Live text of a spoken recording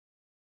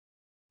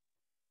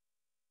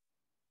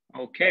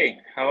Okay,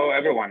 hello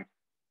everyone.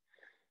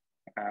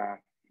 I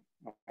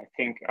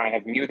think I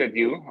have muted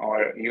you,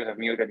 or you have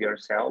muted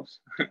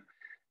yourselves.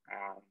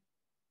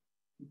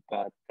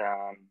 But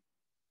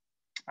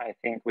I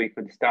think we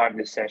could start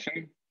this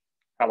session.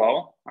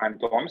 Hello, I'm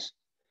Toms.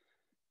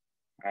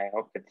 I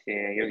hope that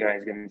you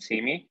guys can see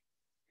me.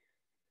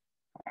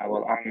 I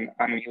will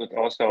unmute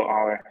also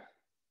our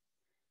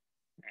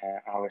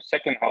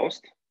second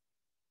host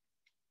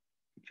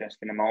just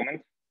in a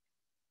moment.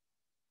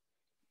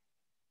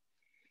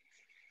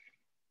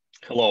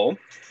 Hello.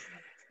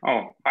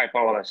 Oh, hi,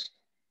 Paulas.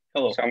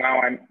 Hello. So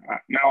now I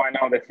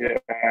know that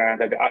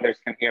that the others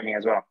can hear me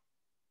as well.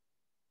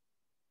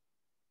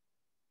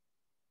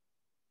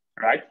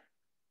 Right?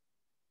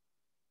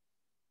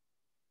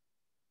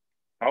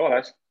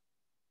 Paulas.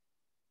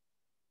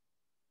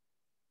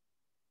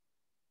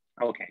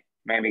 Okay,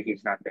 maybe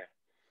he's not there.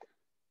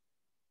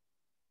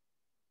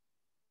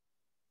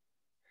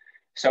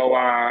 So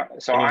I'm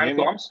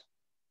Toms.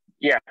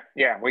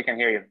 Yeah, we can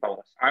hear you,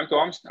 Paulas. I'm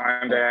Toms.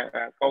 I'm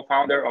the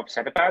co-founder of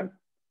Setupad,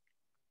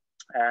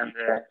 and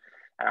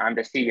I'm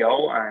the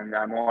CEO, and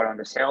I'm more on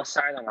the sales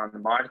side and on the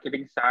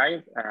marketing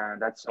side.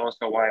 That's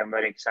also why I'm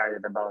very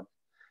excited about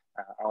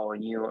our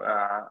new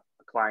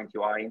client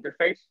UI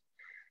interface.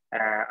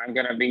 I'm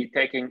going to be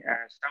taking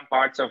some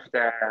parts of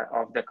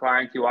the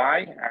client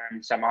UI,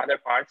 and some other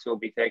parts will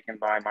be taken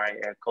by my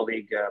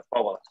colleague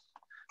Paulas.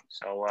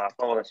 So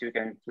Paulas, you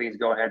can please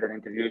go ahead and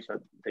introduce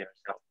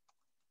yourself.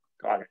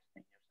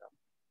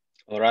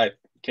 All right.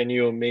 Can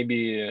you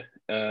maybe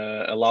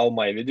allow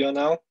my video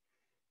now?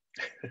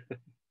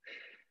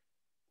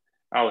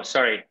 Oh,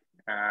 sorry.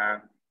 I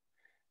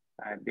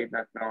did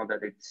not know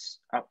that it's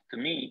up to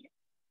me.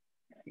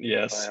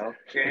 Yes. But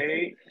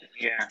okay.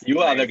 Yeah. You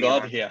are the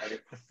god here.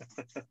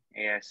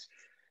 Yes.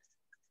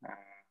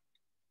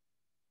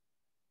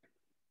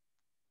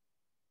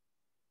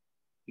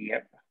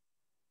 Yep.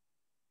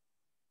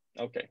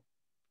 Okay.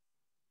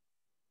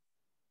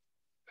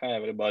 Hi,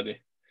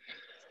 everybody.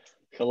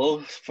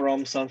 Hello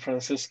from San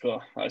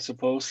Francisco, I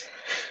suppose.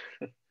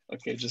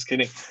 Okay, just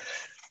kidding.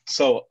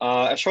 So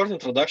a short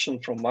introduction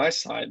from my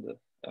side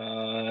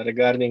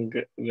regarding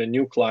the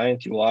new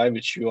client UI,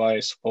 which UI I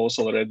suppose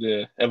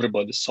already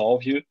everybody saw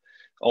you,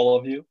 all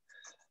of you.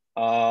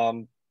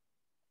 I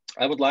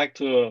would like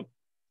to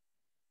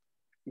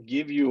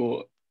give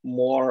you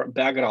more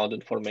background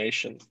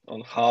information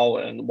on how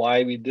and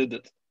why we did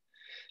it.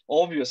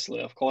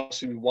 Obviously, of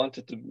course, we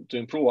wanted to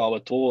improve our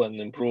tool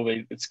and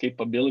improve its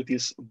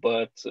capabilities,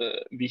 but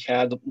we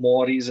had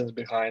more reasons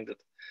behind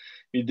it.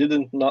 We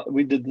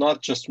did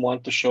not just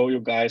want to show you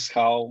guys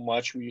how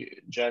much we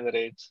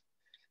generate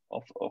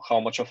of how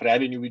much of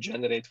revenue we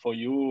generate for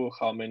you,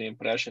 how many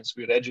impressions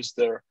we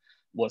register,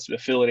 what's the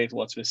fill rate,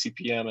 what's the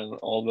CPM, and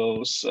all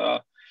those,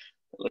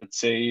 let's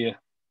say,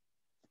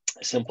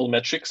 simple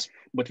metrics.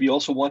 But we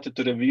also wanted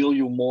to reveal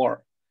you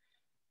more,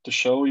 to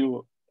show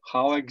you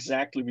how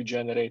exactly we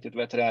generated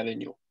that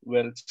revenue,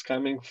 where it's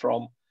coming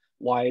from,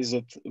 why is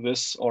it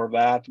this or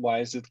that, why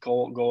is it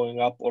going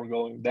up or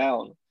going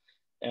down.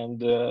 And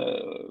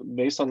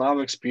based on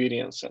our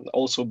experience and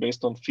also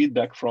based on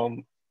feedback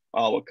from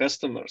our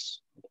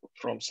customers,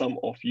 from some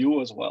of you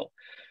as well,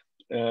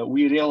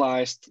 we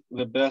realized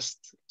the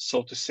best,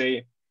 so to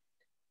say,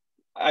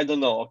 I don't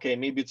know, okay,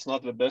 maybe it's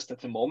not the best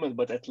at the moment,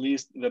 but at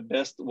least the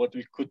best what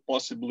we could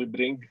possibly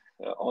bring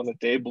on the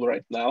table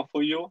right now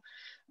for you,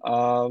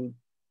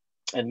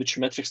 and which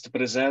metrics to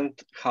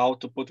present, how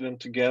to put them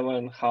together,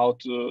 and how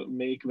to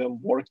make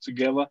them work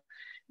together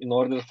in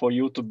order for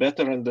you to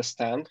better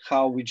understand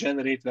how we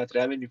generate that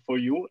revenue for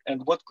you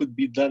and what could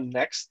be done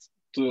next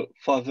to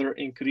further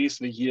increase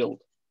the yield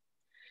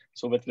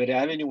so that the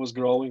revenue was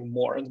growing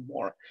more and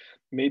more.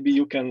 Maybe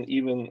you can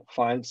even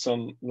find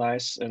some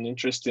nice and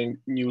interesting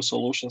new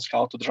solutions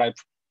how to drive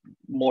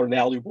more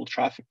valuable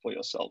traffic for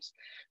yourselves.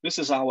 This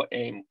is our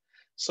aim.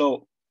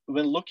 So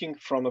when looking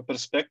from a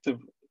perspective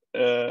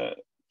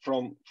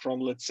from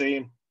let's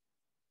say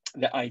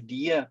the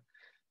idea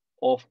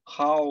of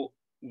how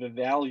the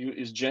value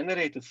is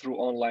generated through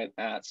online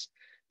ads,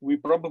 we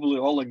probably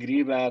all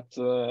agree that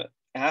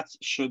ads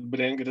should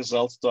bring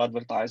results to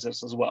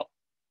advertisers as well,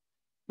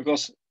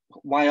 because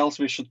why else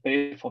we should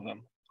pay for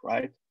them,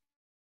 right?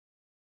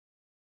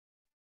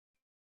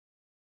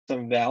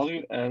 Some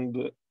value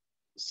and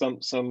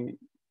some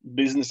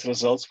business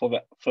results for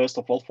the, first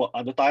of all, for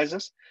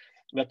advertisers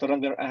that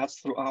run their ads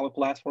through our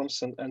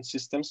platforms and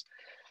systems.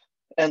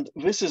 And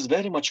this is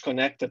very much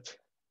connected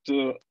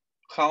to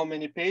how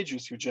many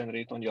pages you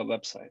generate on your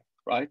website,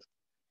 right?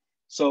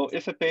 So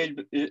if a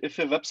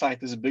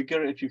website is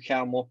bigger, if you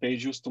have more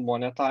pages to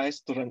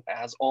monetize, to run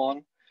ads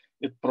on,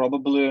 it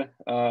probably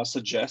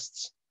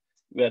suggests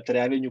that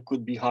revenue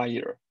could be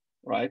higher,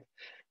 right?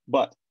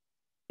 But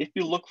if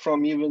you look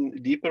from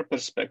even deeper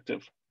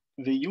perspective,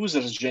 the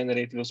users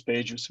generate those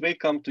pages. They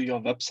come to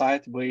your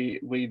website, we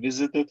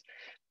visit it,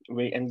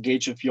 we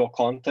engage with your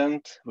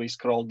content, we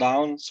scroll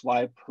down,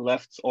 swipe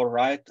left or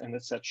right, and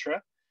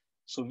etc.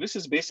 So this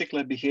is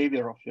basically a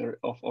behavior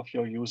of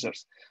your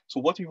users. So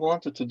what we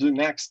wanted to do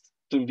next,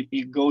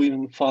 go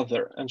even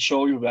further and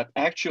show you that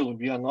actually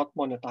we are not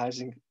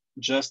monetizing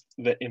just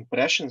the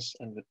impressions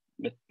and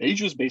the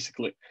pages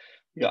basically.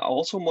 We are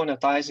also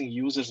monetizing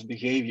users'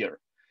 behavior.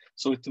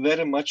 So it's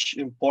very much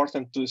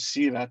important to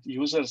see that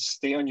users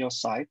stay on your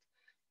site,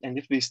 and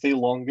if they stay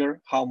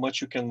longer, how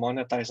much you can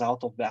monetize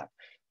out of that.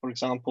 For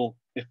example,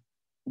 if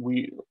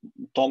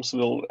Toms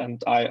will,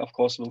 and I of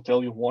course will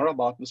tell you more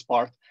about this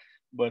part,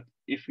 but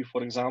if you,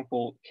 for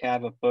example,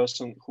 have a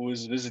person who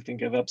is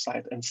visiting a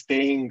website and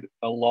staying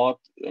a lot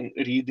and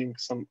reading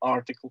some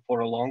article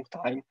for a long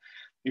time,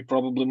 you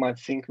probably might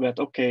think that,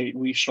 okay,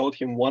 we showed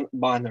him one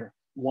banner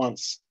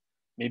once.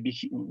 Maybe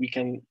we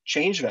can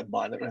change that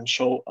banner and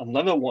show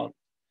another one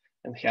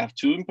and have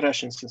 2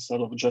 impressions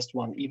instead of just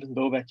one, even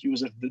though that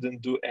user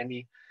didn't do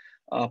any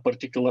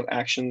particular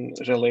action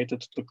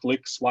related to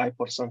click, swipe,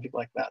 or something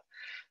like that.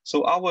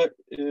 So our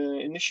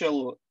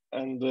initial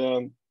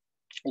and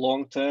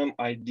long-term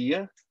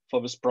idea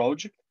for this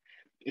project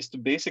is to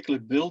basically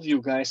build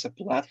you guys a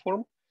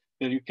platform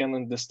where you can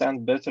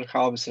understand better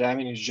how this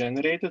revenue is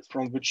generated,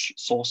 from which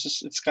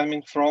sources it's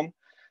coming from,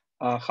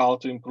 how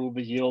to improve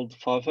the yield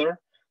further,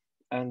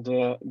 and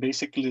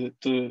basically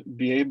to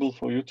be able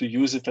for you to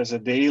use it as a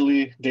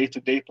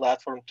day-to-day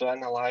platform to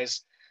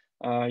analyze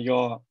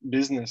your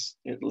business,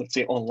 let's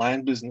say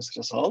online business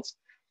results,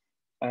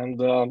 and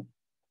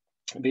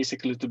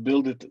basically to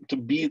build it, to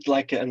be it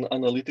like an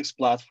analytics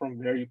platform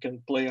where you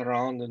can play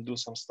around and do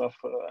some stuff,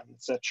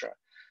 etc.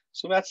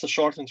 So that's a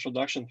short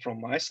introduction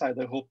from my side.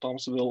 I hope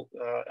Toms will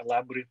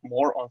elaborate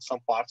more on some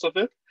parts of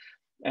it,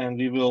 and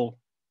we will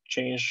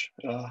change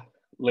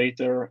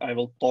later. I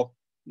will talk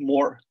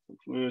more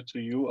to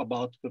you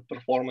about the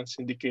performance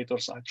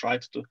indicators I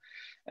tried to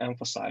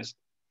emphasize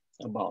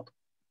about.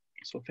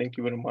 So thank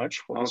you very much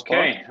for this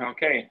part.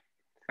 Okay.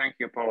 Thank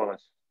you,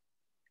 Paulius.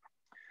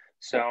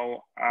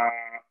 So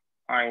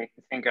I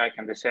think I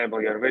can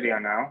disable your video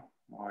now.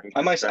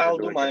 I'll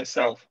do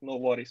myself, no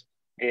worries.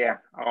 Yeah,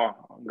 oh,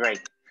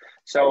 great.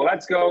 So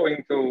let's go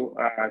into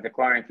the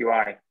client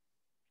UI.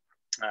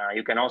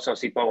 You can also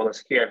see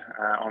Paulius here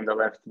on the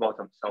left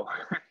bottom. So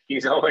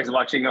he's always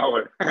watching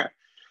over.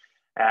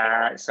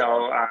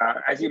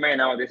 As you may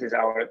know, this is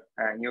our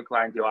new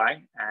client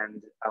UI,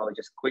 and I'll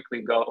just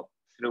quickly go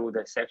through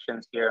the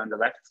sections here on the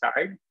left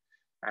side,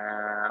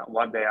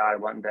 what they are,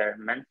 what they're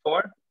meant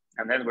for,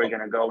 and then we're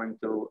going to go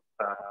into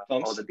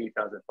all the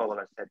details that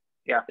Paulius said.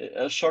 Yeah.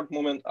 A short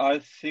moment.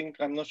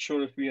 I'm not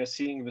sure if we are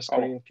seeing the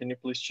screen. Oh. Can you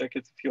please check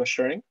it if you are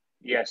sharing?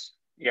 Yes.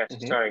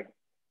 Sorry.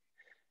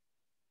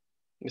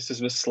 This is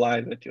the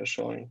slide that you're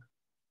showing.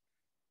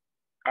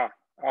 Ah,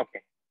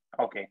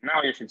 okay.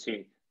 Now you should see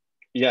it.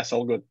 Yes,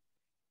 all good.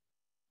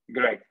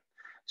 Great.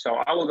 So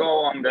I will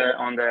go on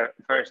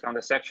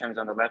the sections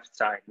on the left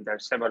side.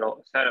 There's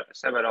several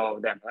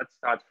of them. Let's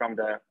start from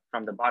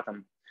the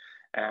bottom.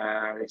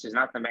 This is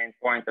not the main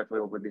point that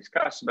we will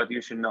discuss, but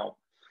you should know.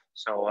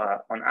 So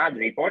on ad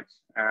reports,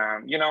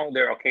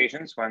 there are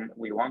occasions when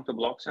we want to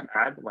block some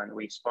ad, when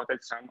we spotted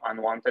some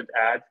unwanted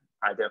ad,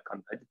 either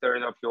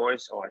competitors of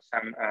yours or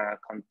some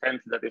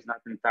content that is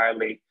not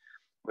entirely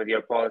with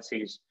your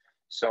policies.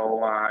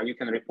 So you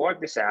can report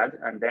this ad,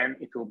 and then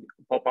it will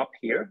pop up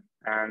here.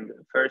 And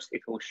first,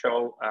 it will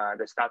show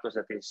the status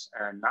that is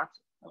not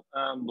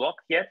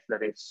blocked yet,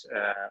 that it's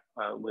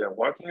we are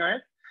working on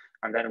it.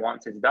 And then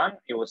once it's done,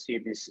 you will see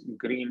this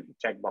green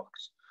checkbox.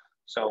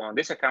 So on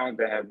this account,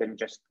 there have been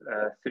just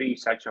 3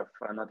 such of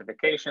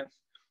notifications.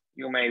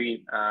 You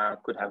maybe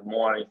could have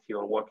more if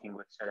you're working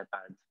with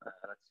Setupad,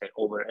 let's say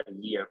over a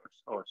year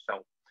or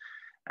so.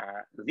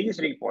 These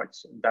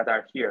reports that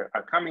are here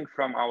are coming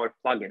from our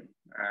plugin.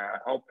 I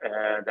hope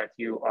that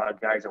you are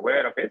guys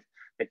aware of it,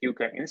 that you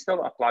can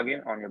install a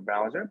plugin on your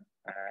browser.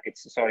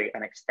 It's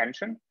an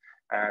extension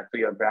to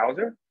your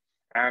browser,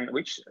 and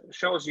which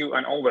shows you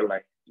an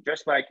overlay,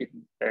 just like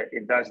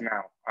it does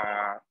now.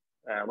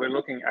 We're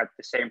looking at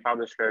the same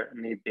publisher,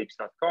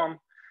 needpics.com,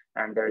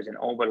 and there's an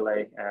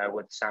overlay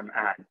with some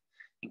ad.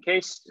 In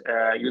case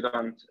you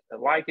don't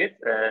like it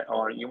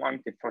or you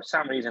want it for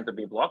some reason to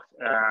be blocked,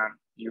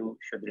 you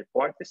should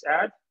report this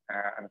ad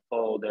and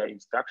follow the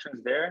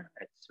instructions there.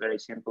 It's very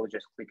simple.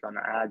 Just click on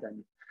the ad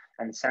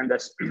and send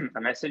us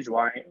a message.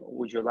 Why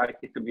would you like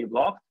it to be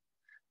blocked,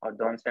 or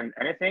don't send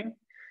anything?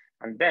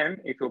 And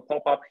then it will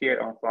pop up here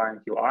on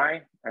Client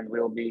UI and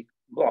will be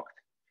blocked.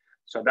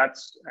 So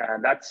that's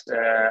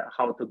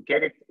how to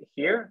get it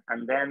here,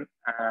 and then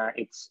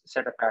it's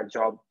Setupad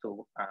job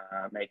to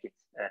make it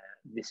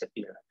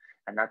disappear,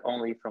 and not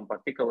only from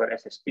particular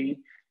SSP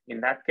in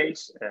that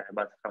case,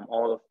 but from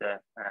all of the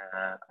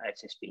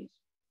SSPs.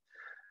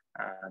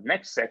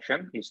 Next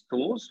section is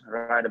tools,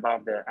 right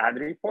above the ad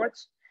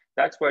reports.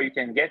 That's where you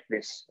can get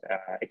this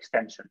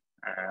extension.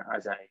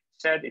 As I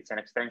said, it's an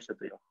extension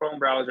to your Chrome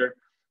browser.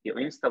 You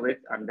install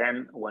it, and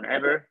then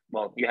whenever,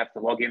 you have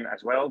to log in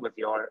as well with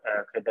your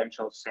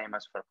credentials, same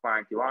as for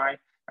Client UI.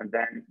 And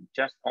then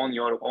just on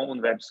your own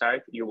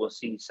website, you will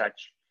see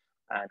such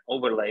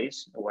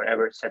overlays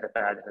wherever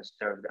Setupad has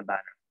served a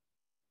banner.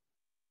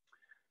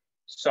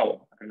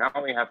 So now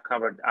we have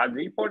covered ad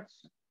reports.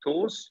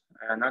 tools,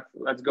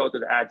 let's go to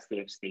the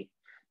ads.txt.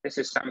 This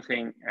is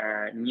something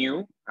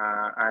new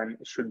and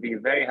should be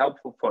very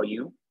helpful for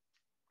you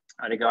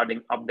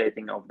regarding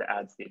updating of the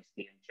ads.txt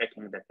and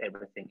checking that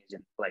everything is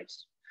in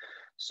place.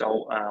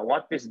 So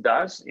what this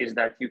does is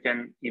that you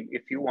can,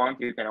 if you want,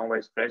 you can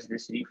always press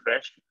this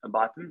refresh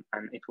button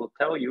and it will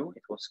tell you,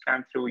 it will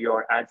scan through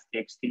your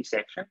ads.txt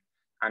section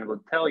and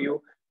will tell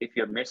you if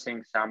you're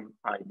missing some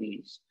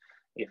IDs.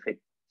 If it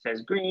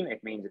says green,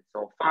 it means it's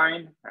all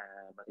fine.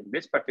 But in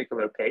this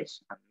particular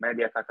case, on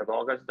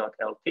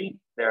mediacatalogas.lt,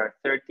 there are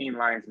 13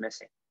 lines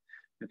missing.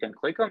 You can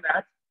click on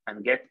that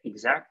and get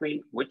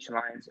exactly which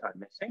lines are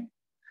missing.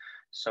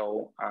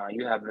 So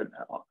you have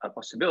a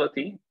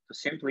possibility to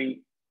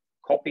simply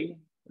copy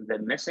the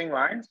missing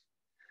lines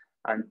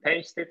and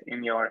paste it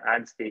in your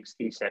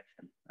ads.txt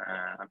section.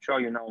 I'm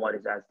sure you know what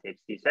is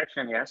ads.txt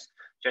section, yes,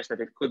 just that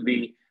it could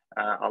be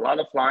a lot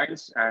of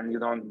lines and you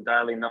don't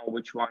entirely know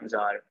which ones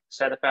are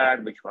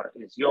Setupad, which one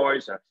is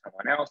yours or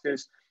someone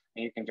else's,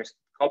 and you can just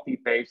copy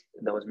paste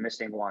those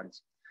missing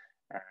ones.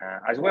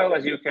 As well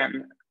as you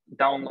can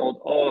download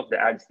all of the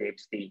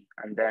ads.txt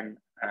and then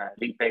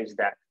repaste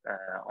that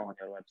on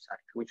your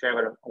website,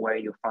 whichever way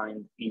you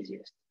find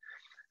easiest.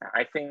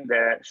 I think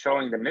that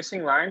showing the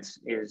missing lines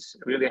is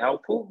really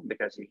helpful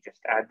because you just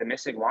add the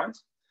missing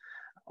ones.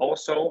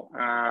 Also,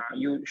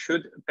 you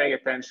should pay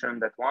attention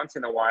that once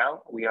in a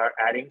while we are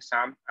adding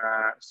some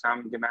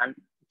demand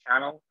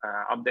channel,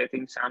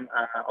 updating some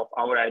of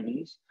our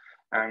IDs,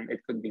 and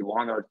it could be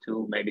 1 or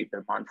 2 maybe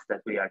per month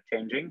that we are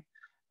changing.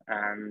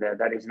 And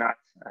that is not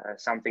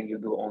something you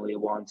do only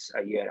once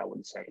a year, I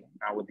would say.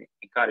 I would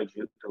encourage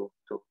you to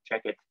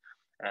check it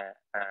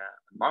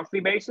monthly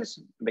basis,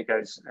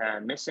 because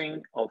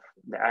missing of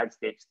the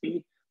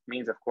ads.txt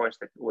means, of course,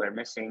 that we're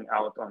missing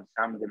out on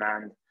some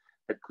demand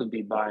that could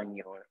be buying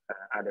your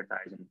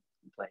advertising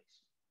place.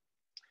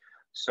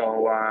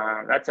 So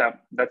that's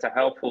a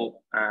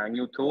helpful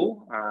new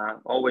tool,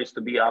 always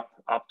to be up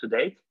to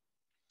date.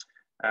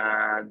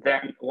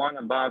 Then one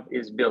above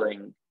is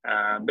billing.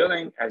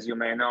 Billing, as you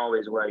may know,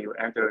 is where you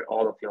enter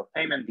all of your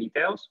payment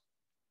details.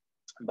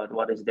 But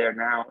what is there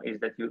now is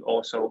that you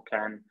also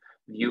can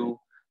view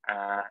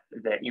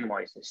the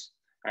invoices,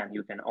 and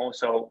you can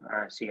also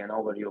see an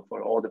overview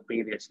for all the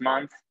previous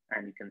month,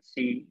 and you can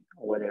see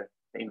whether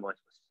the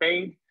invoice was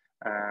paid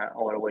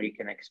or where you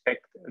can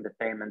expect the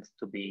payment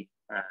to be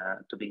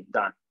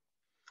done.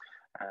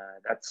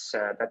 That's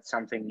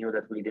something new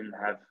that we didn't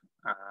have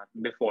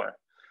before.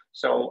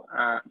 So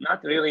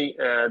not really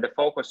the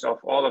focus of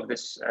all of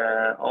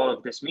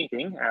this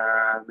meeting.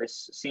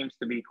 This seems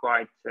to be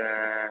quite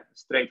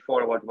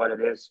straightforward what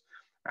it is.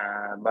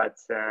 But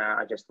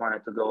I just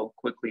wanted to go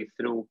quickly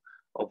through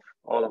of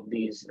all of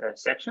these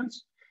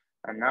sections.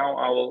 And now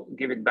I will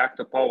give it back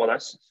to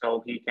Povilas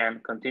so he can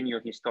continue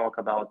his talk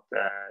about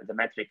the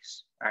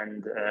metrics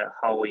and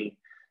how we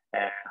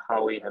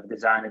have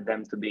designed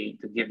them to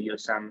give you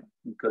some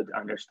good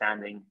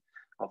understanding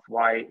of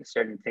why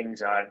certain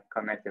things are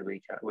connected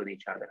with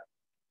each other.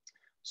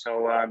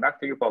 So back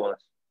to you, Povilas.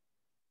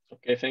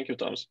 Okay, thank you,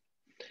 Toms.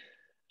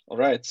 All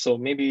right, so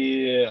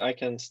maybe I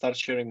can start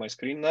sharing my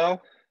screen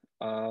now.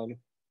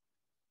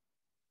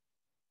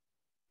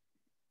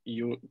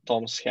 You,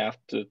 Toms, have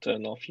to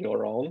turn off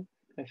your own,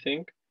 I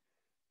think.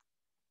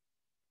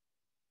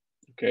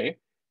 Okay.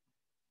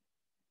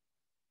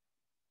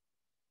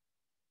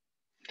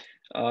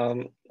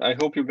 I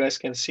hope you guys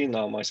can see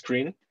now my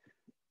screen.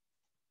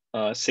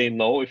 Say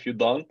no if you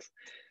don't,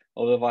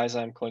 otherwise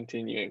I'm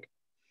continuing.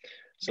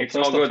 So it's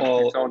all good.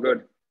 It's all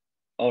good.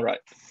 All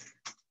right.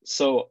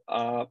 So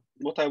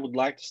what I would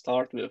like to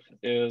start with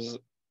is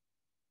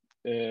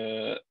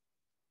the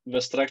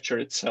structure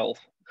itself,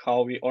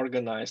 how we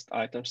organized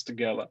items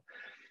together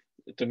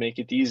to make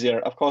it easier.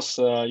 Of course,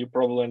 you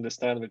probably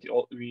understand that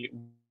we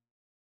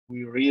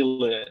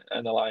really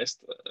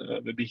analyzed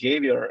the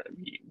behavior.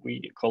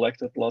 We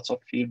collected lots of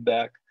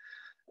feedback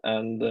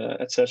and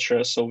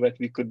etc., so that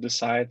we could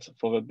decide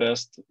for the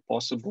best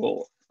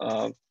possible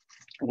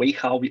way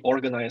how we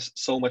organize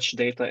so much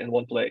data in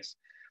one place.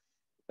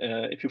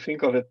 If you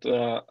think of it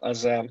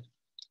as a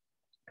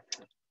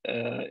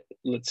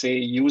let's say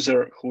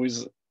user who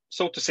is,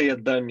 so to say, a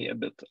dummy a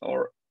bit,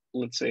 or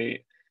let's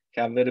say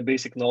have very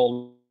basic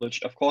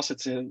knowledge, of course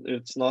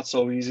it's not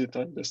so easy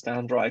to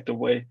understand right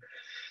away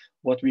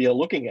what we are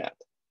looking at,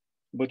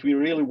 but we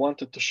really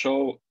wanted to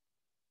show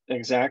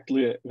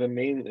exactly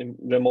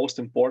the most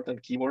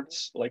important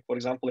keywords, like for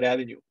example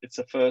revenue. It's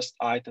the first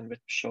item that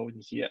we showed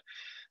here,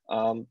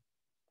 and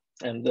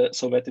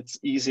so that it's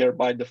easier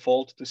by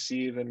default to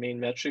see the main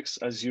metrics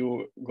as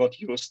you got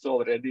used to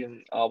already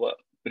in our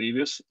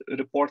previous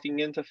reporting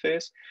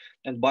interface.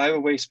 And by the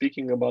way,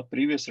 speaking about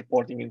previous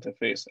reporting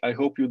interface, I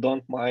hope you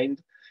don't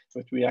mind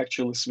that we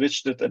actually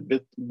switched it a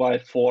bit by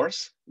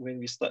force when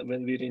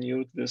we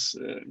renewed this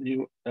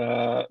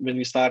when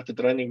we started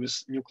running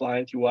this new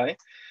client UI.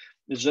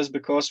 It's just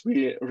because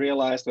we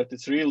realized that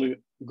it's really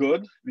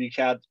good. We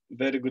had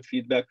very good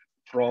feedback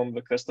from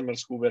the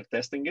customers who were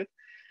testing it,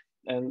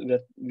 and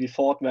that we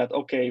thought that,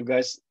 okay, you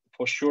guys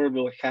for sure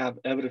will have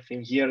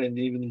everything here and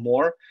even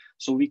more.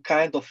 So we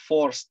kind of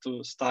forced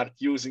to start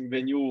using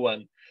the new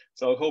one.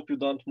 So I hope you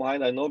don't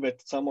mind. I know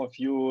that some of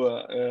you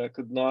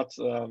could not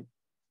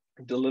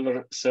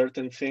deliver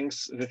certain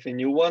things with a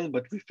new one,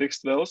 but we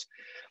fixed those.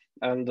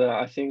 And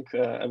I think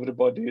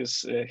everybody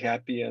is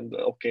happy and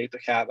okay to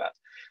have that.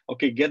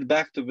 Okay, get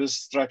back to this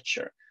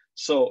structure.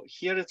 So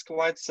here it's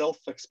quite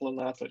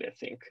self-explanatory, I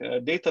think.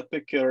 Data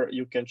picker,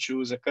 you can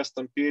choose a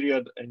custom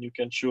period and you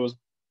can choose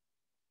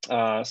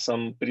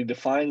some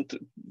predefined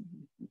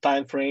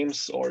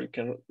timeframes, or you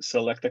can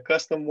select a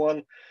custom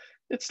one.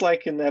 It's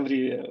like in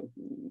every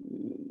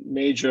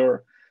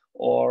major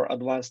or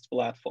advanced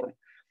platform.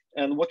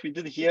 And what we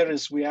did here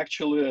is we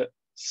actually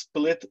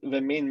split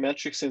the main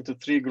metrics into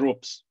 3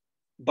 groups.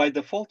 By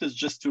default, it's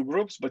just 2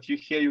 groups, but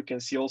here you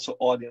can see also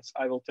audience.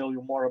 I will tell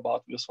you more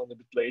about this one a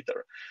bit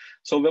later.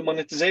 So the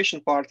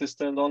monetization part is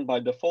turned on by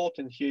default,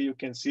 and here you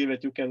can see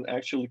that you can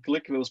actually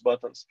click those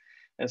buttons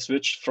and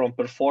switch from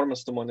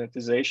performance to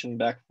monetization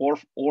back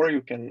forth, or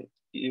you can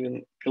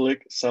even click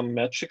some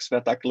metrics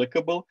that are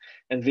clickable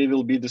and they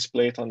will be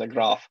displayed on the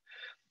graph.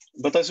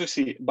 But as you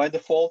see, by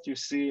default, you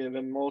see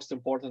the most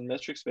important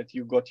metrics that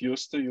you got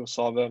used to. You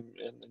saw them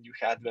and you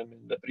had them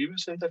in the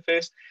previous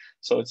interface.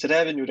 So it's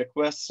revenue,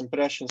 requests,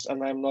 impressions,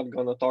 and I'm not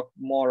going to talk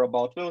more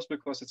about those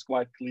because it's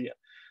quite clear.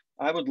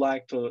 I would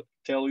like to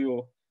tell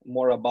you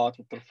more about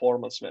the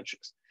performance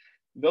metrics.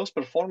 Those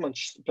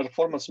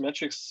performance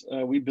metrics,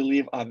 we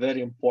believe, are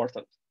very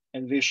important,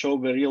 and they show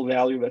the real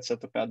value that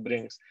Setupad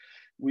brings.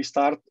 We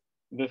start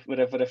with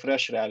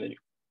refresh revenue.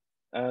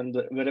 And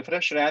the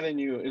refresh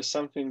revenue is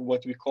something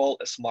what we call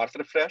a smart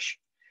refresh.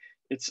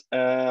 It's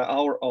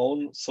our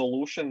own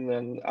solution.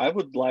 And I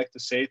would like to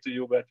say to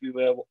you that we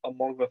were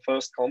among the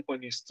first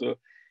companies to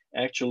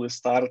actually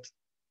start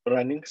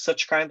running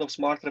such kind of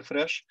smart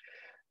refresh.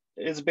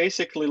 It's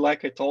basically,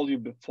 like I told you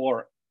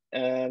before,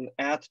 an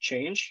ad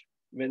change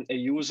when a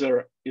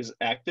user is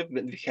active,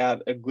 when we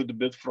have a good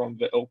bid from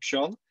the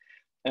auction,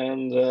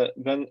 and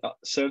when a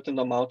certain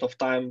amount of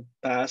time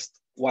passed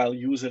while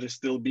user is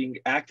still being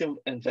active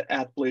and the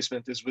ad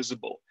placement is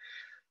visible.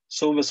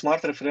 So the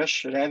smart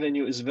refresh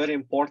revenue is very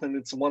important.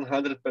 It's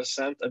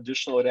 100%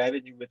 additional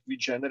revenue that we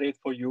generate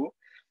for you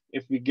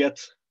if we get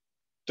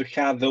to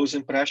have those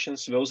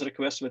impressions, those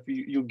requests that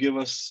you give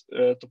us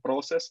to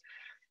process.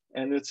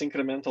 And it's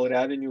incremental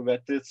revenue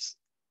that is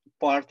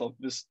part of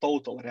this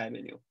total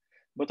revenue.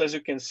 But as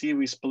you can see,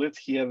 we split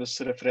here this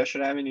refresh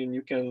revenue, and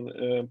you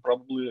can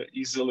probably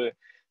easily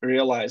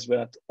realize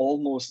that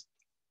almost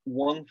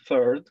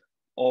 1/3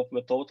 of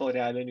the total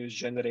revenue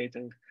is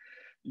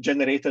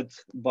generated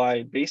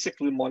by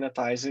basically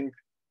monetizing,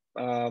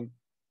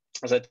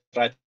 as I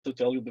tried to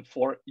tell you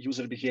before,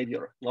 user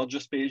behavior, not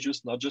just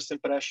pages, not just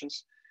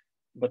impressions,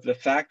 but the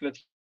fact that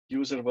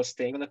user was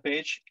staying on a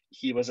page,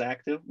 he was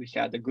active, we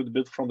had a good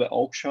bid from the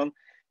auction,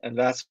 and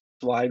that's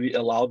why we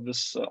allowed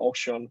this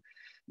auction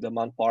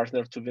demand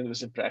partner to win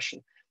this impression.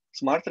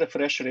 Smart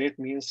refresh rate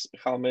means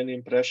how many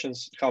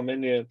impressions, how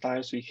many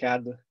times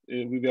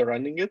we were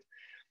running it.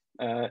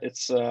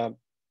 It's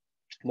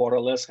more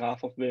or less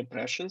half of the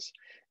impressions.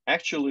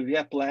 Actually, we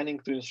are planning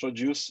to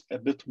introduce a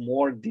bit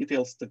more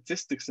detailed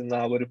statistics in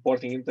our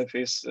reporting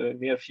interface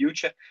near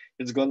future.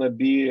 It's going to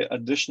be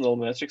additional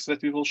metrics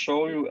that we will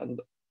show you, and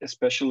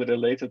especially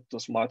related to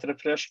smart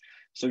refresh.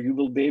 So you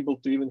will be able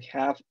to even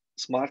have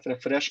smart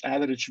refresh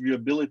average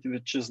viewability,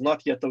 which is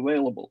not yet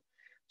available.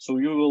 So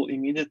you will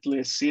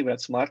immediately see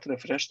that smart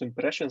refreshed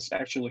impressions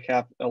actually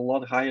have a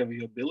lot higher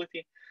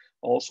viewability,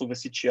 also the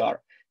CTR.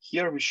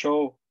 Here we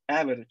show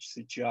average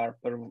CTR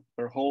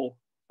per whole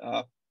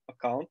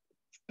account,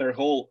 per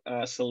whole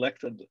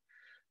selected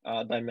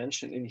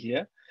dimension in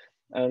here.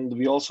 And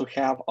we also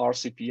have our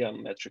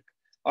CPM metric.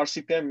 Our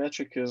CPM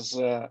metric is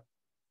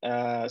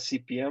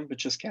CPM,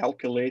 which is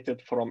calculated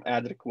from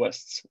ad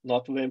requests,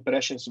 not the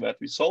impressions that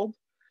we sold,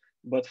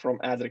 but from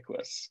ad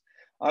requests.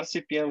 Our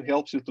CPM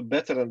helps you to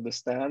better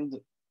understand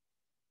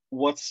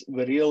what's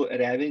the real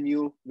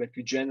revenue that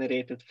we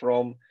generated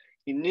from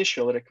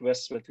initial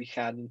requests that we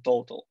had in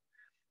total.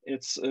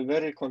 It's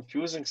very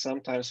confusing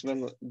sometimes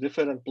when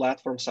different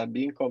platforms are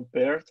being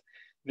compared.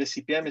 The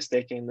CPM is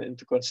taken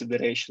into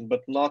consideration,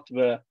 but not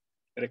the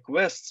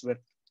requests that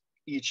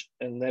each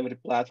and every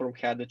platform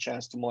had a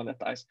chance to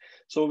monetize.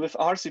 So with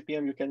our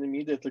CPM, you can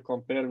immediately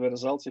compare the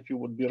results if you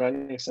would be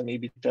running some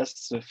A/B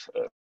tests with,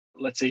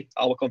 let's say,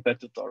 our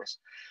competitors.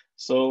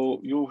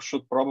 So you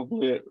should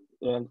probably,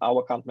 our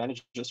account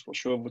managers for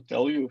sure would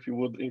tell you, if you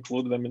would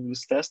include them in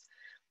this test,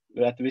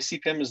 that the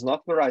CPM is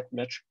not the right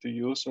metric to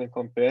use when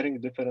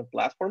comparing different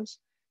platforms.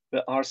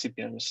 The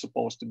RCPM is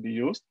supposed to be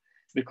used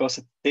because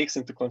it takes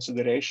into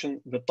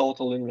consideration the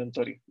total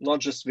inventory, not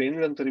just the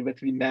inventory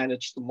that we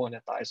managed to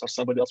monetize or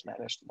somebody else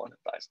managed to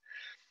monetize.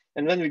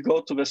 And then we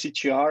go to the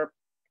CTR,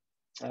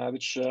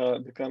 which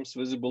becomes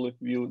visible if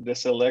you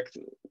deselect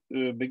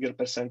bigger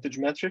percentage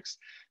metrics.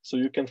 So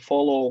you can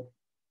follow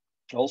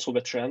also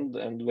the trend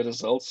and the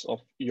results of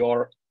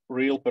your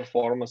real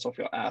performance of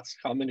your ads,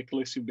 how many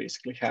clicks you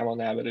basically have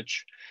on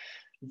average.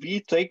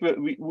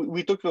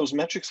 we took those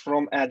metrics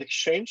from Ad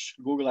Exchange,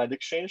 Google Ad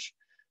Exchange,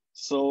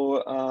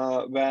 so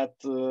that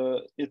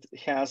it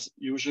has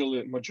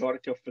usually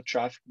majority of the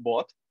traffic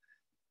bought.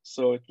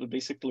 So it was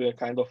basically a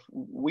kind of,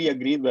 we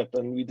agreed that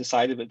and we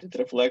decided that it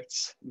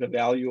reflects the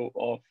value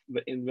of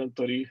the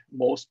inventory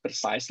most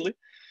precisely.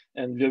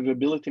 And the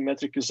viewability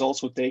metric is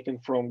also taken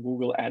from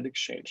Google Ad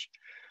Exchange.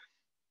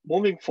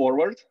 Moving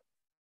forward,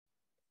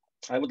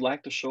 I would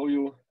like to show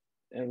you,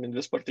 and in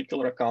this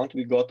particular account,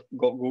 we got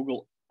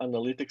Google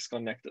Analytics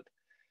connected.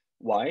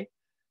 Why?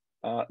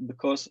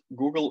 Because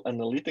Google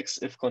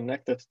Analytics, if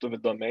connected to the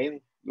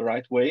domain the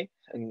right way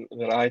and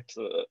the right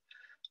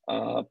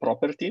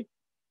property,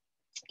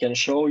 can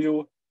show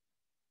you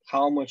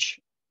how much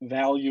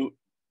value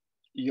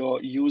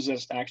your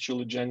users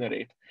actually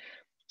generate.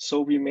 So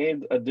we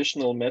made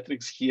additional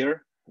metrics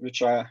here,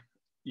 which are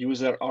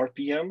user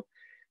RPM,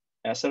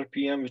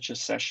 SRPM, which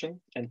is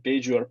session, and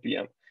page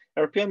RPM.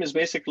 RPM is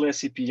basically a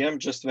CPM,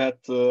 just that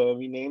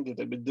we named it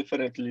a bit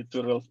differently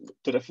to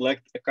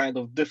reflect a kind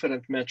of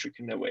different metric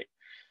in a way.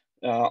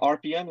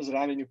 RPM is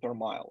revenue per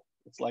mile.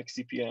 It's like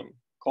CPM,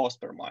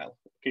 cost per mile.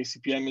 Okay,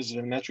 CPM is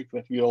a metric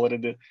that we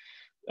already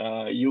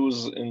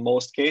use in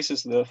most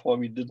cases, therefore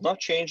we did not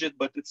change it,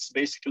 but it's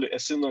basically a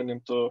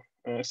synonym to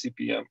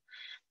CPM.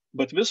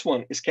 But this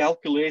one is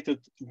calculated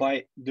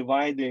by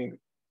dividing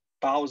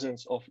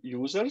thousands of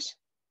users.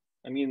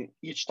 I mean,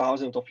 each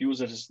 1,000 of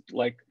users is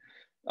like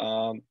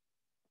a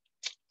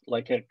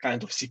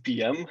kind of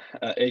CPM,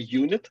 a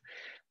unit.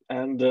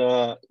 And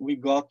we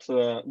got,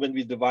 when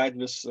we divide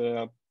this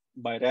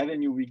by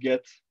revenue, we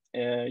get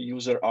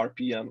user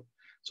RPM.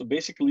 So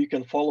basically you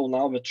can follow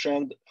now the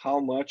trend, how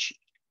much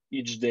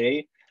each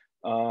day,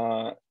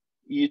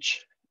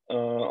 each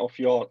of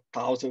your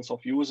thousands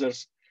of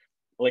users,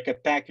 like a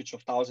package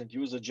of 1,000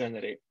 users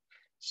generate.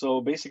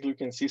 So basically you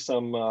can see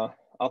some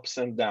ups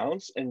and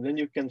downs, and then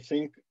you can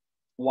think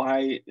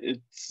why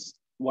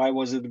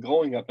was it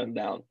going up and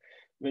down?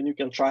 Then you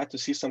can try to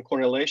see some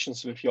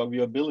correlations with your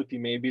viewability.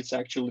 Maybe it's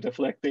actually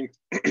reflecting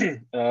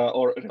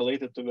or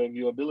related to the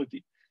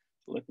viewability.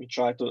 Let me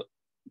try to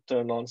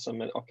turn on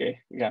some, okay,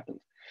 it happened.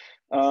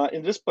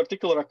 In this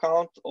particular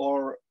account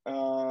or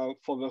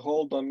for the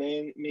whole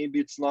domain, maybe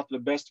it's not the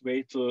best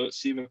way to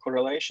see the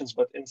correlations,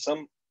 but in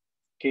some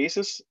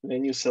cases,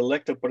 when you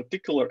select a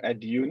particular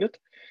ad unit,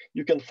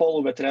 you can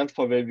follow the trend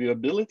for the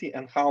viewability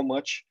and how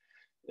much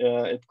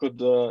it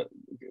could,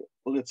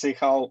 let's say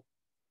how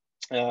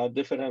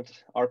different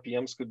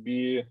RPMs could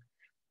be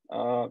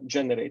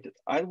generated.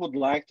 I would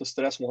like to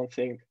stress one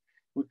thing.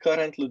 We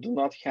currently do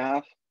not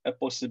have a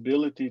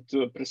possibility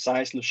to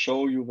precisely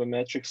show you the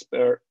metrics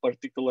per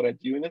particular ad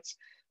units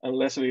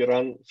unless we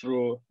run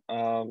through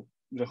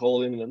the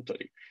whole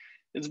inventory.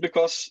 It's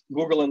because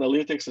Google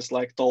Analytics is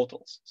like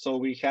totals. So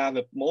we have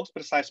a most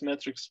precise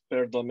metrics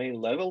per domain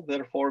level.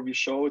 Therefore, we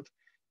showed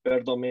per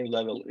domain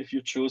level. If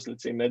you choose,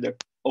 let's say media,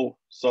 oh,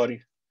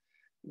 sorry,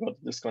 got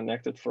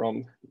disconnected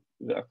from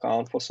the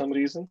account for some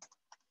reason.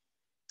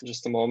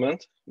 Just a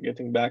moment,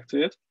 getting back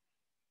to it.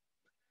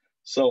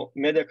 So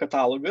media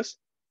catalogus,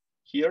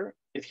 here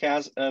it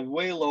has a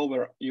way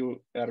lower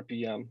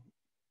RPM.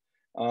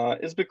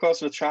 It's because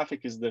the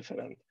traffic is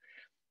different.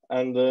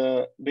 And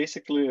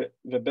basically,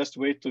 the best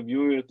way to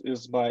view it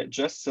is by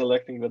just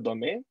selecting the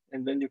domain,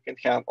 and then you can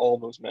have all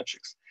those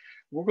metrics.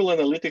 Google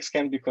Analytics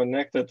can be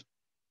connected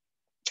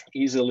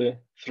easily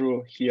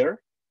through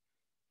here,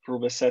 through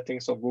the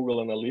settings of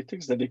Google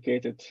Analytics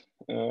dedicated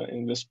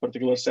in this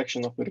particular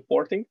section of the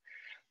reporting.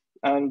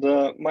 And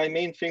my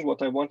main thing,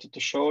 what I wanted to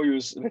show you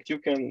is that you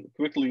can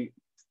quickly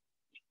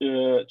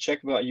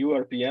check the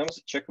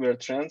URPMs, check their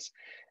trends,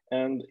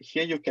 and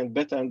here you can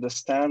better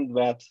understand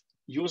that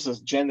users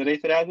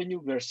generate revenue,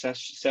 where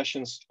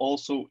sessions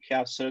also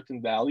have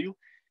certain value,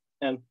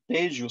 and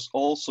page views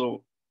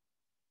also,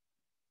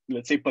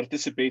 let's say,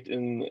 participate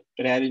in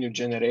revenue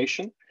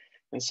generation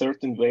in a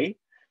certain way.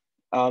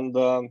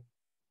 And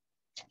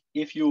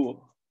if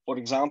you, for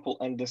example,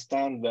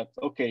 understand that,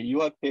 okay,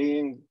 you are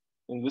paying,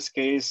 in this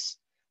case,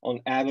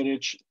 on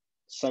average,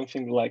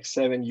 something like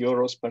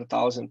 €7 per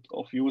 1,000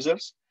 of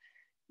users,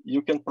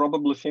 you can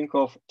probably think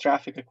of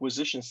traffic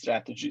acquisition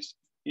strategies.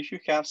 If you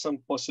have some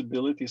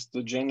possibilities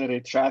to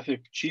generate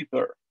traffic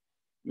cheaper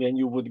than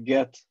you would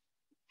get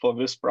for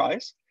this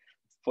price,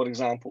 for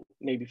example,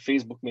 maybe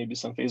Facebook, maybe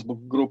some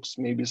Facebook groups,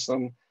 maybe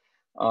some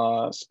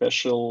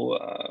special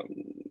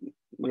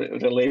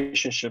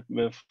relationship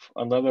with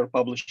another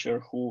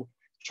publisher who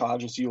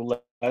charges you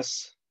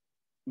less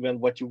than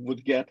what you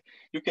would get,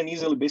 you can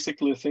easily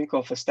basically think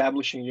of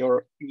establishing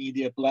your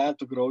media plan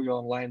to grow your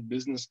online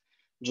business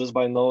just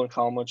by knowing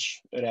how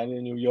much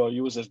revenue your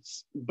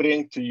users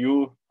bring to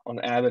you on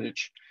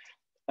average.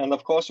 And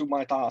of course, you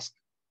might ask,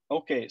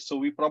 okay, so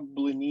we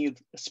probably need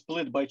a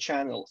split by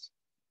channels,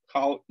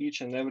 how each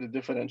and every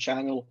different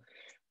channel,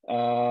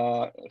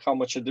 how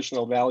much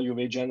additional value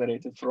they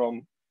generated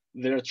from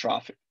their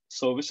traffic.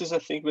 So this is a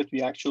thing that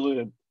we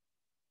actually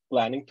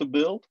planning to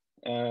build.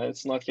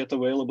 It's not yet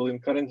available in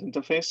current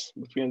interface,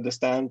 but we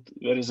understand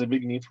there is a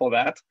big need for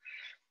that.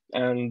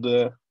 And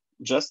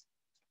just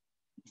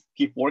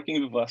keep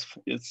working with us.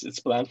 It's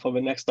planned for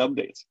the next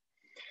updates.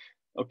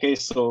 Okay,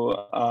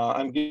 so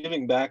I'm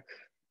giving back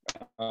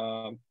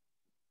a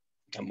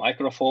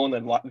microphone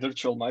and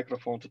virtual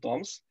microphone to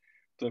Toms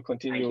to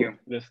continue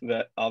with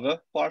the other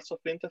parts of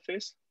the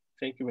interface.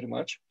 Thank you very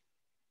much.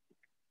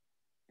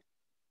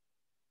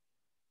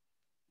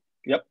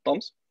 Yep,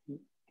 Toms,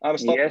 I'm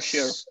stopping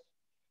share.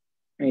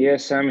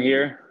 Yes, I'm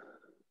here.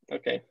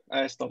 Okay,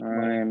 I stopped.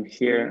 I'm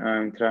here.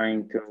 I'm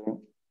trying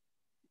to.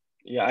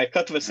 Yeah, I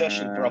cut the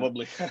session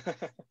probably.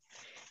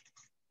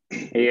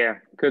 Yeah,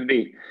 could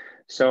be.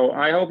 So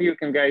I hope you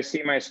can guys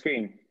see my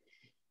screen.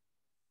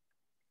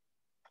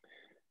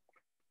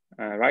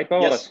 Right,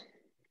 Paulus?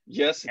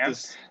 Yes, it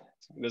is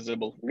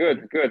visible.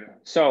 Good, good.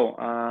 So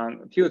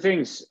a few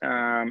things.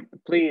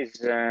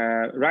 Please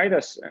write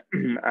us.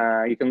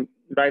 You can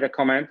write a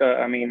comment.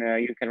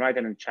 You can write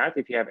it in chat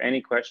if you have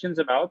any questions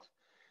about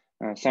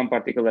some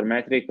particular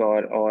metric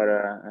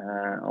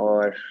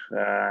or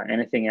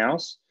anything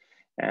else.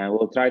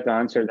 We'll try to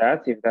answer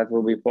that if that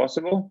will be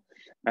possible.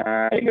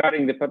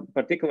 Regarding the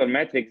particular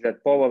metrics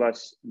that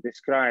Paulus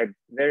described,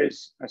 there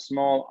is a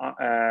small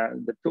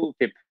the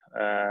tooltip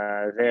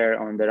there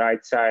on the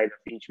right side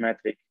of each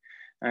metric.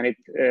 And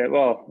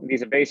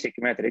these are basic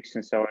metrics,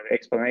 and so the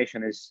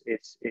explanation is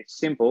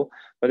simple.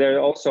 But there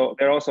are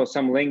also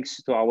some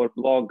links to our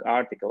blog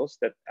articles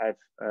that have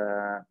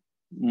a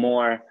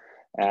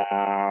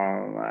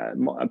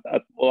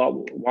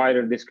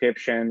wider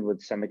description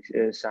with some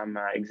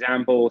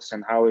examples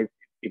and how it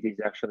is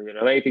actually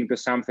relating to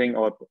something,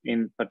 or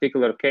in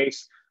particular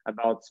case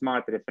about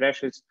smart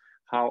refreshes,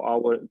 how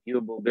our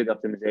viewable bid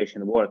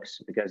optimization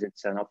works, because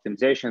it's an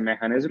optimization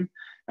mechanism,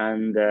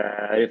 and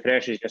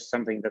refresh is just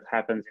something that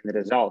happens in the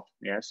result,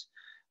 yes,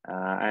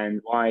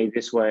 and why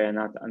this way and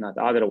not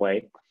other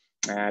way,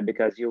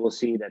 because you will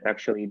see that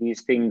actually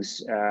these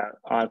things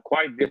are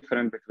quite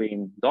different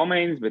between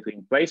domains,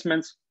 between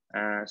placements.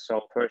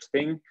 So first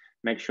thing,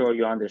 make sure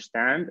you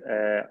understand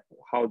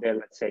how they're,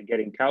 let's say,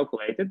 getting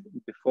calculated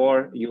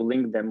before you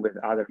link them with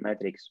other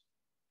metrics.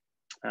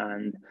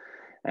 And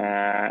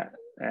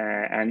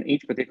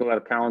each particular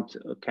account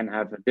can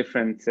have a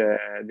different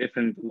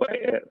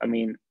way.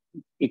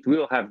 It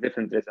will have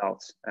different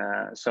results.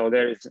 So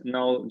there is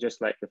no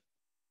just like a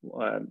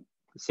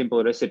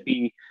simple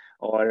recipe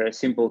or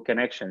simple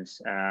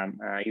connections.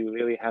 You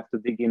really have to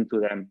dig into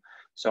them.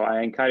 So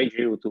I encourage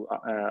you to,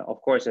 of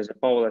course, as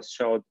Paulus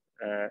showed,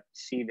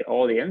 see the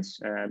audience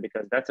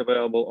because that's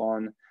available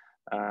on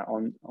a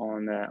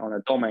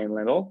domain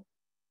level,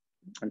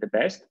 and the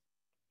best.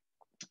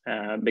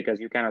 Because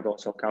you cannot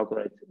also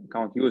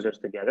count users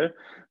together.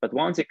 But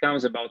once it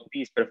comes about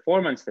these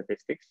performance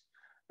statistics,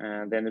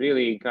 then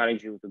really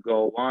encourage you to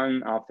go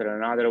one after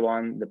another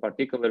one, the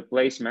particular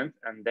placement,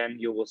 and then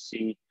you will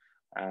see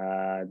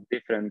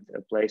different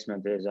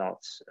placement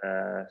results.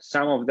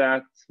 Some of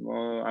that,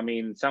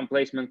 some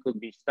placement could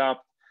be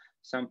stopped,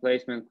 some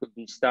placement could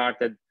be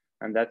started,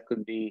 and that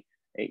could be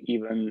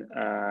even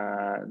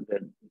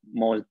the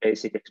most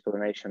basic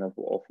explanation of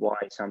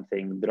why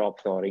something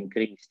dropped or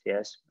increased,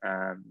 yes.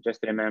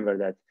 Just remember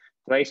that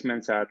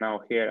placements are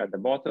now here at the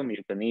bottom.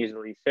 You can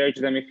easily search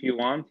them if you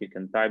want. You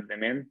can type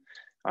them in,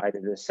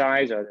 either the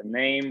size or the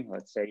name.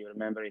 Let's say you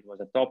remember it was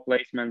a top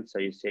placement. So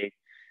you say,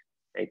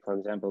 take for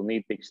example,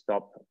 Neatpicks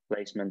top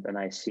placement, and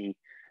I see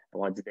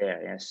what's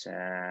there, yes.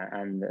 I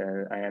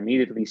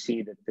immediately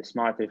see that the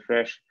smart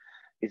refresh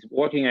is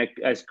working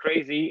as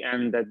crazy,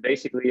 and that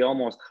basically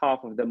almost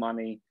half of the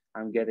money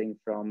I'm getting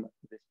from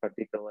this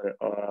particular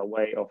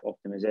way of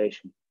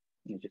optimization,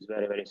 which is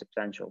very, very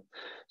substantial.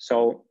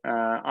 So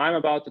I'm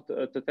about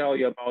to tell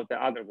you about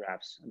the other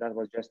graphs. That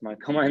was just my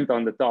comment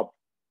on the top.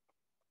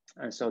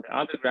 And so the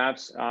other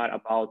graphs are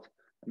about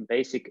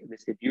basic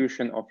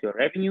distribution of your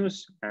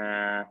revenues.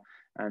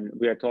 And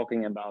we are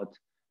talking about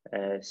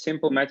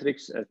simple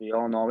metrics, as we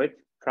all know it,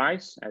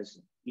 price as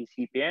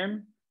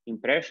eCPM,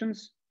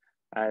 impressions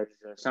as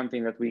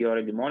something that we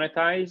already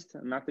monetized,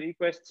 not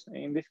requests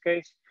in this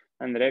case,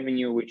 and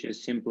revenue, which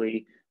is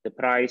simply the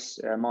price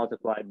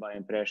multiplied by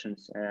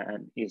impressions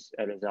and is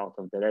a result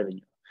of the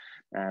revenue.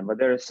 But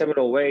there are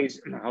several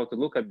ways how to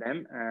look at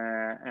them,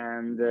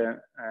 and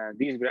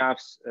these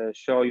graphs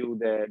show you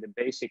the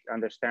basic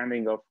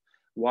understanding of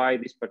why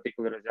this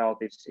particular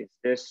result is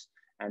this,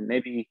 and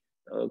maybe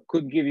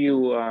could give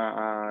you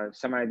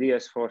some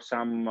ideas for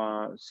some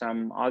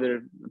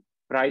other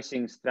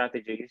pricing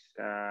strategies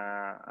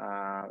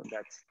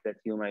that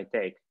you may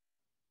take.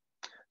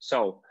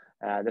 So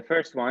the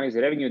first one is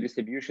revenue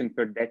distribution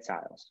per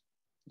deciles.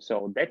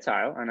 So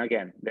decile, and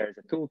again, there's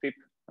a tooltip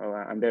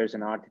and there's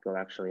an article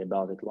actually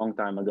about it a long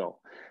time ago.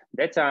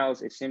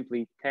 Deciles is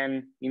simply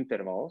 10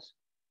 intervals.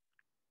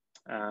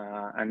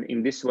 And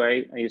in this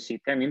way, you see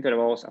 10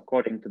 intervals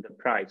according to the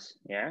price,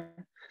 yeah?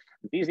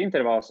 These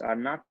intervals are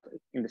not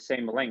in the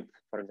same length.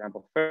 For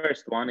example,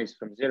 first one is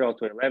from 0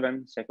 to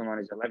 11, second one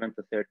is 11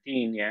 to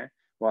 13, yeah?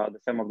 While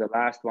the sum of the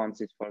last ones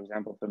is, for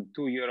example, from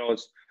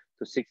 €2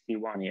 to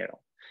 €61.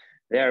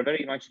 They are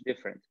very much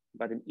different.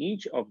 but in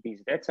each of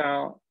these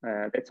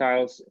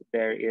deciles,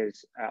 there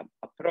is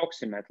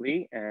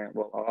approximately,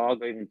 well, I'll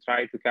even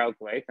try to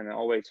calculate, and it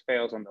always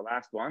fails on the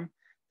last one,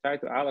 try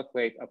to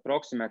allocate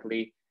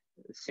approximately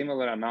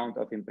similar amount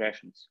of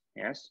impressions,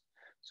 yes?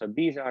 So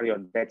these are your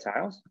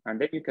deciles, and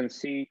then you can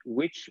see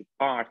which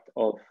part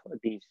of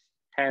these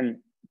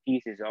 10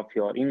 pieces of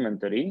your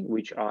inventory,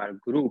 which are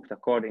grouped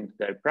according to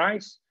their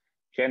price,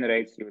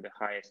 generates you the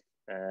highest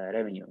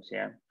revenues,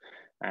 yeah?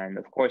 And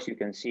of course, you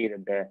can see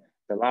that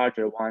the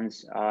larger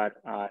ones are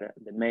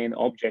the main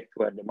object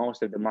where the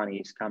most of the money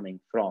is coming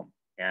from,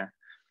 yeah?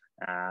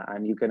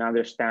 And you can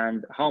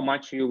understand how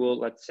much you will,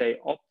 let's say,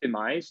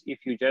 optimize if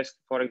you just,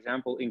 for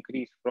example,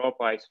 increase floor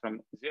price from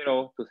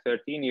 0 to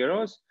 13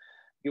 euros,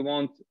 you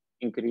won't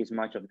increase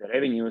much of the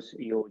revenues,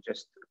 you'll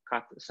just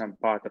cut some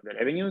part of the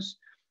revenues.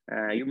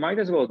 You might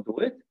as well do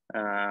it,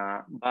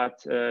 but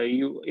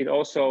it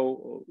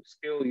also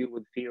still you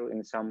would feel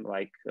in some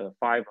like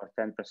 5 or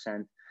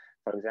 10%.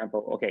 For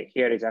example, okay,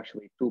 here is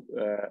actually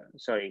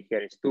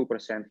here is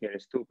 2%, here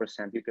is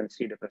 2%. You can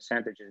see the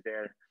percentages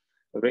there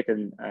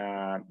written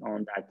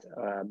on that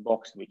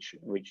box,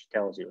 which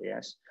tells you,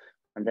 yes.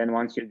 And then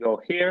once you go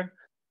here,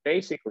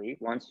 basically,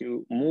 once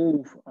you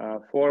move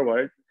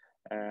forward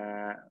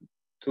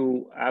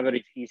to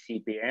average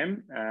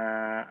eCPM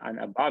and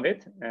above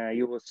it,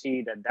 you will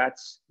see that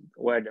that's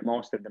where the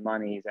most of the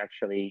money is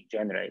actually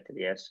generated,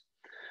 yes.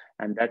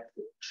 And that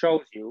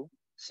shows you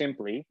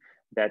simply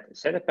that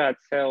Setupad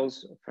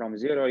sells from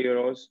 0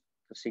 euros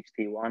to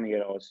 61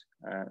 euros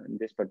in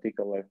this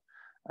particular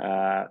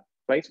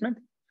placement,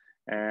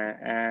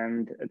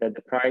 and that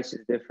the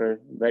prices differ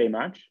very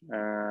much,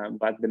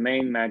 but the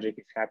main magic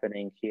is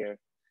happening here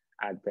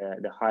at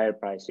the higher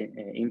price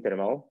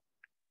interval.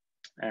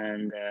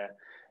 And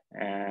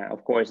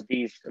of course,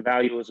 these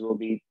values will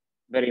be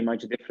very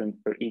much different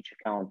for each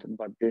account,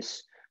 but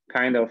this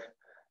kind of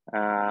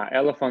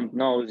elephant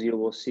nose you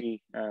will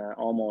see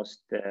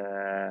almost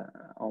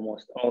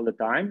all the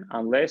time,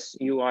 unless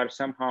you are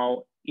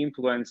somehow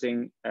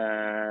influencing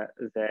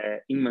the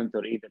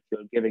inventory that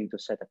you're giving to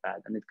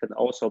Setupad. And it can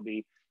also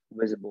be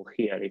visible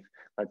here. If,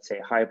 let's say,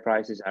 high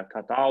prices are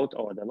cut out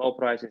or the low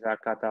prices are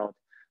cut out,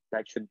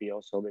 that should be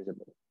also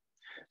visible.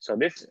 So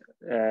this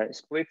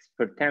splits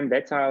per 10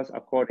 deciles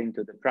according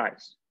to the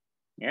price,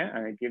 yeah,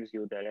 and it gives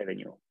you the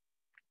revenue.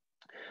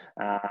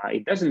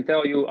 It doesn't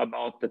tell you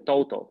about the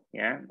total,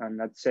 yeah? And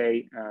let's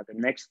say the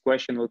next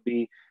question would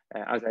be,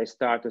 as I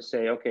start to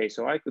say, okay,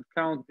 so I could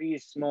count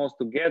these smalls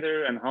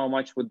together, and how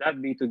much would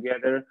that be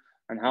together,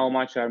 and how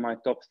much are my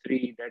top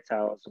 3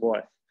 deciles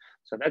worth?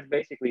 So that's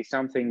basically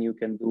something you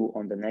can do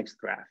on the next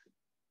graph,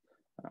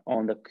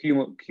 on the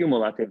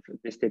cumulative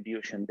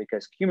distribution,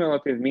 because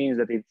cumulative means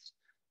that it's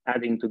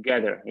adding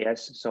together,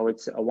 yes? So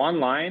it's a one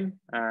line,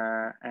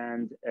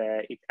 and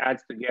it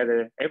adds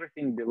together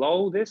everything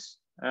below this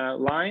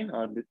line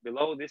or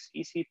below this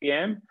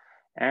eCPM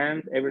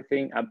and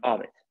everything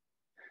above it.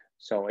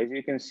 So as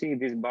you can see,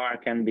 this bar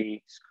can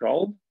be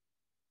scrolled,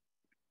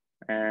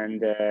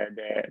 and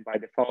by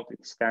default,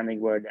 it's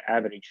standing where the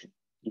average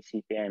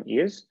eCPM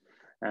is.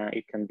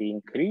 It can be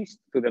increased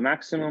to the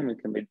maximum, it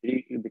can be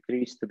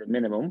decreased to the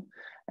minimum.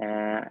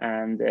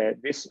 And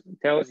this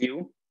tells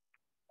you,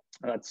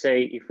 let's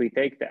say if we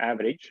take the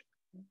average,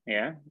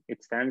 yeah,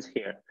 it stands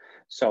here.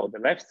 So the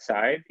left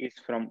side is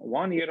from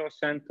 1 euro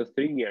cent to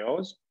 3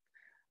 euros.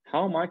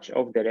 How much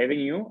of the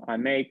revenue I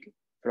make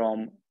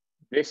from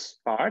this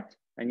part?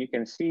 And you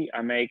can see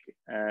I make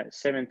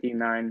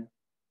 79%,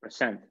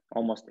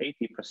 almost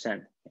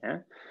 80%, yeah?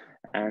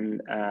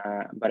 And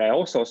but I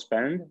also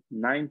spend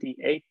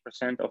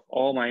 98% of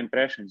all my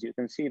impressions. You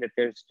can see that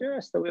there's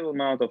just a little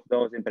amount of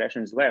those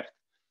impressions left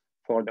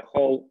for the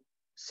whole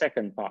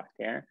second part,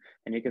 yeah?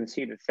 And you can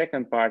see the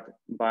second part,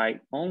 by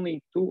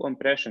only 2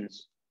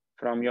 impressions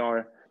from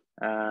your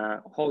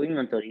whole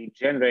inventory,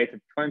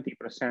 generated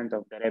 20%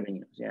 of the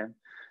revenues, yeah?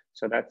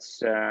 So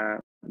that's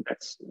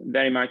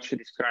very much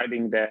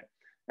describing the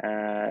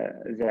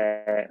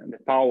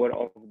power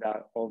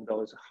of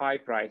those high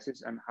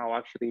prices and how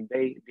actually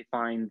they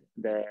define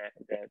the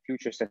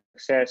future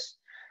success,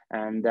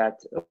 and that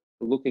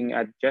looking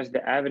at just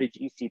the average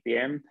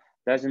eCPM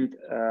doesn't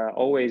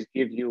always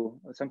give you,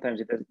 sometimes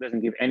it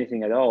doesn't give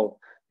anything at all,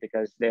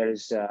 because there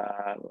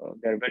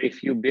are very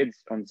few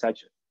bids on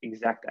such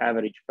exact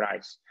average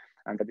price,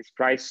 and that this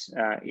price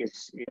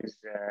is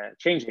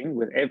changing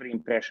with every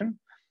impression.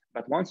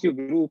 But once you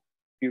group,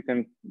 you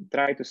can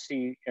try to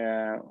see,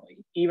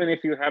 even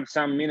if you have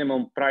some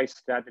minimum price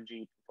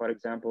strategy, for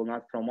example,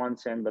 not from 1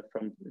 cent, but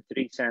from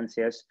 3 cents,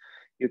 yes,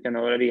 you can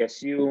already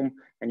assume,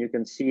 and you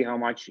can see how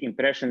much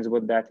impressions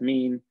would that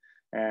mean.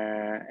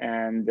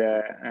 And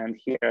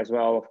here as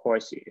well, of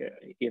course,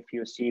 if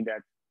you see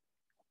that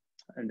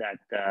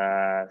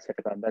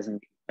Setupad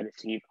doesn't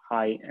receive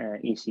high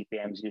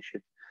eCPMs, you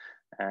should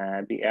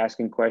be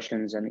asking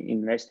questions and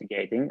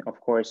investigating.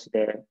 Of course,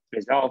 the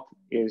result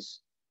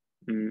is,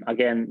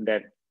 again,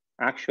 the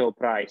actual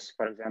price.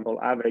 For example,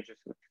 averages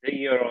of 3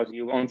 euros,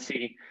 you won't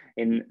see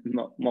in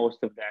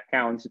most of the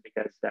accounts,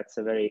 because that's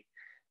a very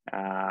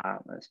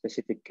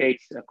specific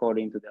case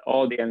according to the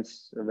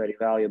audience, a very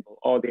valuable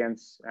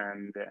audience,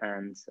 and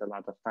a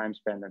lot of time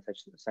spent on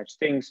such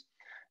things.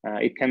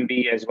 It can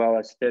be as well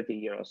as 30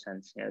 euro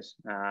cents, yes.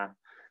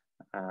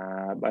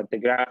 But the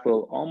graph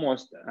will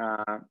almost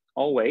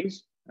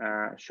always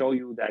show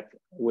you that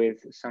with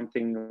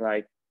something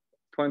like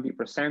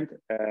 20%,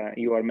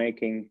 you are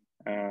making,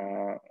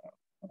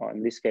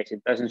 in this case,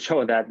 it doesn't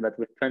show that, but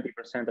with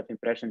 20% of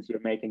impressions, you're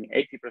making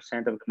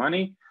 80% of the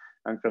money.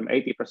 And from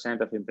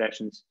 80% of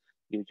impressions,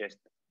 you just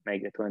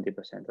make the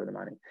 20% of the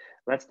money.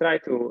 Let's try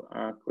to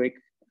click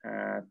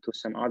to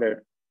some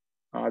other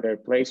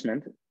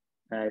placement,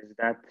 as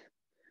that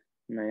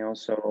may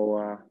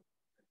also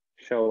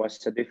show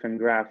us a different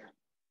graph.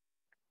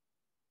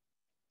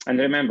 And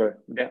remember,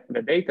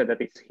 the data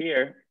that is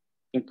here,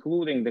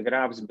 including the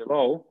graphs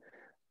below,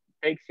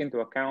 takes into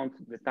account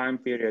the time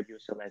period you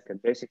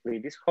selected. Basically,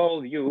 this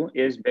whole view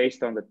is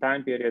based on the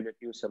time period that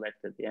you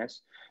selected,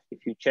 yes?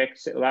 If you check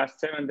last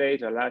 7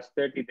 days or last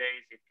 30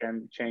 days, it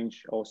can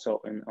change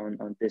also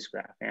on this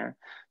graph, yeah?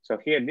 So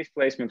here, this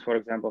placement, for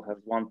example, has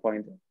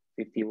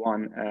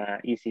 1.51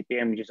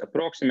 eCPM, which is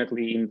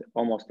approximately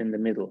almost in the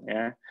middle,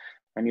 yeah?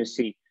 And you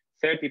see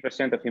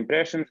 30% of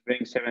impressions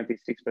bring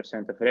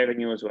 76% of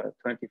revenues, while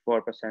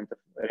 24% of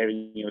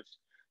revenues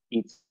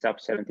eats up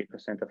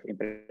 70% of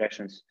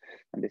impressions.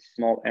 And this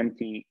small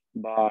empty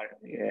bar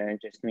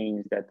just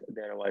means that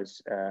there was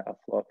a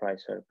floor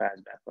price or a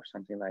passback or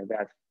something like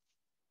that,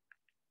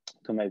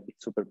 to make it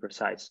super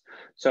precise.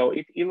 So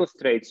it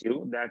illustrates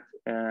you that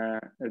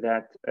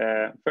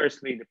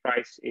firstly, the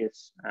price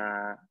is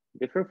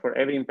different for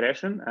every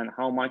impression, and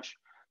how much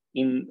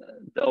in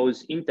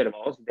those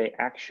intervals they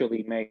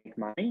actually make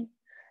money,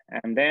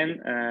 and then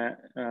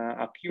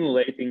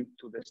accumulating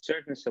to the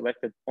certain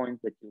selected point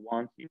that you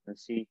want. You can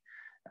see,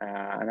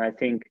 and I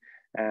think,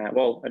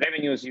 well,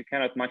 revenues you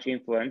cannot much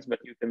influence, but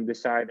you can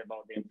decide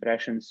about the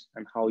impressions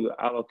and how you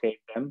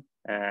allocate them.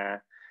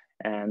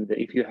 And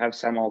if you have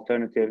some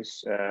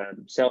alternatives,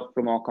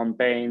 self-promote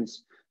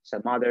campaigns,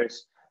 some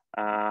others,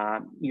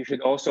 you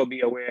should also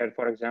be aware,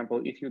 for example,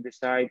 if you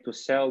decide to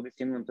sell this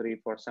inventory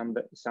for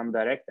some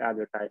direct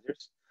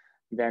advertisers,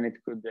 then it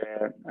could,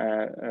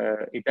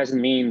 it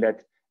doesn't mean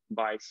that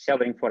by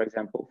selling, for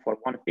example, for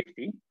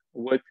 150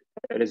 would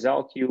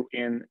result you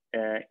in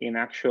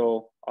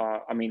actual,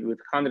 I mean, with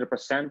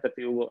 100% that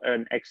you will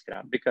earn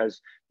extra,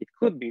 because it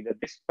could be that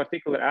this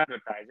particular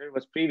advertiser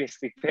was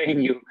previously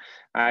paying you,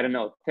 I don't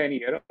know, 10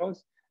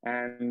 euros,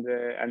 and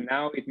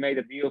now it made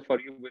a deal for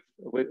you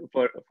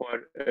for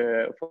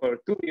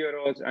 2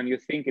 euros, and you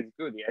think it's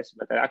good, yes,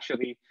 but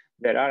actually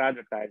there are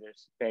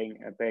advertisers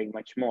paying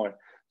much more.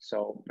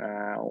 So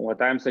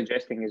what I'm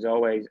suggesting is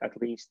always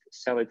at least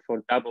sell it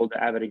for double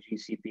the average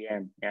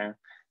eCPM, yeah,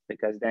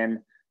 because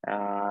then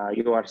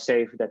you are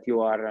safe that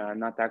you are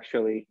not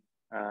actually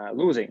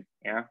losing,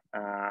 yeah,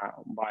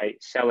 by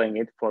selling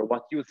it for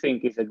what you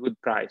think is a good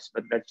price,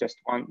 but that's just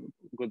one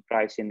good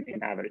price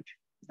in average,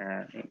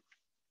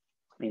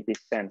 in this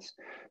sense.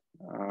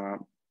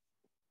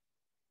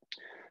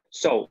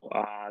 So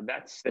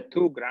that's the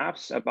two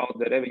graphs about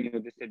the revenue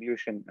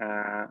distribution.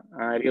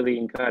 I really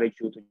encourage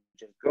you to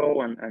just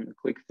go and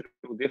click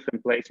through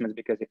different placements,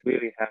 because it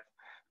really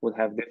will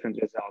have different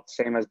results.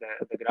 Same as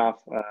the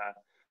graph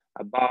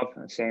above,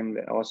 same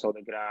also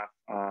the graph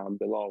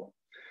below.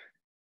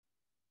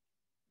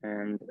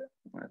 And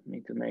let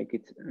me to make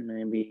it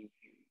maybe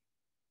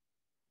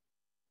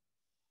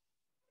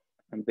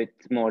a bit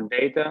more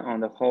data on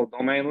the whole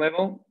domain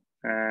level.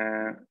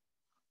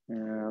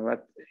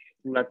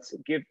 Let's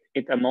give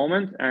it a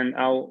moment, and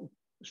I'll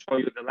show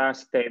you the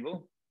last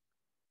table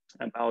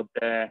about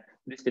the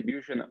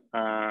distribution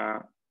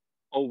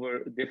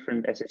over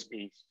different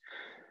SSPs.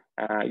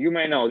 You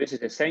may know this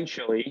is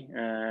essentially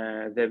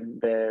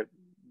the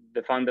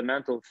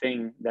fundamental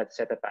thing that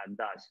Setupad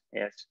does.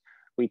 Yes,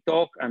 we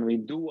talk and we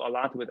do a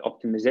lot with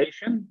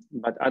optimization,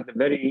 but at the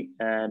very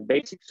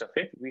basics of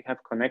it, we have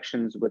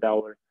connections with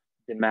our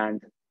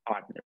demand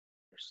partners.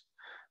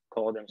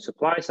 Call them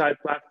supply-side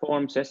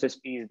platforms,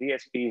 SSPs,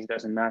 DSPs,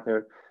 doesn't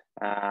matter.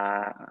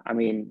 I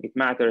mean, it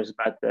matters,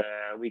 but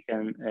we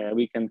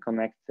can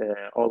connect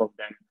all of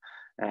them,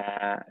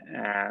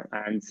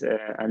 and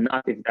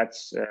not if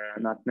that's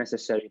not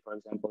necessary. For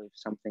example, if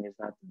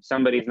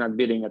somebody is not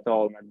bidding at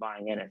all, not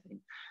buying anything.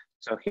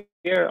 So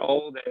here are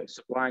all the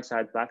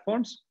supply-side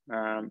platforms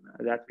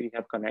that we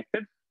have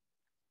connected.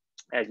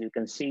 As you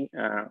can see,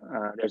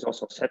 there's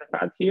also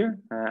Setupad here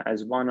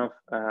as one of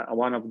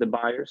the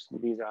buyers.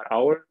 These are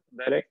our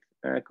direct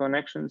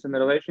connections and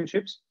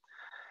relationships,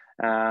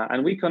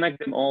 and we connect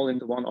them all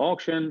into one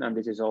auction. And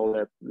this is all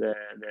the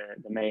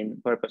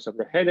main purpose of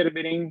the header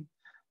bidding,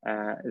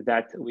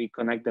 that we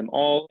connect them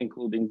all,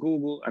 including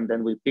Google, and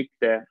then we pick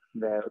the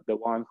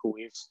one who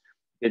is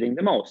bidding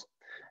the most.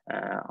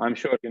 I'm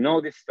sure you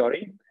know this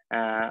story,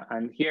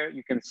 and here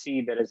you can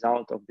see the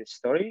result of this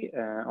story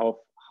of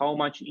how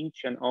much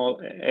each and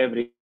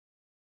every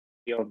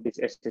of this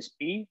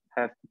SSP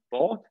have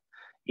bought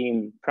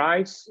in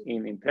price,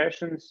 in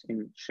impressions,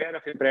 in share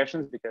of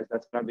impressions, because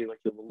that's probably what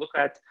you will look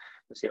at.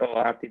 You say, oh,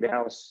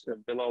 RTL is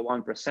below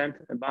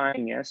 1%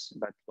 buying, yes,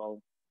 but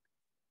well,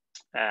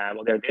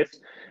 there it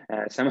is.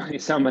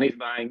 Somebody is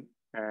buying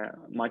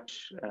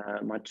much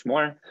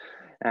more,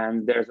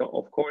 and there's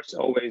of course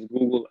always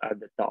Google at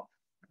the top.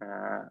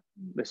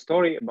 The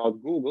story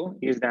about Google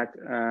is that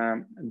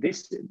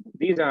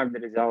these are the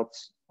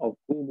results of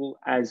Google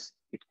as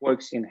it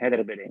works in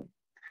header bidding.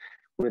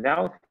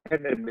 Without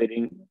header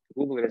bidding,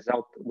 Google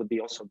result would be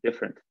also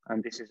different,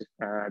 and this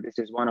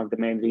is one of the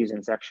main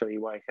reasons actually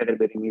why header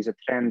bidding is a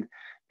trend,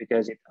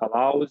 because it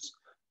allows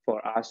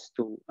for us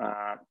to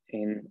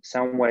in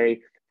some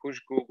way push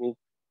Google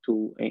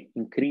to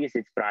increase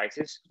its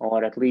prices,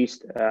 or at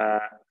least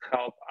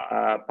help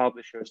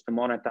publishers to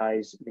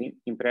monetize the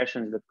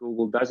impressions that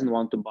Google doesn't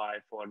want to buy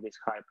for this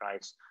high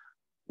price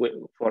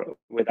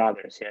with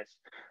others. Yes,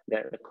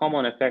 the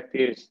common effect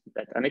is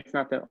that, and it's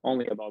not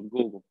only about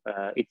Google,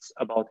 it's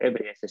about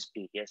every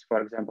SSP. Yes,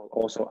 for example,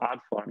 also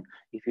AdForm.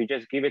 If you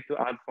just give it to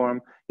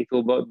AdForm, it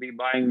will be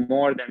buying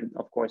more than,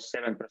 of course,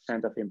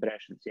 7% of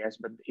impressions. Yes,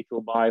 but it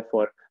will buy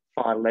for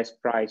far less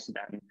price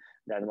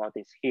than what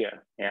is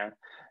here. Yeah,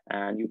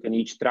 and you can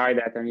each try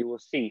that, and you will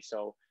see.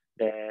 So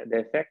the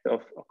effect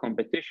of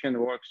competition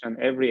works on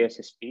every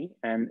SSP,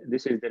 and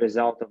this is the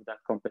result of that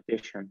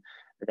competition,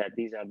 that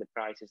these are the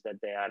prices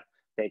that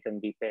they can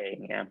be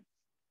paying. Yeah,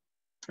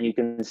 you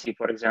can see,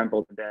 for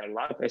example, there are a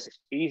lot of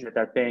SSPs that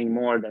are paying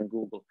more than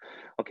Google.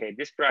 Okay,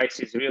 this price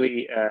is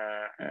really,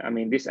 I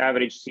mean, this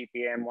average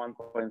CPM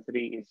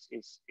 1.3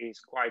 is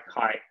quite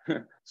high.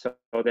 So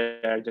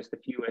there are just a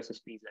few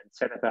SSPs, and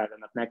Setupad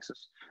and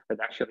Nexus, that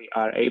actually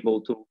are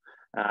able to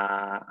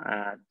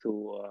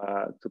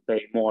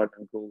pay more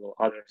than Google.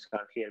 Others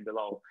are here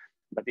below.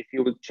 But if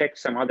you would check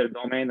some other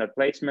domain or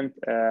placement,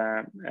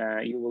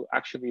 you will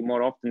actually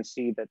more often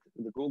see that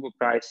the Google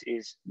price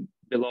is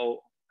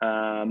below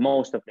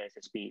most of the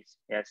SSPs.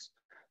 Yes,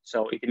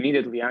 so it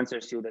immediately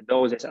answers you that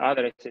those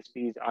other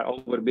SSPs are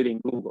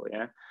overbidding Google.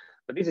 Yeah,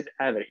 but this is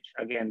average.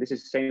 Again, this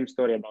is the same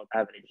story about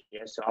average.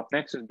 Yes, so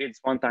AppNexus bids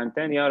one time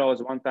 10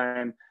 euros, one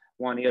time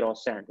 1 euro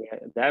cent. Yeah,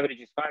 the average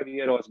is 5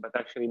 euros, but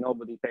actually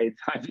nobody paid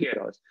 5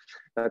 euros.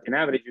 But in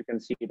average, you can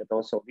see that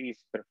also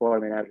these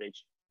perform in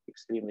average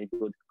extremely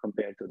good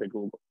compared to the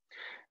Google.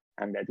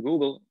 And that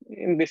Google,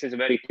 and this is a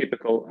very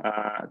typical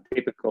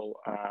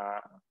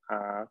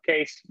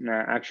case.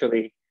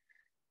 Actually,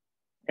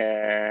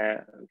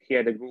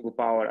 here the Google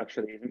power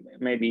actually is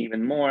maybe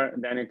even more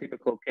than a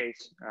typical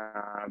case,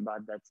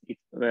 but that it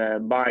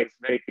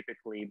very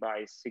typically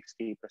buys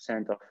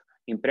 60% of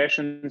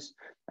impressions.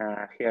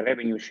 Here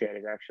revenue share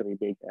is actually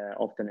big.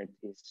 Often it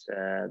is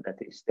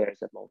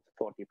there's about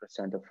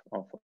 40%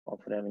 of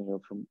revenue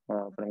from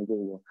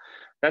Google.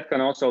 That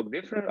can also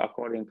differ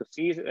according to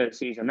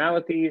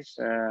seasonalities.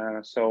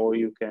 So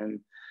you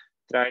can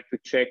try to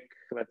check,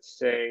 let's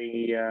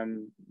say,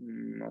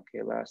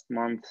 okay, last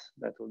month,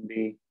 that would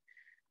be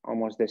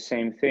almost the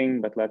same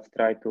thing, but let's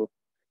try to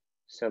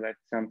select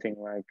something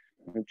like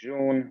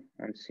June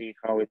and see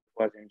how it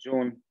was in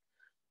June.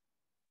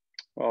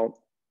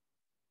 Well,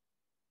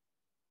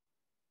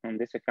 on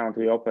this account,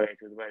 we operate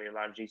with very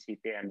large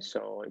eCPM,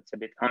 so it's a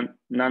bit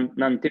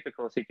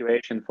non-typical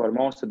situation for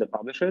most of the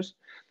publishers,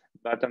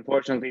 but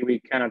unfortunately, we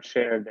cannot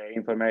share the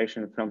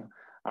information from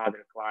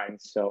other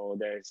clients, so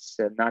there's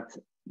not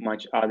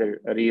much other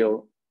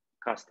real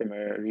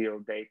customer, real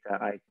data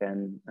I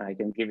can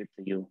give it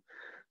to you.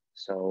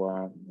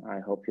 So I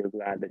hope you're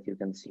glad that you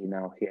can see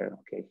now here.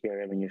 Okay, here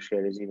revenue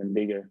share is even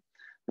bigger,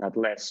 not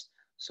less.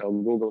 So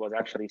Google was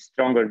actually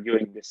stronger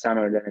during the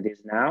summer than it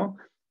is now,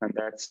 and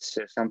that's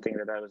something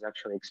that I was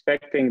actually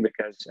expecting,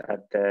 because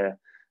at the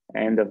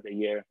end of the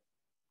year,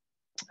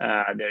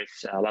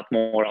 there's a lot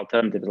more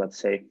alternatives. Let's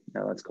say,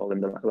 let's call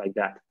them like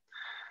that.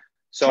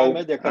 So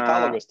Media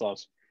Catalogus,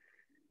 Toms.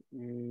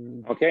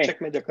 Okay. Check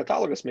Media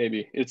Catalogus,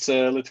 maybe. It's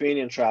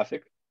Lithuanian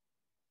traffic.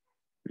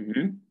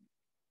 Mm-hmm.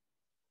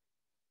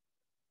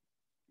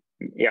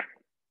 Yeah.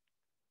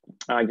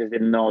 I just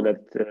didn't know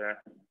that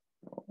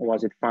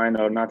was it fine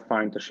or not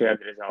fine to share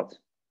the results.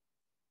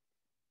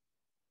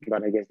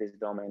 But I guess this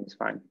domain is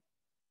fine.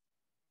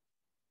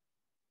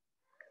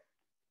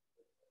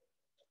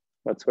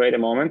 Let's wait a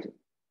moment.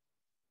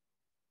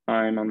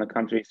 I'm on the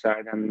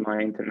countryside and my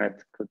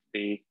internet could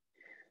be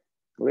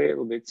a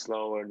little bit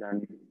slower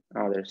than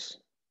others.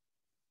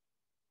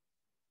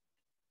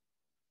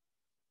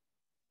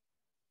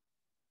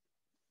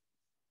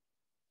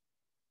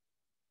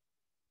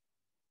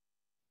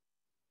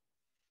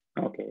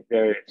 Okay,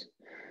 there it is.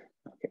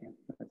 Okay,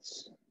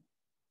 let's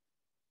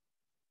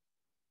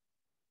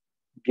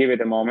give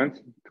it a moment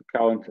to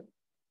count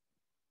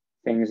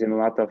things in a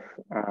lot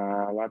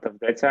of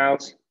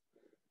details.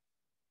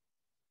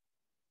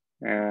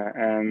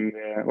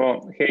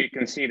 Well, here you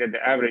can see that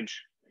the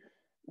average,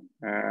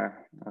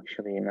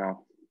 actually,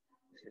 no,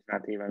 this is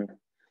not even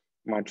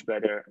much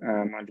better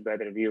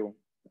view.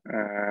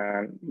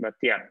 But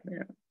yeah,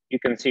 you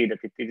can see that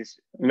it is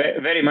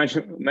very much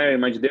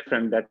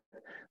different. That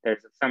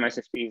There's some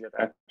SSPs that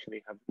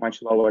actually have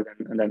much lower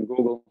than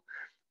Google,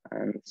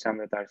 and some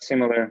that are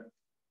similar.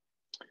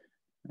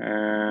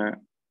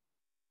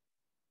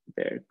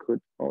 There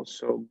could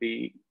also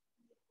be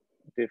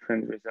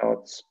different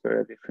results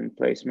per different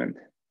placement.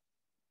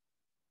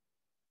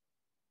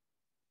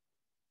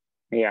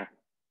 Yeah.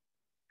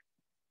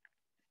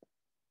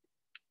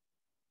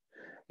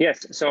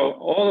 Yes. So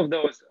all of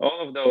those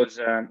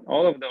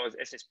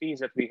SSPs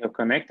that we have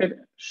connected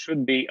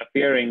should be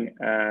appearing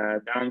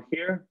down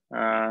here.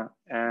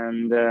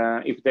 And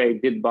if they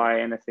did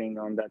buy anything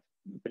on that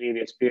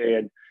previous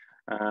period,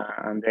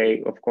 and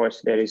they, of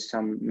course, there is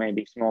some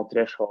maybe small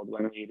threshold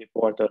when we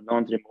report or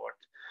don't report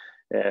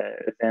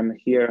them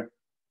here.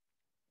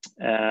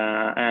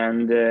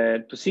 And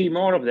to see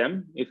more of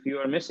them, if you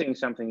are missing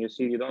something, you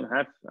see you don't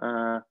have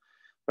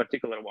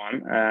particular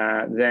one,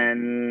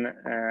 then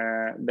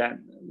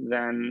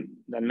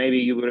maybe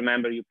you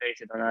remember you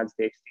pasted on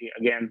ads.txt.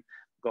 Again,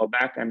 go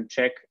back and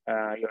check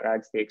your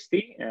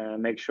ads.txt,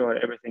 make sure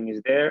everything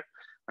is there,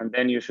 and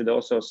then you should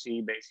also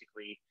see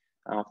basically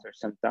after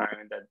some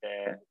time that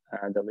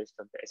the list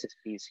of the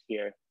SSPs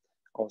here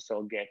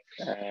also get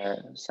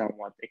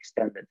somewhat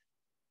extended.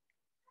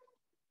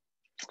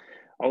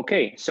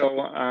 Okay,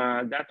 so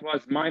that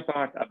was my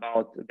part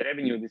about the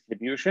revenue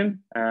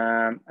distribution.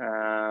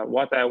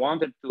 What I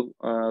wanted to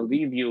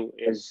leave you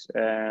is,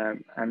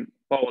 and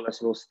Paulas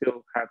will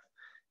still have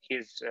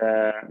his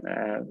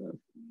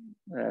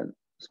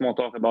small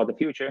talk about the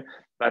future,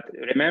 but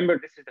remember,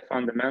 this is the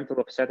fundamental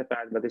of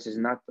Setupad, but this is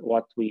not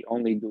what we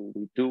only do.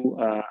 We do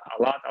a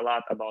lot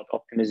about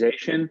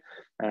optimization,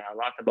 a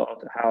lot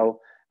about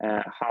how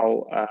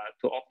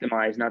to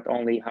optimize not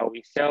only how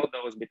we sell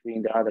those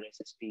between the other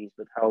SSPs,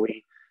 but how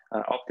we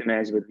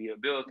optimize with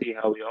viewability,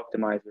 how we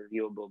optimize with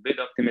viewable bid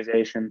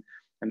optimization,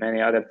 and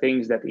many other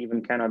things that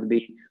even cannot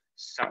be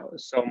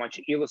so much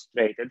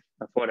illustrated.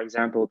 For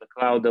example, the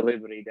cloud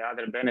delivery, the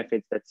other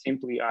benefits that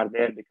simply are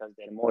there because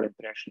they're more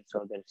impressions,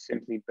 so they're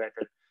simply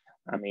better.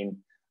 I mean,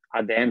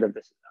 at the end of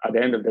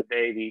the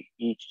day, we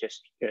each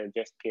just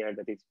care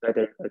that it's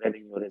better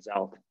revenue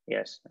result.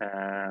 Yes,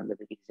 that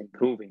it is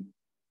improving.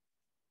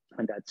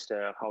 And that's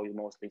how you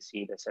mostly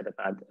see the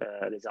Setupad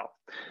result.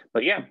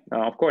 But yeah,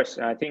 of course,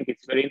 I think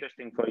it's very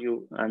interesting for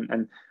you,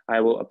 and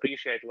I will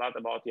appreciate a lot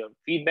about your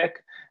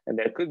feedback. And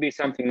there could be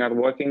something not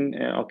working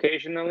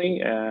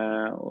occasionally.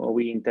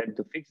 We intend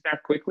to fix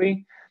that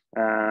quickly.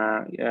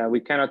 We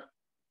cannot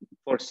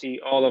foresee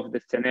all of the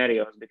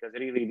scenarios because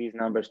really these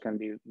numbers can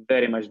be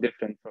very much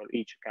different for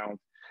each account.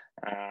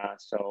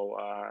 So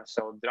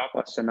drop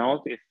us a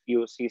note if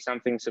you see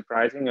something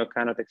surprising or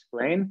cannot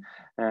explain.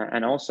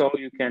 And also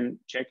you can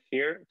check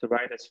here to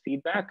write us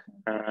feedback,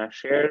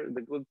 share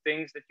the good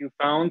things that you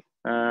found,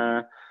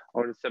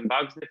 or some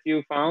bugs that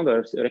you found,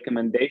 or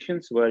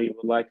recommendations where you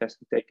would like us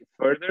to take it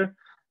further.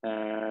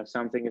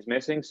 Something is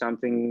missing,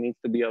 something needs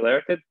to be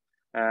alerted.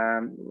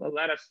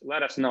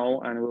 Let us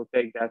know, and we'll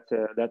take that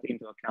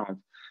into account.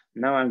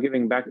 Now I'm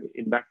giving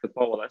it back to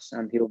Paulas,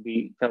 and he'll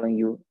be telling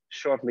you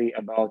shortly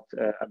about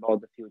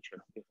the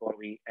future before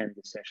we end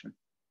the session.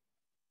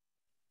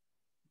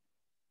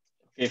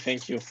 Okay,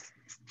 thank you.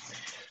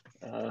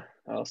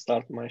 I'll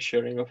start my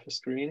sharing of the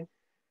screen.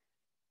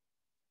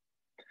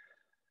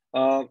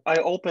 I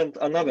opened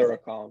another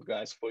account,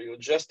 guys, for you,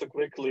 just to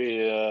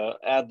quickly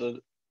add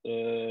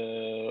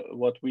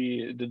what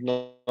we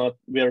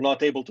are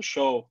not able to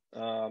show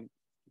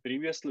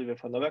previously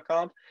with another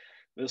account.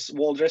 This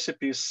World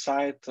Recipes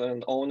site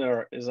and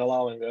owner is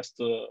allowing us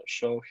to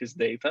show his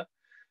data.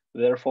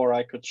 Therefore,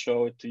 I could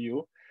show it to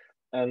you.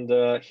 And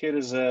here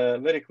is a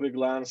very quick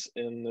glance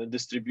in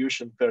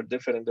distribution per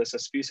different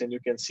SSPs. And you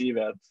can see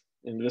that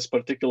in this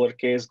particular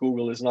case,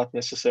 Google is not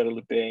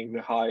necessarily paying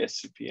the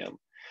highest CPM.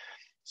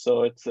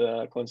 So it's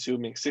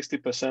consuming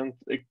 60%,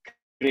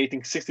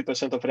 creating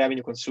 60% of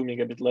revenue, consuming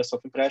a bit less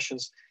of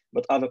impressions,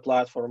 but other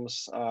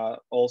platforms are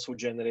also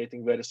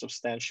generating very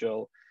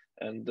substantial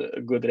and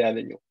good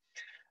revenue.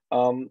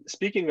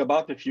 Speaking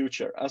about the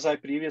future, as I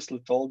previously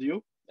told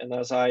you, and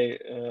as I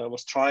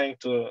was trying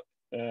to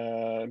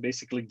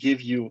basically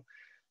give you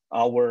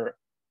our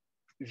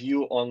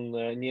view on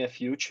the near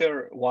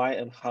future, why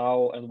and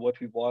how and what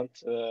we want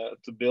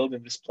to build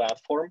in this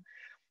platform,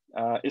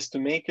 is to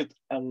make it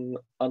an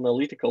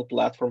analytical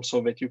platform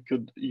so that you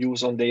could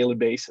use on a daily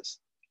basis.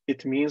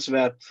 It means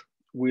that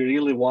we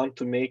really want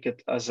to make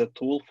it as a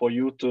tool for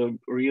you to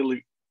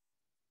really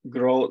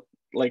grow,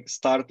 like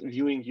start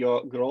viewing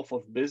your growth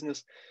of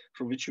business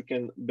from which you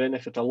can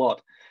benefit a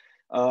lot.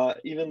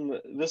 Even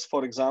this,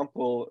 for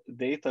example,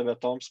 data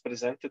that Tom's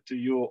presented to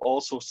you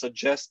also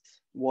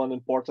suggests one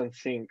important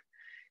thing.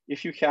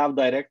 If you have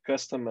direct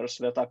customers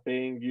that are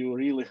paying you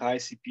really high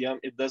CPM,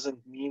 it doesn't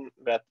mean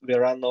that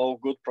there are no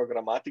good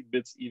programmatic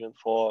bids even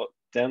for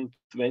 10,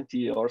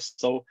 20 or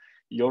so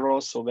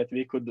euros, so that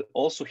we could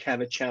also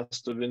have a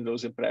chance to win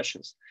those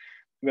impressions.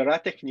 There are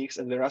techniques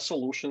and there are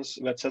solutions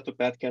that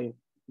Setupad can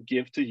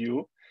give to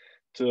you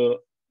to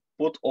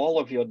put all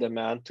of your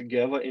demand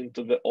together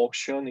into the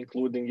auction,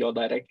 including your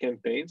direct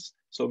campaigns,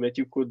 so that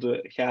you could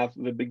have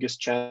the biggest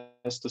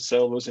chance to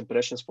sell those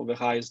impressions for the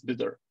highest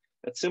bidder.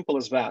 As simple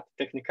as that.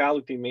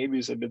 Technicality maybe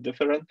is a bit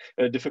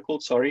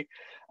difficult, sorry.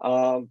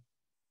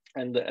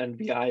 And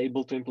we are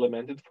able to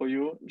implement it for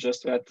you.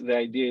 Just that the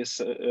idea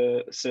is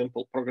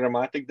simple.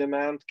 Programmatic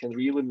demand can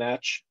really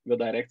match the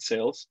direct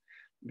sales,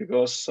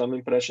 because some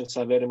impressions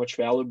are very much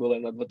valuable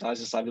and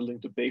advertisers are willing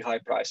to pay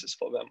high prices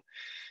for them.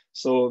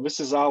 So this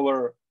is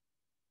our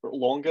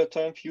longer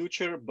term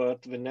future,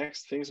 but the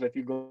next things that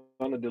we're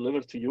going to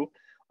deliver to you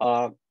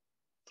are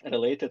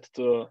related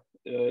to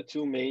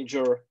two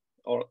major,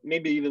 or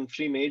maybe even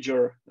three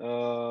major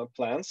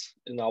plans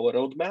in our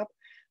roadmap.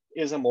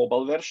 Is a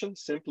mobile version,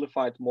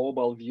 simplified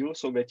mobile view,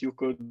 so that you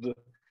could,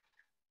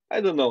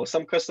 I don't know,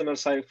 some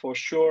customers say for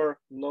sure,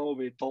 no,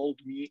 they told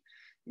me,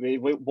 they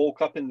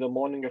woke up in the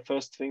morning, the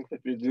first thing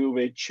that we do,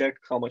 they check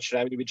how much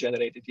revenue we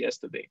generated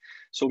yesterday.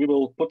 So we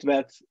will put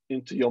that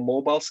into your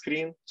mobile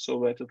screen so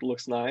that it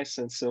looks nice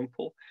and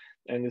simple,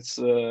 and it's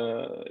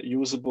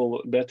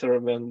usable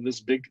better than this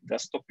big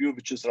desktop view,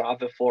 which is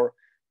rather for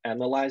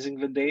analyzing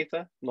the data,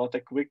 not a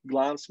quick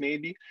glance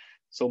maybe.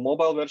 So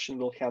mobile version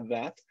will have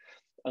that.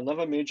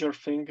 Another major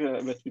thing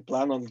that we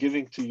plan on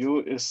giving to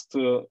you is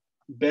to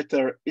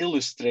better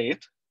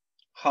illustrate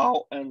how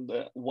and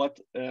what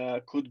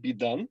could be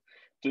done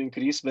to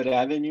increase the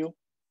revenue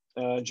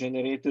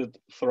generated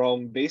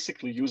from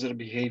basically user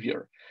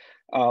behavior.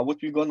 What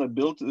we're gonna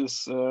build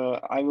is,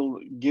 I will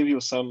give you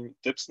some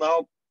tips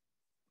now.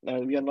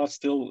 We are not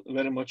still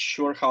very much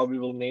sure how we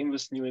will name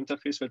this new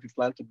interface that we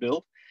plan to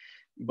build,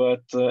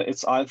 but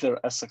it's either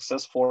a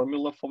success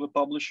formula for the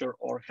publisher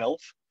or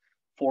health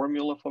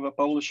formula for the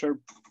publisher.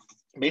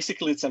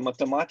 Basically, it's a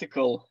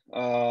mathematical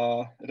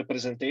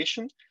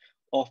representation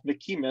of the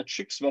key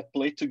metrics that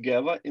play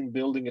together in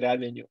building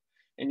revenue.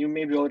 And you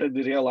maybe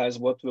already realize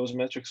what those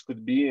metrics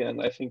could be,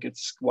 and I think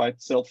it's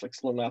quite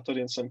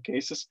self-explanatory in some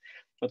cases,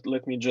 but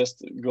let me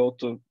just go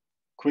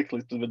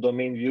quickly to the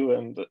domain view,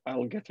 and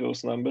I'll get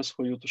those numbers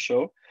for you to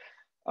show.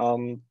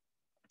 In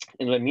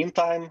the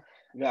meantime,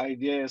 the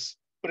idea is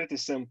pretty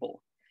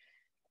simple.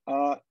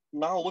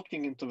 Now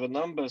looking into the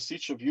numbers,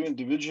 each of you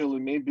individually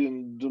maybe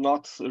do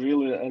not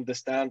really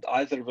understand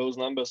either those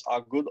numbers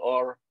are good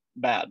or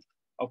bad.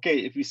 Okay,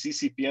 if we see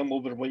CPM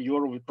over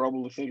 €1, we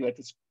probably think that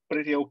it's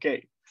pretty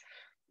okay.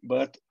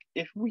 But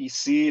if we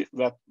see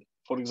that,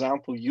 for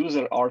example,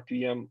 user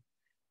RPM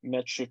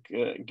metric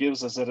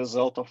gives us a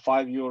result of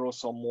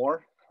 €5 or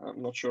more,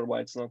 I'm not sure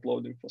why it's not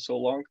loading for so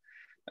long.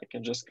 I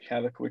can just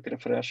have a quick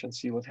refresh and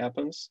see what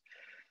happens.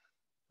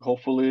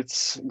 Hopefully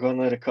it's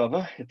gonna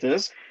recover, it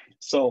is.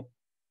 So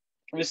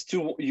with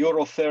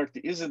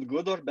 €2.30, is it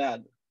good or bad?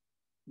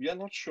 We are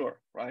not sure,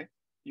 right?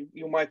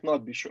 You might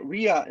not be sure.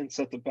 We are in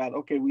Setupad,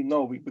 okay, we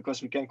know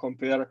because we can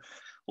compare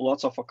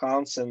lots of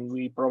accounts, and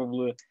we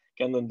probably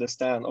can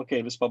understand,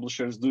 okay, this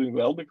publisher is doing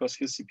well because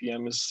his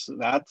CPM is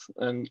that,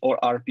 or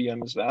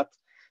RPM is that,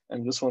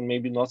 and this one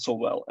maybe not so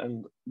well.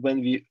 And when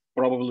we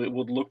probably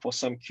would look for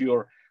some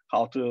cure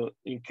how to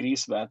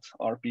increase that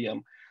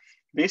RPM.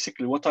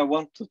 Basically, what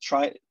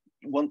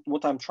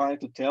I'm trying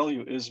to tell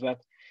you is that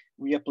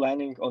we are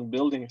planning on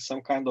building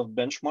some kind of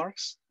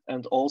benchmarks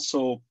and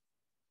also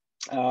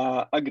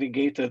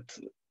aggregated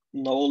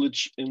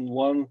knowledge in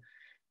one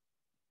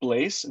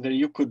place where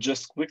you could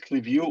just quickly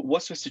view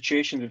what's the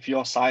situation with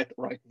your site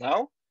right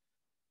now,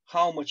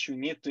 how much you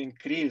need to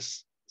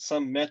increase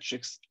some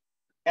metrics,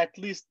 at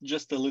least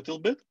just a little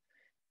bit,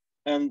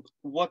 and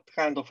what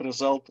kind of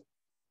result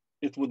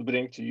it would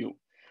bring to you.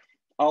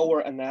 Our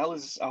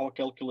analysis, our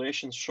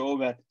calculations show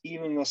that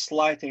even a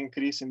slight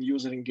increase in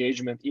user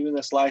engagement, even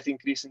a slight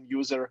increase in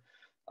user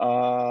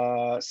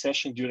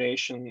session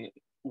duration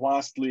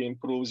vastly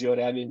improves your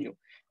revenue.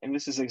 And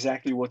this is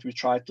exactly what we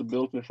try to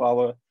build with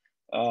for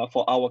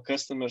our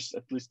customers,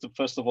 at least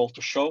first of all,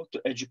 to show, to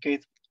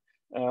educate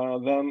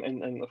them,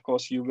 and of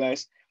course you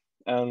guys,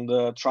 and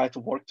try to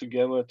work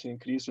together to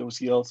increase those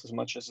yields as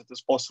much as it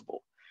is possible.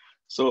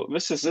 So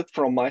this is it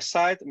from my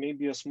side.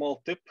 Maybe a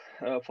small tip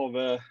for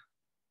the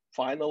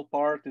final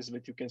part is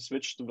that you can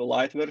switch to the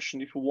light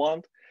version if you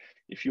want.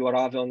 If you are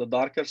rather on the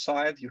darker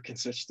side, you can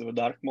switch to the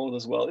dark mode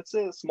as well. It's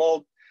a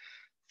small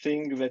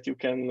thing that you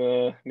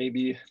can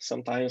maybe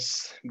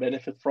sometimes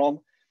benefit from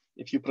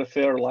if you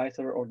prefer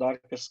lighter or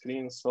darker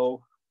screens.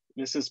 So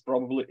this is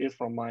probably it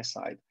from my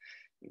side.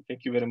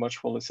 Thank you very much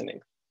for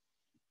listening.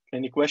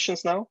 Any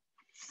questions now?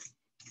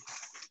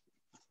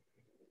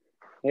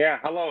 Yeah,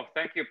 hello.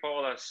 Thank you,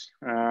 Paulius.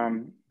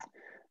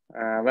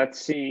 Let's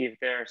see if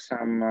there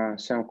are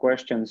some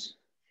questions.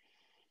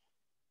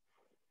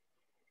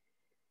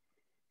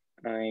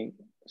 I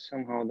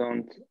somehow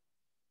don't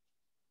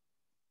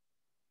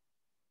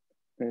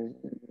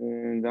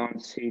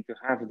see to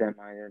have them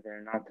either.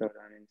 They're not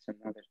done in some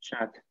other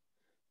chat.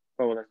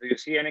 Paulius, do you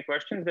see any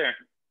questions there?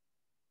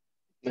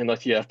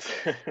 Not yet.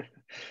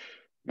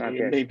 Not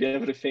yet. Maybe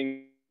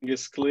everything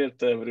is clear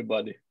to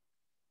everybody.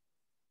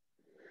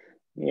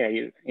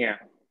 Yeah, yeah.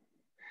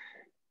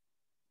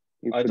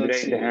 You I could don't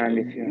raise see. the hand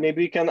if you...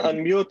 Maybe you can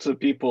unmute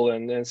people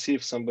and see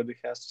if somebody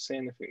has to say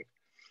anything.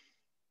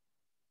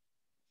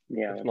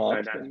 Yeah, if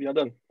not, then we are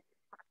done.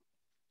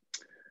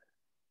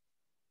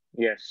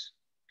 Yes,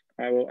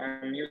 I will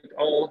unmute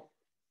all.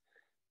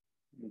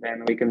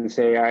 Then we can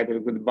say either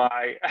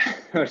goodbye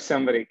or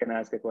somebody can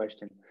ask a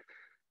question.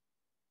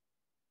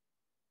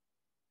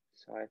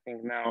 So I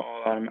think now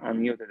all are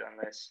unmuted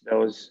unless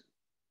those...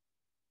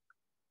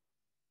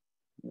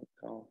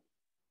 Oh.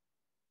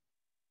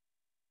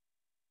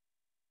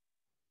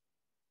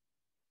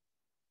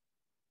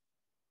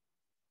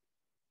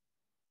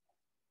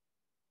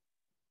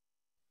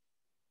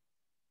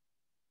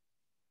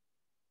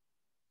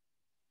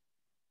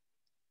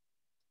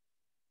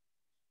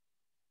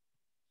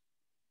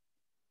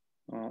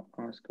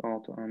 Ask all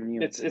to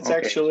unmute. It's okay,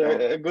 actually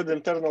so... a good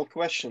internal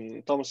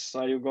question. Thomas,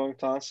 are you going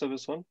to answer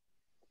this one?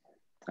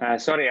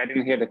 Sorry, I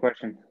didn't hear the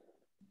question.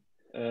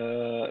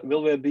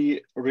 Will there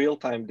be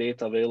real-time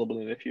data available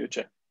in the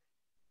future?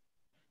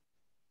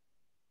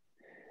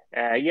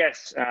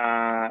 Yes,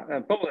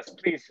 Paulus,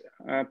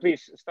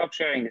 please stop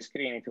sharing the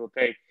screen. It will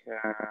take...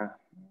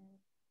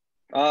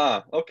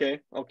 Okay.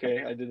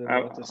 I didn't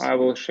notice. I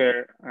will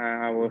share.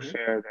 I will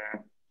share the...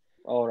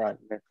 All right.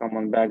 The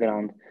common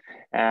background.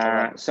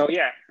 Right. So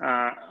yeah,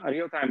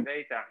 real-time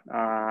data.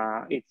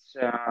 It's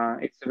a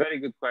very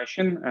good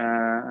question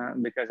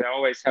because I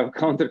always have a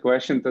counter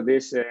question to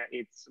this.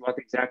 It's what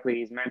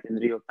exactly is meant in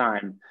real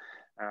time.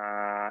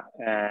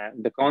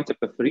 The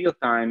concept of real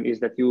time is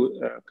that you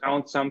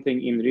count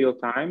something in real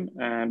time,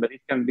 but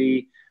it can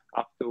be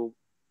up to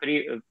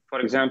for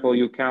example,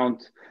 you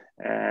count.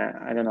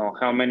 I don't know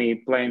how many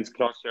planes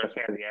cross your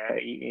head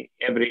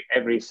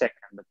every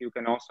second, but you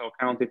can also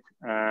count it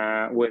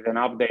with an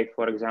update,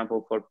 for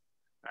example, for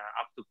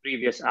up to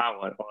previous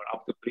hour or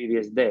up to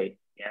previous day.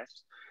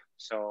 Yes.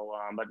 So,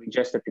 but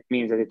just that it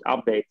means that it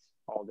updates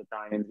all the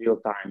time in real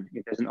time.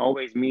 It doesn't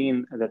always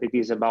mean that it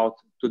is about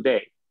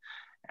today.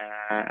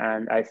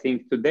 And I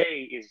think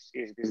today is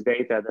this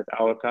data that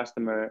our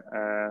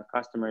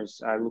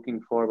customers are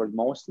looking forward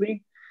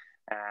mostly.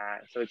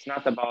 So it's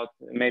not about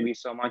maybe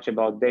so much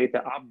about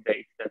data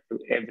update that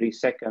every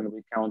second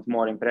we count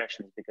more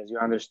impressions, because you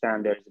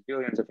understand there's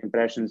billions of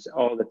impressions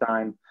all the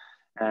time,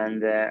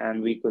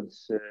 and we could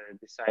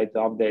decide to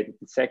update it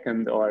in a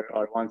second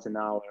or once an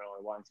hour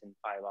or once in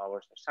 5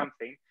 hours or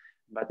something.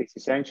 But it's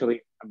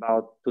essentially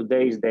about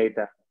today's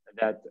data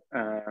that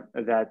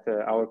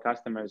our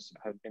customers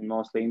have been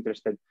mostly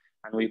interested,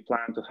 and we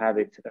plan to have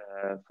it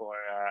for,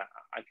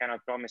 I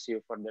cannot promise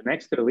you for the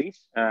next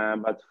release,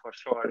 but for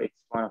sure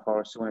it's one of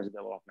our soonest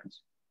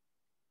developments.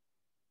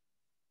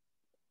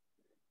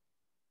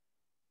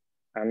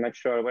 I'm not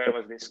sure where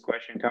was this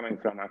question coming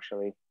from,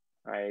 actually.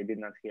 I did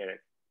not hear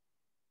it.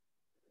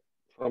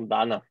 From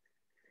Dana.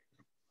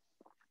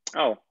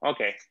 Oh,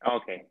 okay.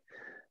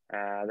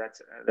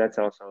 That's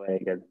also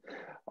very good.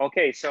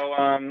 Okay, so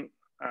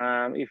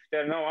if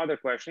there are no other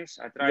questions,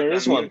 I try to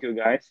unmute you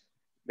guys.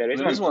 There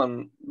is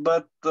one,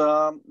 but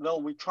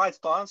well, we tried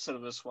to answer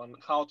this one,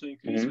 how to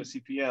increase the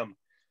CPM.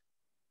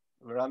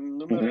 There are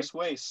numerous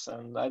ways,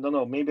 and I don't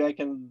know, maybe I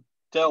can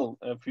tell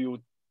a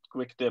few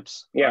quick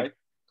tips, right?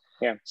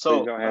 Yeah,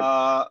 so go ahead.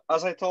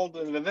 As I told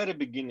in the very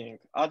beginning,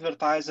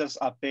 advertisers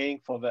are paying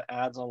for the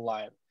ads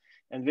online,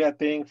 and we are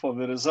paying for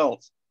the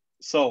results.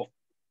 So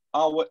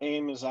our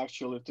aim is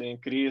actually to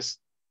increase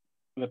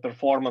the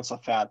performance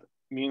of ad,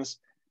 means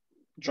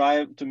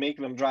to make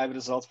them drive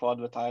results for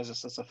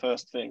advertisers as the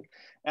first thing.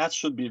 Ads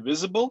should be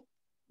visible.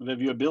 The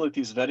viewability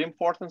is very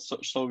important,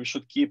 so we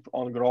should keep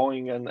on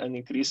growing and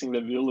increasing the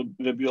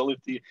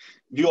viewability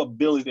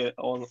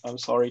on,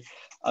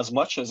 as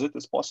much as it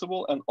is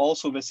possible, and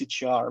also the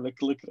CTR, the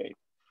click rate.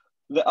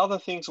 The other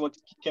things what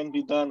can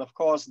be done, of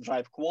course,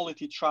 drive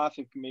quality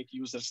traffic, make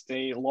users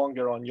stay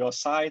longer on your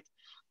site,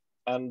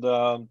 and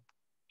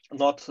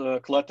not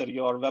clutter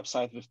your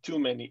website with too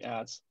many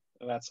ads.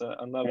 That's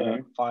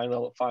another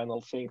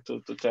final thing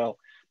to tell.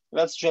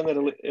 That's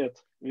generally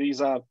it. These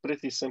are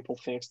pretty simple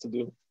things to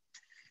do.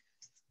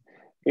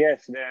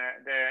 Yes, the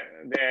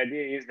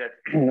idea is that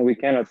we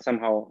cannot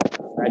somehow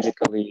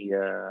magically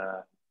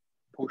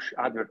push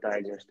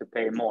advertisers to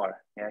pay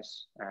more.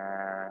 Yes,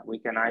 we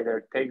can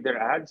either take their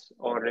ads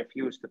or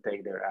refuse to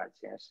take their ads.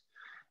 Yes.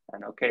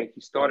 And okay,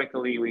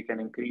 historically we can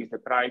increase the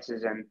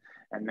prices and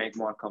make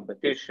more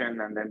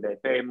competition, and then they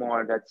pay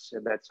more. That's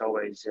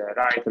always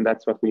right, and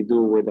that's what we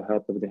do with the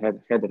help of the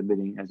header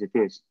bidding as it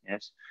is.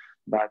 Yes,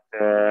 but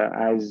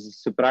as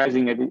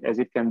surprising as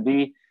it can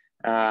be,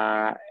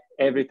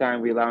 every time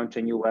we launch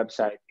a new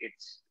website,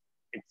 it's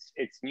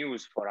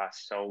news for us.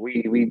 So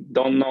we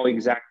don't know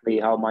exactly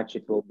how much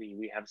it will be.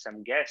 We have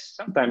some guess.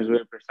 Sometimes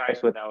we're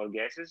precise with our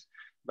guesses,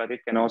 but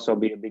it can also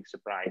be a big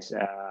surprise.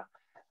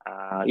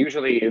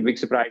 Usually a big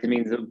surprise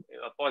means a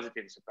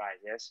positive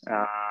surprise, yes.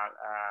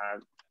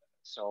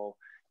 So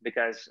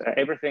because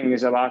everything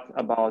is a lot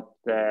about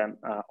the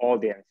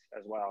audience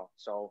as well.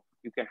 So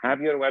you can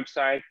have your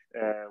website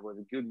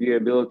with good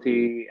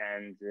viewability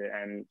and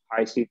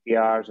high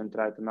CTRs, and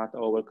try to not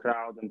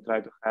overcrowd, and try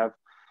to have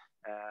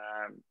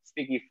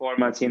sticky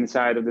formats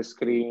inside of the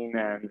screen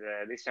and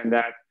this and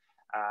that.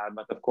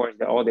 But of course,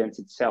 the audience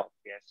itself,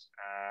 yes.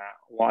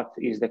 What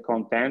is the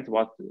content?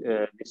 What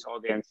this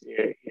audience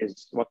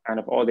is? What kind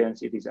of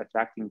audience it is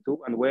attracting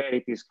to, and where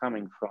it is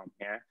coming from?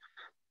 Yeah.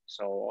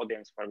 So,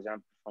 audience, for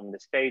example, from the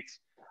States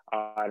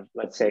are,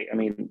 let's say, I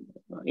mean,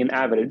 in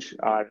average,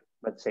 are,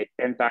 let's say,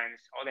 10 times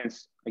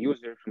audience. A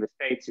user from the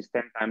States is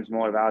 10 times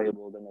more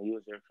valuable than a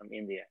user from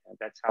India. And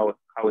that's how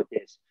it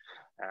is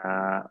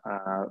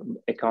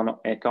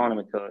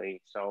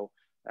economically. So.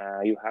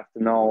 You have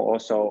to know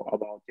also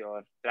about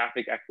your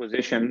traffic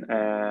acquisition,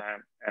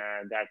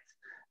 that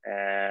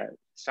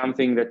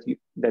something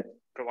that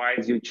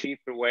provides you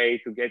cheaper way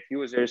to get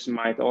users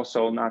might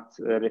also not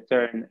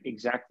return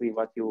exactly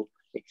what you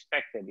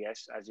expected,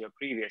 yes, as your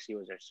previous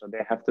users. So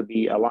they have to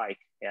be alike,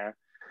 yeah.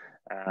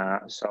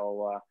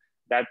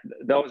 That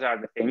those are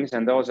the things,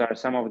 and those are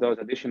some of those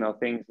additional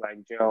things like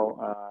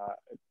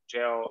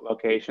geo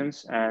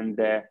locations and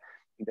the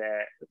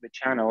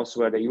channels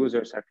where the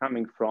users are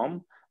coming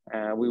from.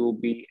 We will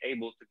be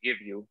able to give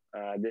you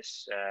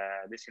this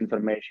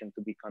information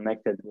to be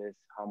connected with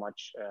how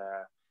much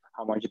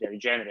they're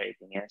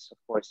generating. Yes, of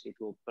course, it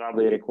will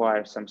probably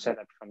require some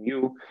setup from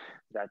you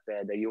that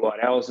the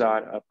URLs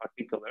are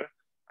particular,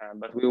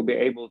 but we will be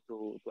able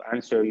to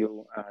answer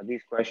you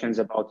these questions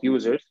about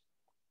users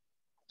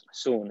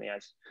soon.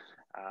 Yes,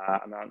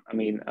 I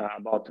mean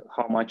about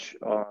how much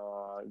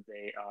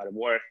they are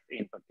worth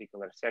in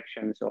particular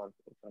sections or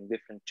from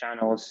different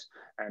channels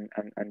and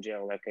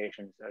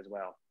geolocations as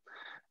well.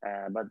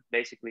 But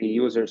basically,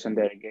 users and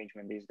their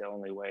engagement is the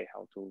only way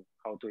how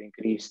to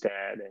increase the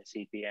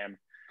CPM.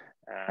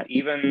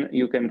 Even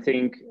you can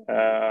think,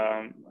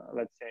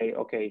 let's say,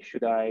 okay,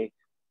 should I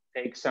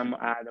take some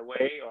ad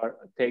away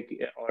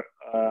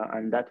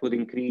and that would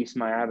increase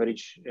my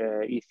average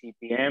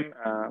eCPM?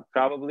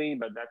 Probably,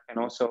 but that can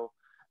also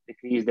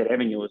decrease the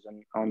revenues.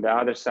 And on the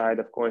other side,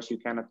 of course, you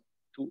cannot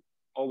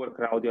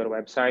overcrowd your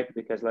website,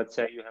 because let's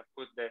say you have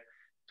put the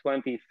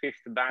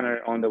 25th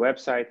banner on the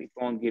website, it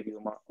won't give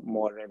you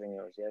more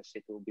revenues. Yes,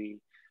 it will be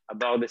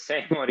about the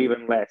same or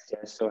even less.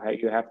 Yes, so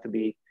you have to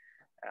be.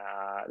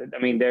 I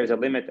mean, there's a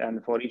limit,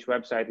 and for each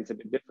website, it's a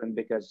bit different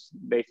because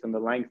based on the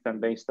length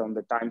and based on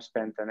the time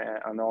spent and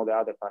on all the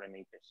other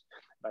parameters.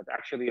 But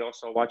actually,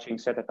 also watching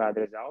Setupad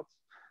results,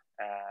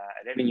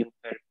 revenue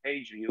per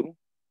page view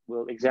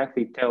will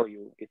exactly tell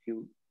you if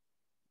you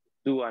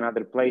do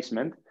another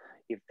placement,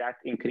 if that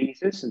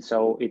increases, and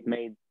so it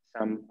made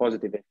some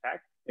positive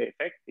effect.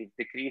 It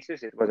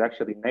decreases, it was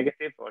actually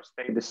negative, or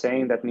stayed the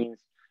same. That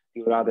means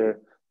you rather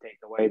take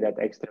away that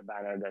extra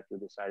banner that you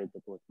decided to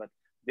put. But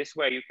this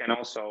way you can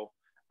also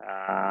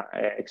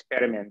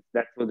experiment.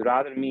 That would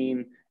rather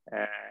mean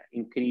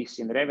increase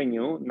in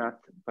revenue, not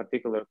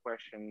particular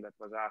question that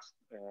was asked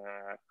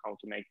how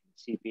to make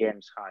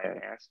CPMs higher.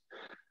 Yes.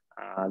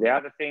 The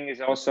other thing is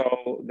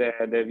also the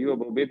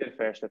viewable bidder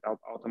fresh that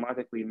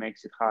automatically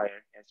makes it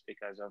higher. It's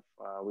because of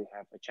we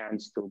have a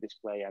chance to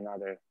display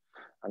another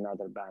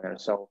banner.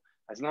 So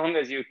as long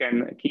as you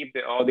can keep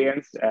the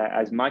audience,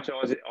 as much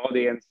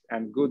audience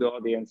and good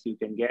audience you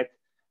can get,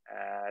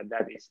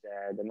 that is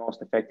the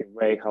most effective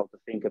way how to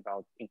think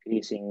about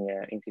increasing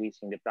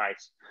the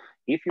price.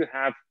 If you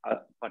have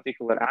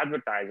particular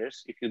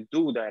advertisers, if you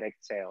do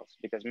direct sales,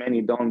 because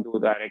many don't do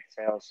direct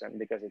sales and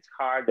because it's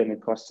hard and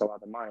it costs a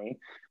lot of money,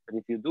 but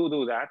if you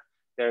do that,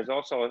 there's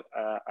also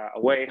a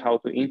way how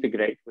to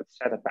integrate with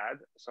Setupad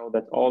so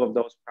that all of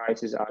those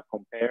prices are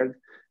compared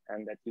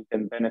and that you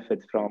can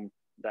benefit from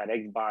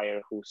direct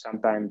buyer who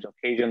sometimes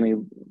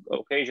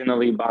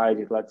occasionally buys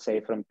it, let's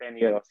say from 10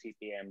 euro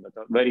CPM, but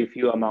a very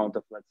few amount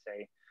of, let's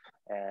say,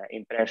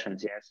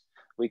 impressions. Yes,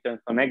 we can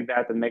connect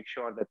that and make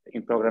sure that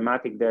in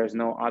programmatic there's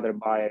no other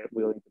buyer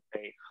willing to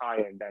pay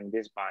higher than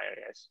this buyer.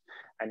 Yes,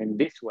 and in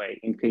this way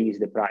increase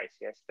the price.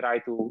 Yes, try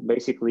to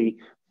basically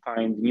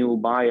find new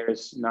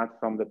buyers not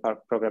from the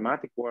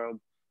programmatic world,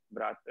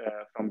 but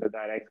from the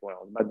direct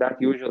world. But that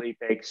usually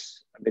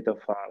takes a bit of,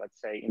 let's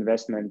say,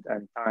 investment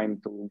and time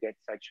to get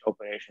such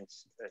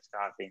operations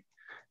starting.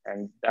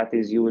 And that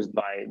is used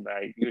by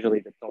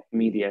usually the top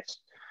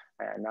medias,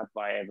 not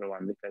by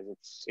everyone, because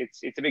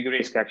it's a big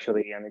risk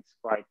actually, and it's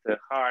quite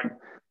hard.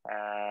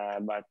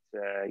 But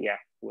yeah,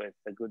 with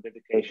a good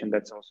dedication,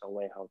 that's also a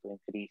way how to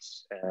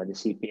increase the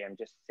CPM.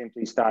 Just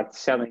simply start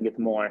selling it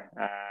more,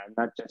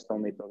 not just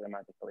only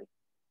programmatically.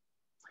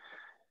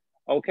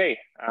 Okay.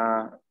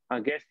 I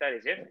guess that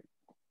is it.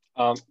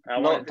 No,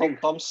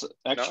 Tom's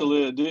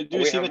actually, no? do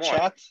you see the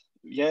chat?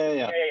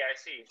 Yeah, I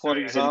see. For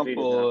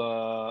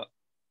example,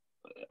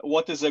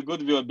 what is a good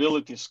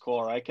viewability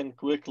score? I can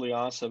quickly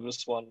answer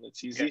this one.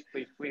 It's easy.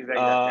 Yes, please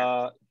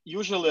that.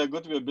 Usually a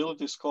good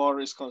viewability score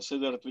is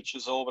considered which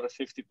is over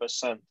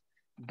 50%.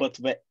 But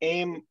the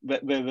aim, the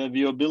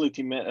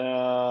viewability,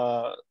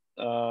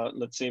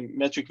 let's say,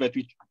 metric that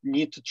we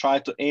need to try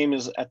to aim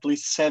is at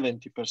least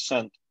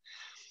 70%.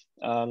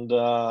 And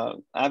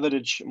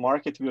average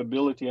market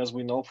viewability, as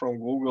we know from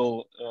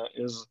Google,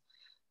 is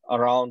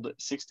around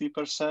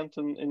 60%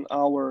 in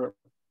our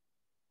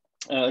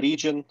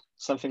region,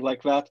 something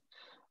like that.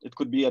 It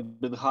could be a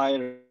bit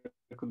higher,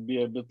 it could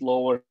be a bit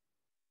lower.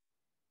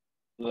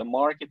 The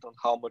market on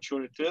how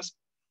mature it is.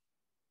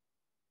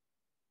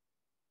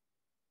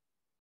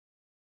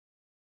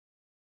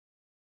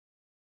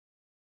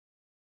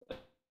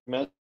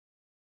 Met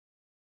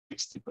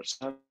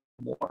 60%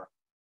 more.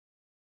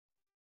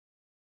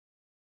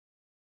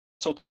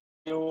 So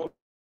you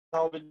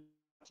now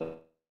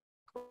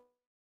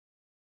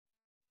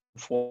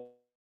for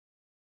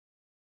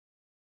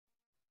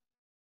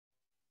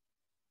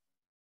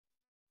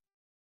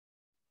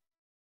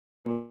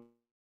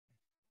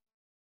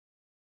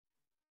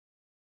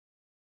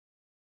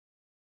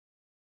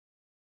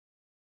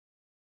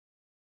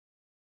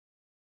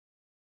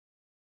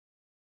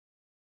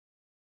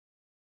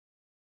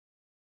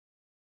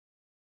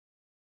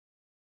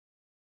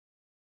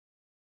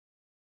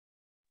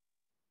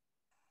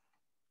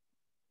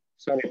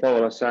Sorry,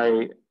 Paulos,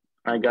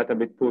 I got a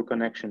bit poor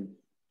connection.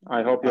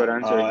 I hope you're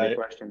answering the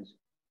questions.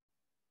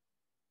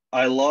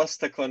 I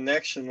lost the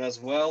connection as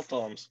well,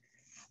 Toms.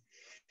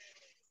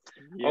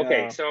 Yeah,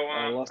 okay, so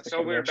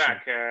we're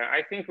back.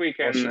 I think we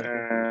can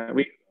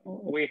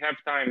we have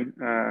time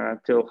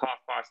till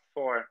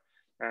 4:30,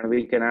 and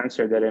we can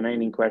answer the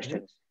remaining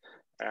questions.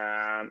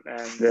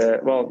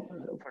 Well,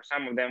 for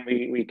some of them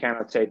we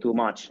cannot say too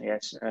much.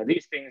 Yes,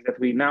 these things that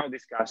we now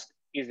discussed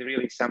is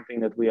really something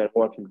that we are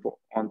working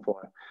on.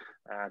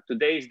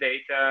 Today's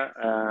data,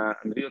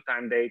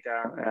 real-time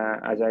data,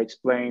 as I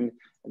explained,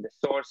 the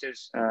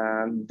sources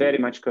very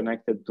much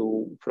connected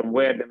to from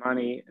where the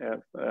money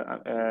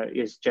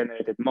is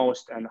generated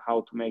most and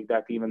how to make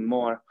that even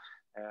more,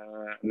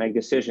 make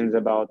decisions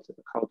about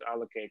how to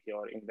allocate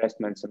your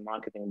investments and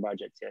marketing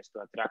budgets, yes,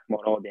 to attract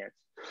more audience.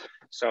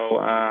 So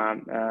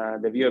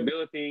the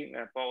viewability,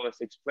 Paul has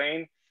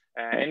explained.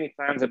 Any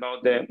plans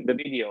about the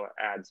video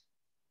ads?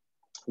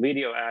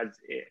 Video ads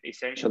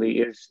essentially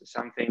is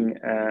something,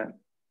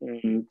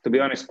 to be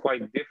honest,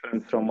 quite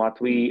different from what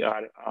we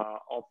are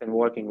often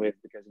working with,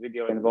 because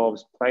video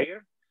involves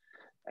player.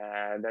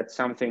 That's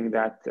something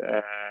that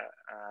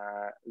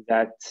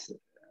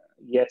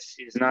yes,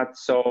 is not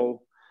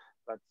so,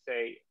 let's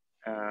say,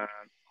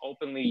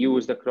 openly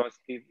used across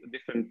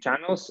different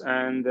channels.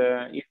 And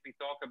if we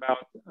talk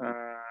about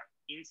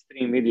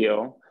in-stream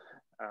video,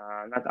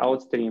 not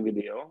outstream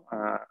video.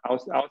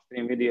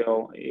 Outstream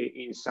video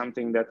is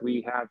something that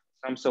we have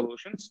some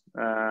solutions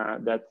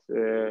that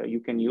you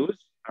can use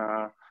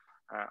or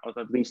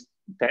at least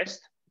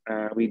test.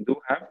 We do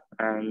have,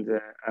 and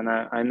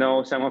I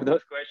know some of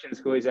those questions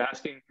who is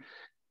asking.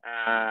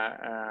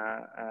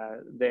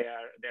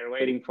 They're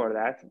waiting for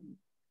that,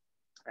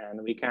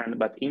 and we can.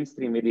 But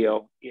in-stream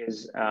video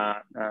is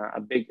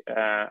a big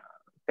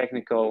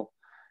technical,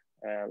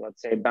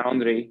 let's say,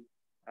 boundary.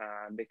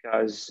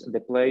 Because the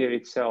player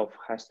itself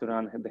has to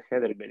run the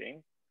header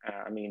bidding.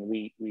 I mean,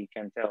 we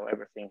can tell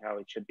everything how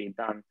it should be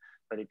done,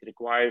 but it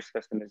requires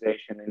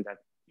customization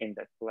in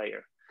that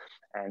player,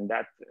 and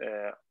that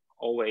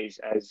always,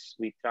 as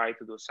we try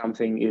to do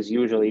something, is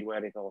usually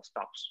where it all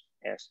stops.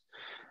 Yes,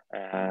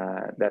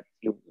 that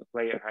the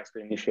player has to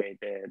initiate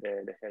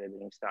the header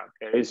bidding start.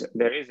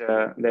 There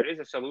is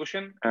a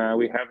solution.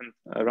 We haven't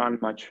run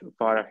much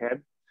far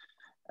ahead,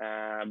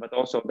 but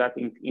also that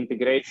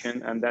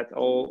integration and that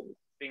all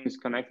things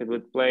connected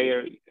with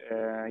player,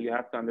 you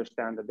have to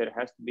understand that there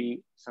has to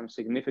be some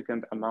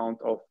significant amount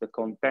of the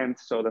content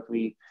so that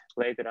we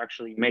later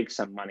actually make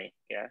some money.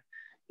 Yeah,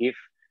 if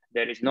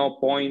there is no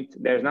point,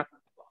 there's not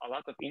a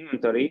lot of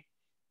inventory,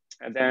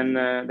 then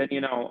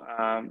you know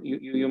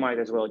you might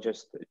as well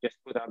just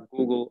put up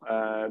Google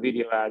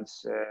video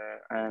ads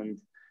and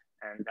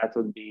that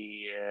would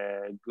be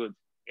good.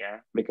 Yeah,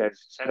 because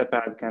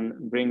Setupad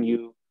can bring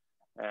you.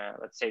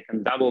 Let's say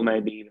can double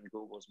maybe even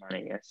Google's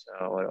money, yes,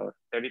 or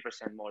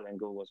 30% more than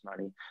Google's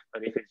money.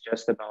 But if it's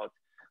just about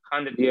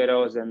 100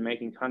 euros and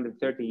making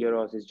 130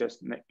 euros is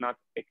just not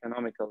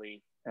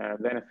economically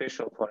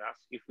beneficial for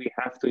us. If we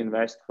have to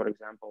invest, for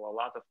example, a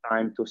lot of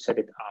time to set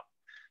it up,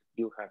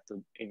 you have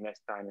to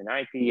invest time in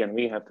IT, and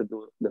we have to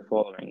do the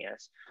following,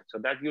 yes. So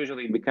that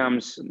usually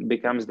becomes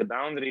the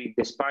boundary,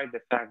 despite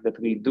the fact that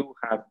we do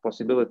have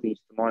possibilities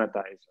to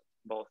monetize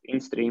both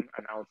in-stream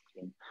and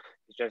out-stream.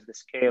 It's just the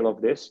scale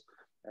of this.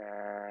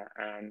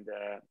 And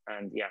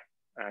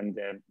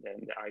the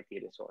IT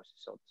resources,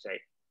 so to say.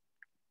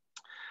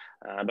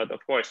 But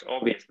of course,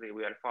 obviously,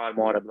 we are far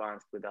more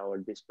advanced with our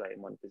display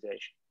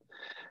monetization.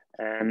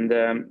 And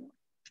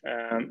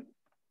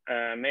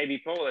maybe,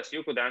 Paulas,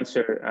 you could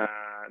answer.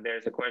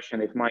 There's a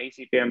question: if my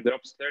eCPM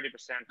drops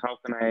 30%, how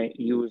can I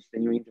use the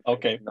new interface?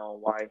 Okay. To know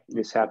why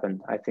this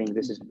happened? I think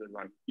this is a good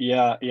one.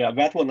 Yeah,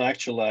 that one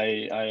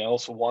actually, I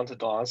also wanted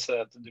to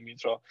answer,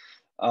 Dimitro.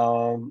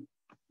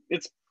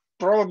 It's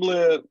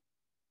probably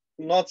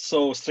not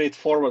so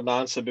straightforward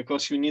answer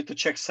because you need to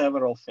check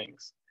several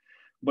things.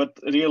 But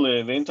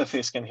really, the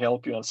interface can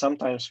help you. And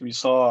sometimes we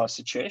saw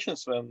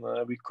situations when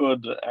we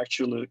could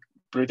actually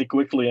pretty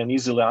quickly and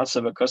easily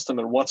answer the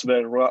customer what's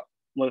the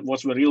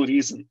real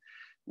reason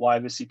why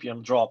the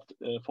CPM dropped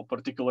for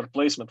particular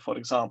placement, for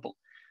example.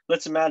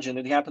 Let's imagine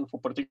it happened for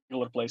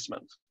particular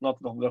placement, not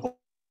the whole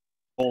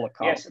whole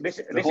account. Yes,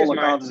 The whole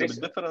account is a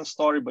bit different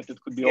story, but it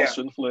could be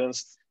also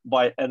influenced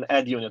by an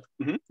ad unit.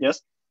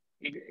 Yes.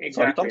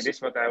 Exactly. Sorry, this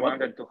is what I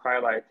wanted to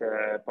highlight,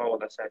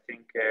 Paulas. I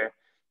think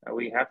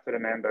we have to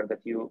remember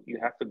that you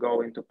have to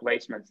go into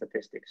placement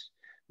statistics,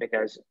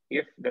 because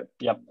if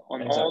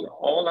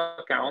all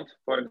accounts,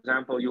 for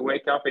example, you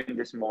wake up in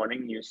this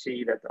morning, you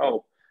see that,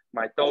 oh,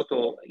 my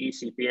total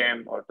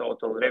eCPM or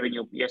total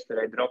revenue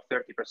yesterday dropped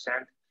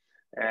 30%.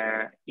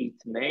 It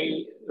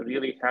may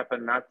really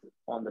happen not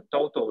on the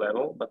total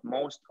level, but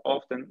most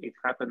often it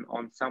happened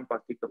on some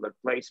particular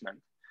placement.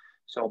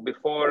 So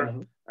before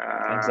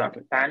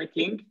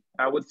panicking,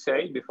 I would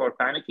say, before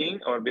panicking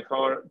or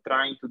before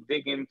trying to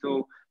dig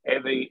into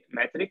every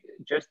metric,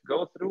 just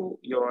go through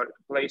your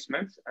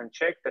placements and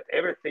check that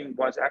everything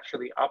was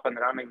actually up and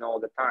running all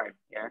the time.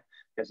 Yeah,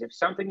 because if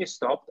something is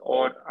stopped,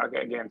 or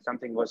again,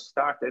 something was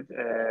started,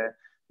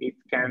 it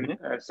can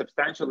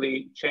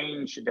substantially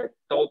change the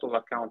total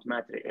account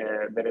metric,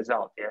 the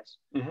result. Yes.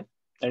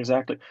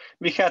 Exactly.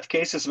 We had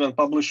cases when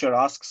publisher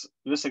asks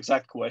this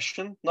exact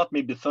question, not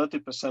maybe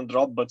 30%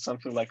 drop, but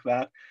something like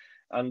that.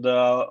 And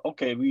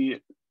okay,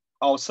 we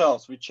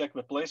ourselves, we check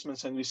the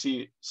placements and we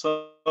see,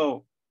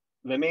 so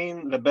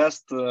the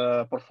best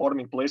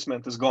performing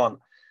placement is gone.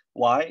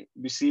 Why?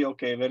 We see,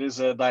 okay, there is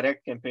a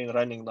direct campaign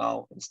running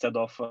now instead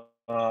of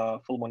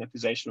full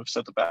monetization of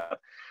Setupad.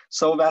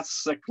 So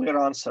that's a clear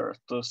answer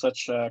to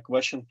such a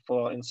question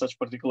in such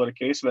particular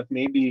case, that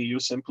maybe you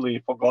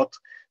simply forgot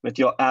that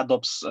your ad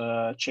ops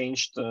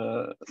changed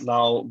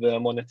now the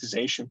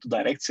monetization to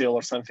direct sale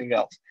or something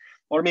else.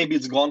 Or maybe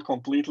it's gone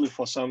completely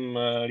for some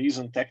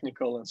reason,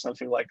 technical and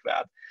something like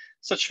that.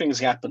 Such things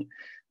happen.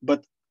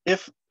 But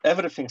if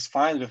everything's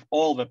fine with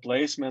all the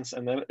placements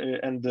and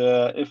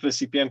if the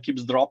CPM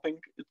keeps dropping,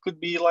 it could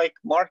be like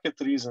market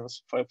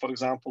reasons. For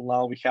example,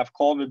 now we have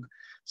COVID,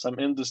 some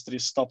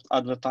industries stopped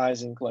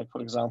advertising, like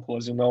for example,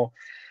 as you know,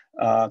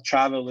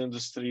 travel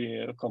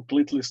industry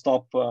completely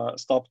stopped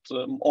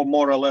or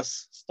more or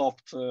less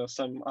stopped.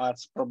 Some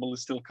ads probably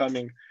still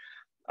coming,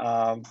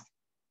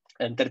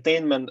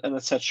 entertainment and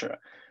etc.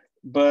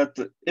 But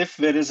if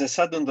there is a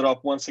sudden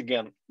drop, once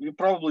again, you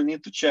probably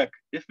need to check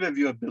if the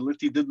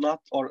viewability did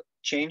not or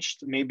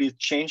changed. Maybe it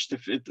changed.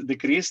 If it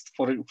decreased,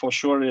 for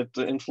sure it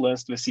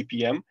influenced the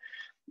CPM.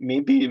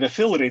 Maybe the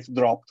fill rate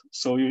dropped.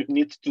 So you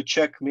need to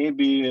check,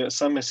 maybe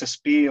some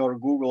SSP or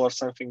Google or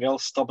something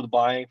else stopped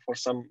buying for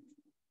some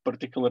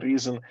particular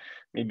reason,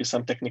 maybe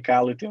some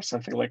technicality or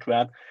something like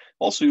that.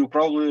 Also, you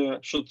probably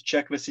should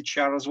check the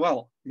CTR as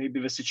well.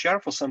 Maybe the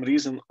CTR for some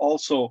reason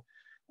also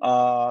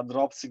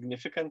dropped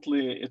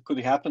significantly. It could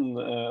happen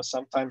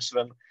sometimes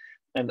when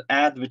an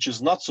ad which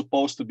is not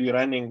supposed to be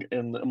running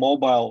in a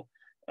mobile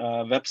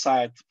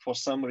website for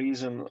some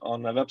reason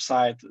on a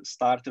website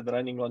started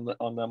running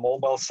on a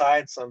mobile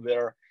site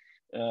somewhere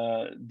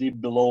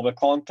deep below the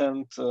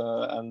content,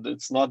 and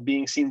it's not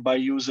being seen by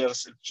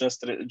users. It's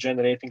just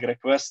generating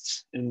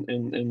requests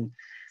in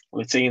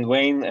let's say in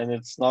vain, and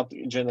it's not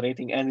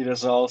generating any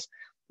results.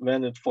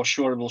 Then it for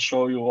sure will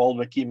show you all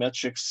the key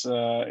metrics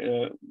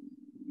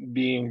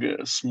being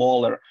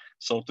smaller,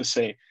 so to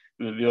say.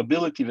 The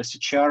viewability, the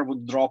CTR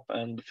would drop,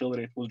 and the fill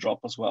rate will drop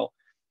as well.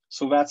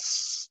 So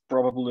that's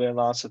probably an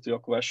answer to your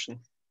question.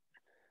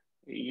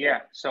 Yeah,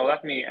 so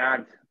let me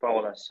add,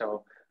 Paula.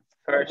 So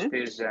first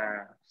is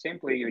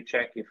simply you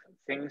check if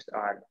things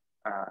are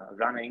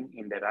running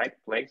in the right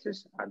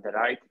places at the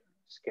right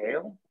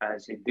scale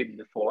as it did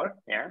before.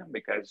 Yeah,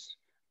 because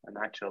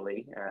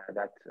naturally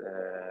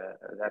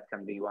that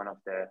can be one of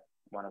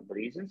the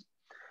reasons.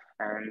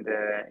 And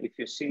if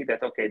you see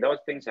that, okay, those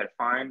things are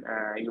fine,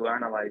 you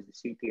analyze the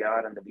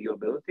CTR and the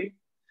viewability,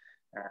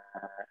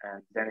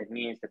 and then it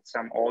means that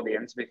some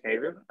audience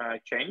behavior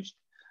changed.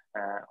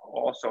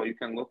 Also, you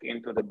can look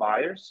into the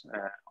buyers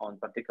on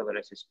particular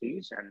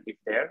SSPs, and if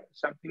there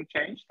something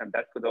changed, and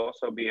that could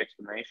also be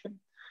explanation.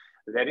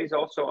 There is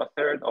also a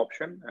third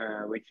option,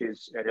 which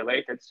is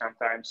related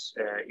sometimes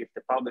if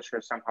the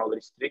publisher somehow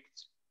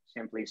restricts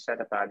simply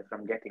Setupad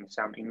from getting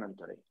some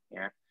inventory.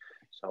 Yeah.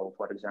 So,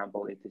 for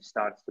example, if it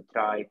starts to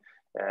try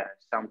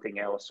something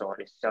else, or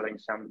is selling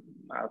some,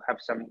 have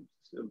some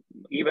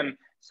even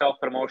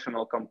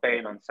self-promotional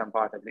campaign on some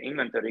part of the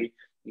inventory,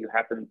 you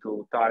happen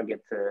to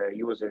target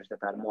users that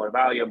are more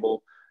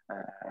valuable,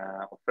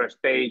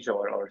 first page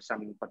or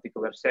some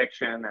particular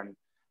section,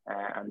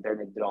 and then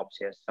it drops.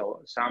 Yes,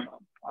 so some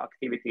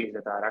activities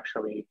that are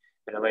actually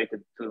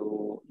related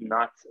to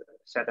not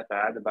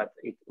Setupad, but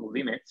it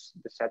limits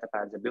the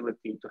Setupad's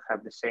ability to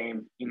have the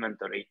same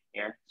inventory.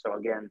 Yeah, so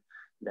again,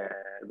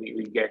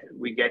 we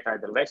get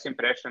either less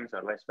impressions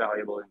or less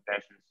valuable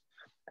impressions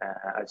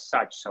as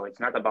such. So it's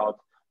not about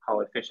how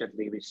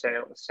efficiently we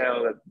sell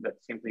that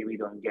simply we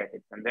don't get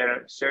it. And there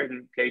are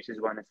certain cases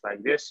when it's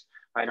like this.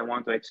 I don't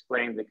want to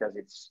explain because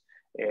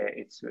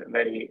it's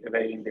very,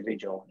 very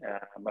individual.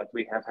 But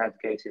we have had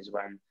cases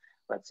when,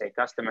 let's say,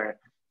 customer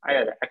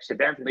either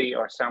accidentally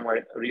or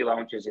somewhere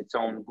relaunches its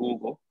own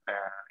Google,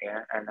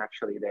 and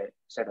actually the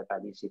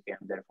Setupad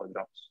eCPM therefore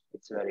drops.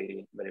 It's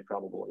very, very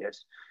probable,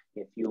 yes.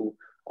 If you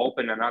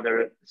open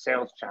another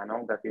sales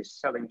channel that is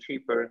selling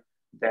cheaper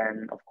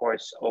then of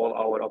course all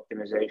our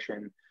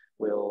optimization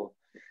will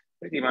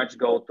pretty much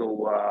go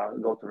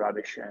to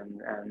rubbish,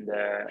 and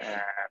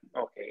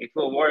okay, it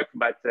will work,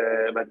 but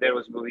there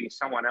will be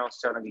someone else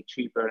selling it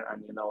cheaper,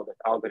 and you know that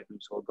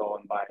algorithms will go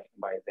and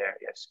buy there.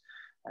 Yes,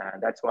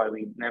 that's why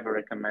we never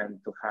recommend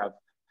to have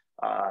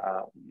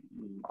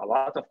a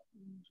lot of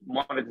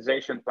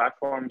monetization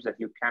platforms that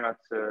you cannot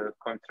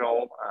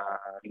control.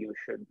 You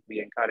should be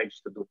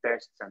encouraged to do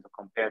tests and to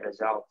compare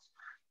results,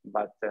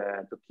 but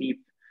to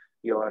keep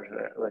your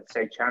let's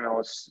say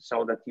channels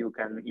so that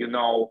you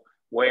know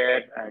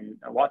where and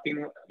what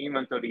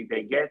inventory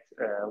they get,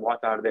 what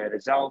are their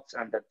results,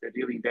 and that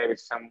really there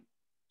is some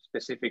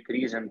specific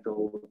reason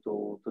to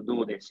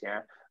do this.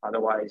 Yeah.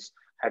 Otherwise,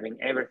 having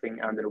everything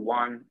under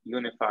one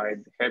unified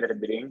header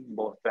bidding,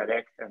 both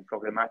direct and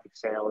programmatic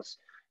sales,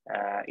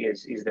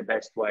 is the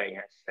best way.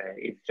 Yes.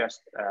 It's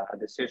just a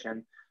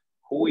decision.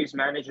 Who is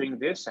managing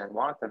this and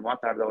what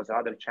are those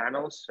other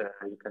channels?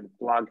 You can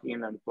plug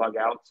in and plug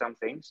out some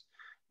things,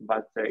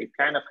 but it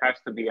kind of has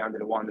to be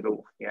under one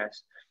roof.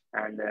 Yes.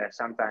 And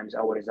sometimes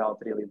our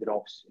result really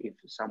drops if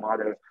some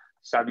other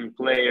sudden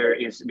player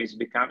is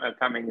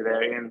coming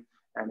therein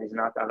and is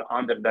not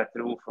under that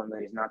roof and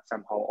is not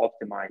somehow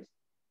optimized,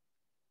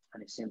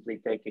 and is simply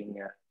taking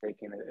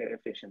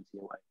efficiency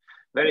away.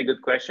 Very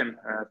good question.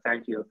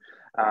 Thank you.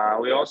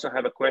 We also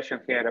have a question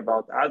here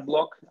about ad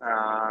block.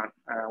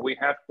 We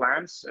have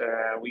plans.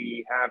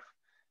 We have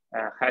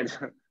had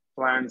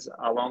plans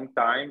a long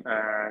time.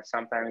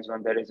 Sometimes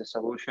when there is a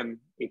solution,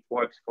 it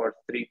works for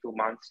 2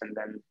 months and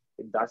then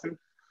it doesn't.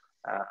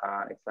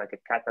 It's like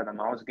a cat and a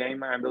mouse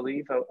game, I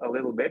believe, a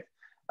little bit.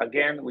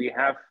 Again, we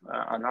have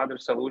another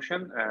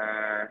solution.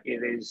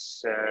 It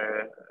is,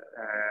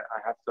 I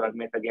have to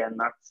admit again,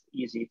 not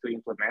easy to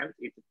implement.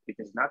 It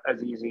is not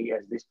as easy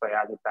as display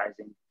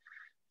advertising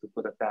to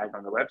put a tag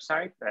on the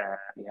website.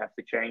 You have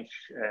to change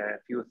a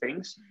few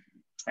things,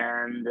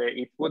 and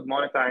it would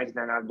monetize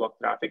then ad block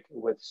traffic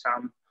with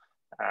some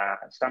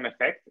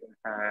effect.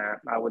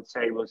 I would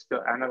say we're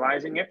still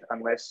analyzing it,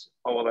 unless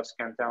Olas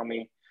can tell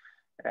me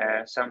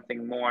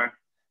something more.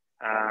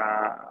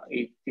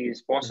 It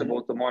is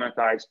possible to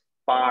monetize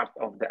part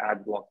of the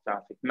ad block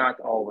traffic, not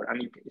over.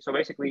 And so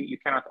basically, you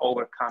cannot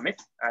overcome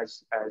it,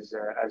 as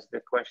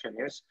the question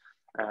is.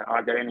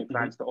 Are there any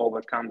plans to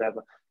overcome that?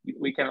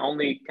 We can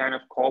only kind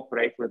of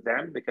cooperate with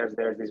them because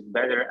there's this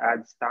better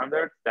ad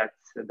standard that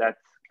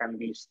can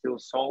be still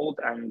sold,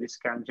 and this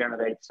can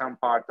generate some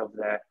part of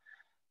the.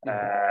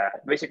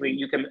 Basically,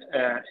 you can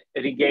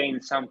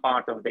regain some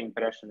part of the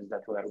impressions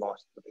that were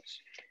lost to this.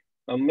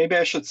 Maybe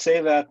I should say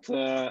that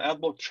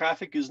ad block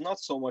traffic is not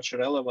so much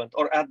relevant,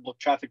 or ad block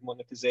traffic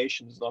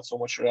monetization is not so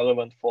much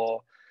relevant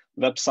for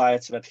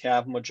websites that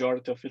have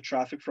majority of the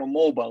traffic from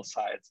mobile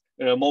sites,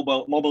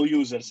 mobile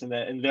users in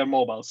their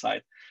mobile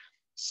site.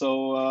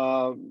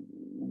 So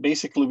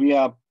basically, we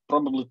are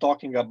probably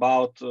talking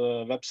about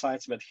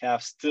websites that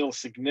have still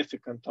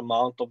significant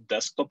amount of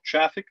desktop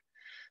traffic.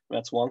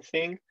 That's one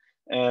thing.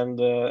 And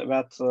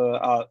that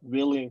are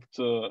willing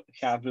to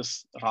have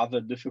this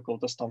rather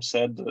difficult, as Tom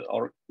said,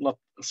 or not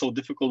so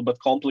difficult, but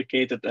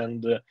complicated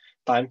and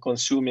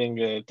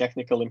time-consuming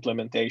technical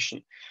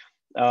implementation.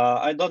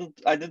 I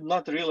did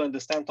not really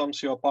understand,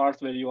 Tom's, your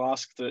part where you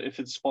asked if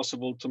it's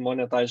possible to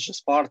monetize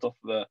just part of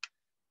the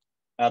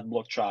ad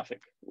block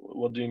traffic.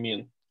 What do you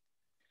mean?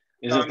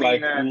 Is it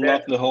like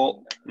not the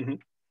whole?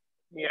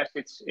 Yes,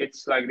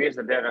 it's like this,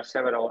 that there are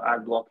several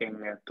ad blocking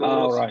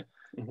tools. Right.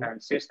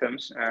 And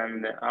systems,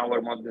 and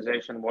our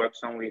monetization works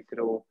only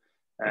through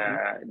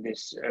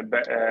this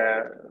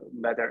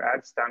better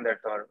ad standard,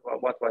 or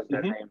what was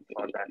the name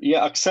for that?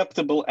 Yeah,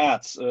 acceptable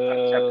ads.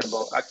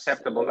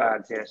 Acceptable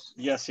ads. Yes.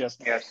 Yes.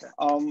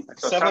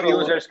 So some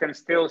users can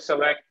still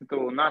select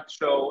to not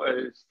show,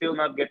 still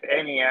not get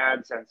any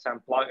ads, and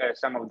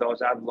some of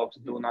those ad blocks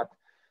do not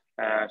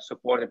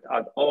support it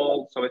at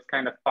all. So it's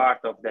kind of part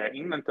of the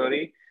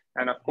inventory,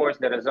 and of course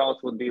the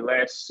results would be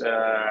less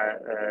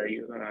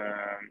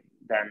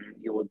than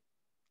you would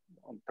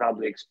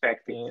probably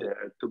expect it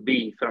to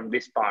be from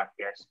this part.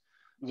 Yes.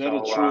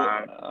 Very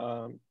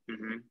true.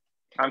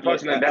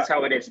 Unfortunately, that's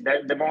how it is.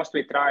 The most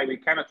we try, we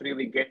cannot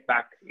really get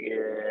back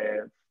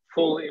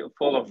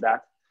full of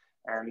that.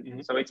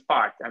 And so it's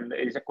part, and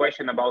it's a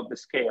question about the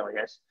scale.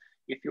 Yes.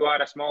 If you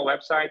are a small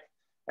website,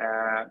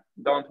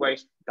 don't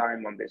waste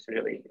time on this,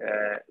 really.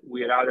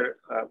 We rather,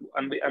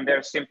 and there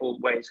are simple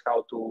ways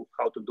how to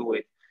do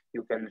it.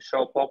 You can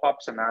show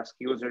pop-ups and ask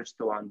users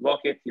to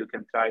unblock it. You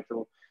can try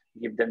to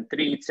give them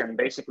treats, and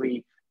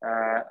basically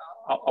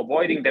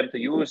avoiding them to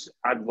use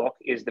ad block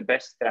is the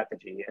best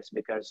strategy. Yes,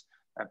 because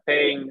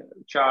paying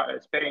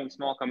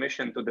small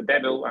commission to the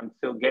devil and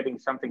still getting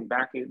something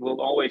back, it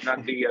will always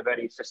not be a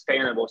very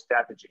sustainable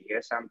strategy.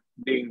 Yes, I'm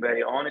being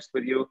very honest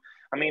with you.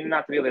 I mean,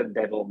 not really the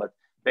devil, but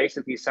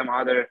basically some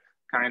other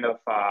kind of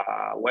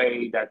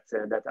way that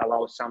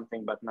allows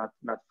something, but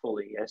not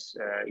fully. Yes,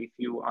 if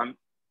you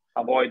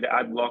avoid the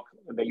ad block,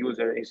 the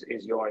user is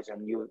yours,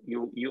 and you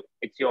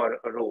it's your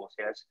rules.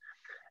 Yes,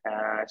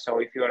 So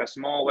if you're a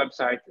small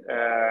website,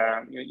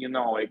 you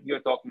know it, you're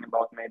talking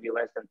about maybe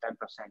less than 10%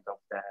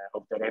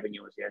 of the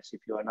revenues. Yes,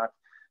 if you are not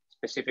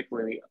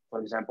specifically,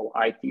 for example,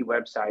 IT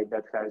website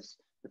that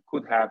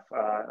could have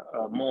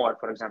more,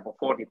 for example,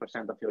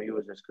 40% of your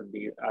users could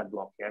be ad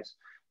block. Yes,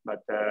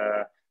 but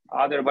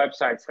other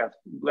websites have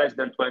less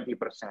than 20%.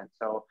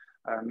 So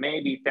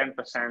maybe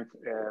 10%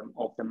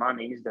 of the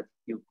monies that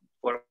you,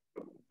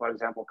 for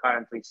example,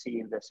 currently see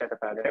in the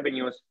Setupad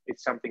revenues,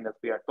 it's something that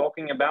we are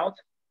talking about.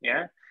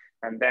 Yeah.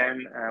 And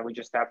then we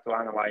just have to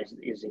analyze,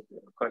 is it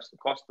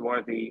cost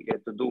worthy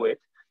to do it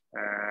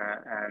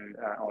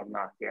or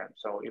not? Yeah.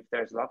 So if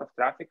there's a lot of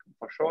traffic,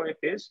 for sure it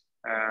is.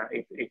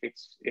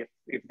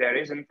 If there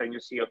isn't, then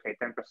you see, okay,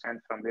 10%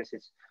 from this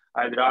is,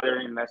 I'd rather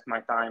invest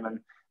my time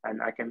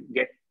and I can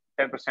get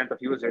 10% of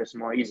users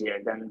more easier,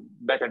 then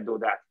better do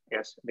that.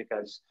 Yes,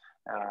 because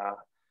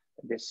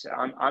this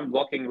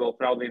unblocking will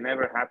probably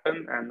never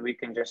happen, and we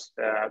can just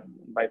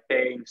by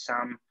paying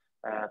some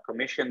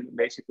commission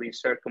basically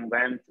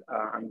circumvent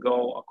and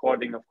go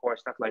according, of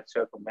course, not like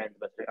circumvent,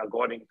 but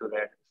according to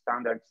the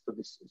standards to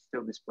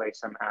still display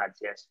some ads.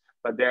 Yes,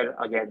 but they're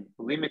again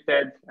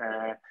limited,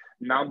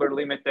 number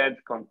limited,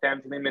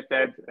 content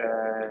limited,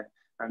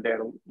 and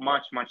they're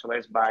much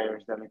less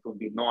buyers than it would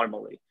be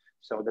normally.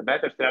 So the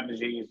better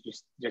strategy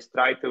is just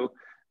try to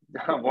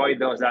avoid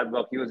those ad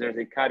block users,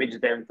 encourage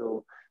them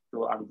to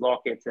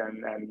unblock it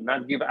and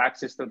not give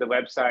access to the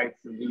website,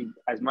 be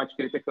as much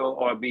critical,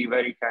 or be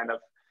very kind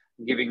of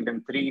giving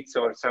them treats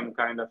or some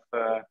kind of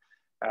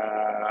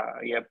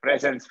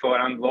presents for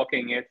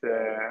unblocking it.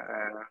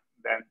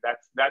 Then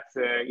that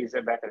is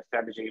a better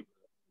strategy.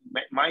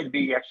 Might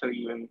be actually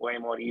even way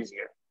more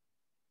easier.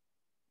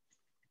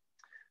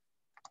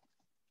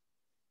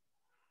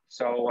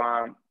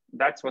 So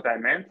that's what I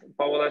meant,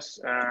 Paulus.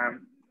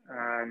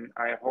 And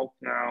I hope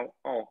now,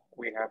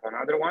 we have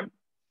another one.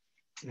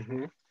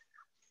 Mm-hmm.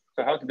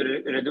 So how to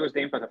reduce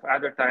the impact of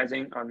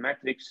advertising on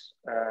metrics,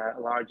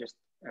 largest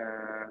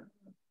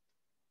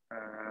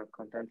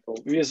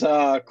contentful.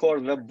 With core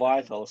web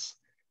vitals.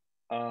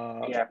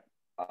 Yeah.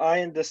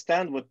 I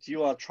understand what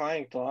you are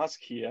trying to ask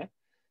here,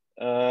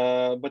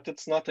 but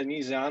it's not an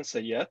easy answer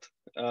yet,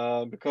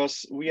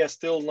 because we are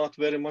still not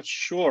very much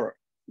sure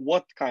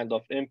what kind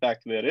of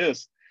impact there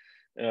is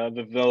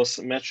with those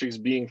metrics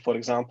being, for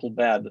example,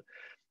 bad.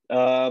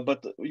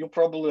 But you're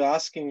probably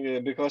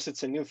asking because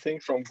it's a new thing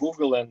from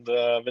Google, and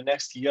the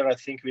next year I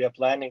think we are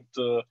planning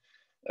to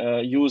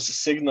use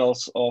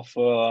signals of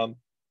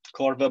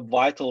core web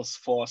vitals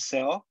for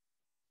SEO.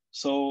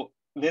 So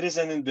there is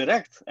an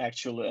indirect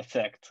actual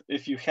effect.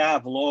 If you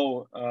have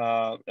low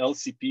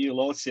LCP,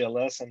 low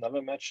CLS and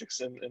other metrics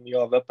in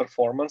your web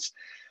performance,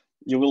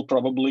 you will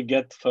probably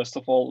get, first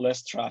of all,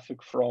 less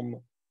traffic from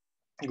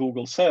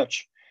Google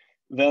search.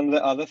 Then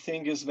the other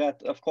thing is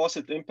that, of course,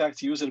 it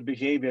impacts user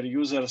behavior.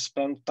 Users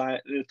spend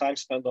time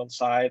spent on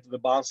site, the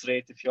bounce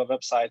rate if your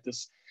website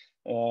is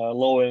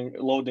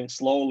loading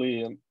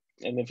slowly,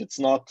 and if it's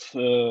not,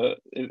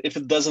 if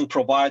it doesn't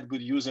provide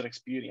good user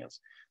experience.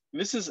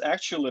 This is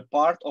actually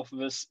part of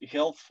this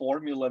health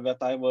formula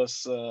that I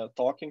was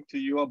talking to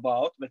you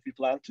about, that we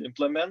plan to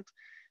implement.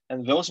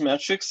 And those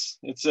metrics,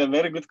 it's a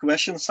very good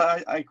question,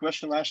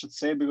 I should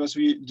say, because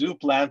we do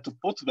plan to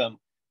put them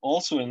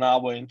also in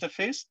our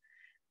interface,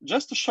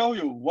 just to show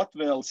you what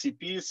the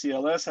LCP,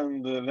 CLS,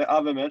 and the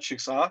other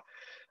metrics are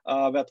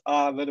that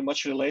are very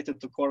much related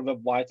to core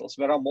web vitals.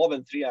 There are more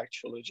than 3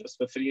 actually, just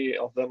the 3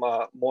 of them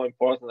are more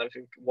important. I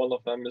think one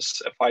of them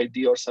is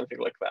FID or something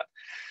like that.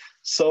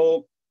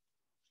 So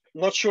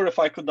not sure if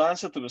I could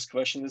answer to this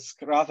question. It's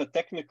rather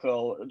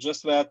technical,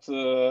 just that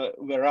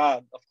there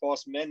are, of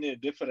course, many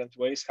different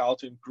ways how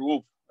to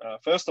improve.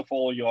 First of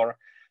all, your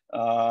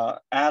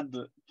ad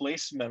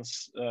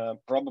placements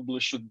probably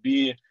should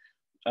be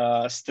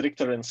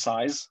stricter in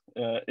size.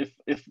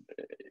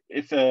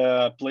 If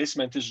a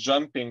placement is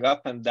jumping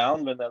up and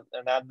down when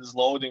an ad is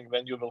loading,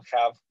 then you will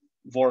have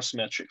worse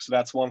metrics.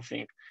 That's one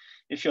thing.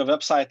 If your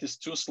website is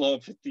too slow,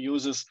 if it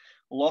uses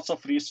lots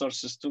of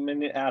resources, too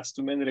many ads,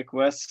 too many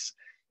requests,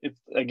 it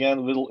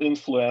again will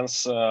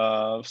influence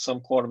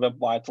some core web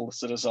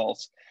vitals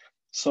results.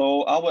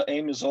 So our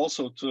aim is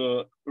also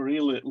to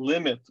really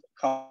limit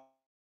how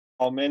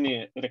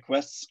many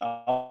requests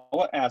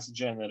our ads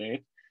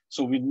generate.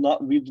 So we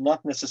do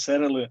not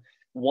necessarily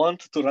want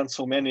to run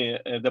so many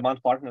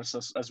demand partners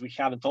as we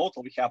have in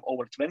total. We have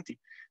over 20,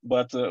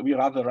 but we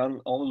rather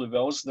run only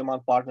those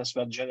demand partners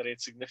that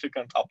generate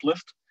significant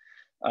uplift,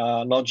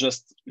 not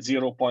just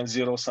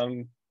 0.0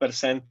 some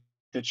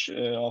percentage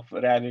of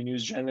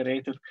revenues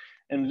generated.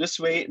 And this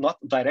way, not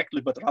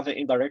directly, but rather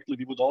indirectly,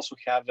 we would also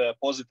have a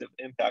positive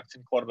impact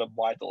in core web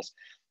vitals.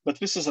 But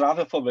this is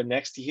rather for the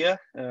next year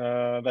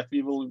that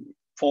we will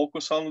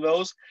focus on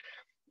those.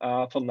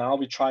 For now,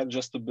 we try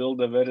just to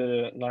build a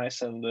very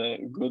nice and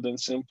good and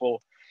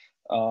simple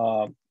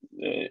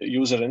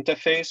user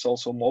interface,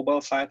 also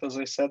mobile site, as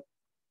I said,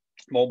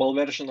 mobile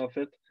version of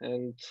it.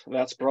 And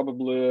that's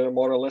probably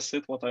more or less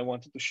it, what I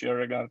wanted to share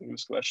regarding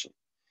this question.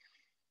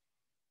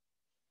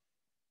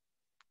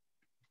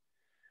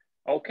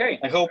 Okay.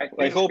 I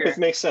hope it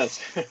makes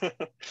sense.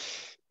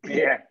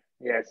 Yeah.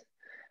 Yes.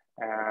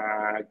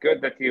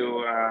 Good that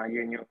you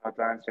knew how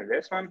to answer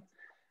this one.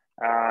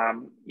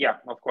 Yeah,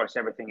 of course,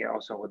 everything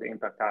also would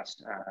impact us,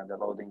 the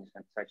loadings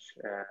and such.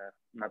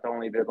 Not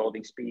only the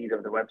loading speed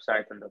of the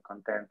website and the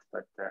content,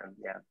 but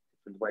yeah,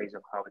 different ways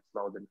of how it's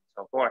loaded and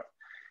so forth.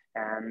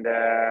 And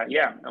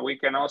yeah, we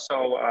can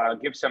also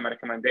give some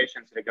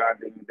recommendations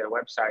regarding the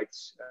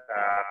websites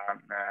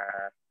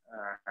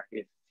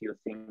if you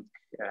think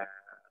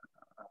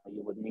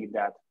you would need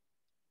that,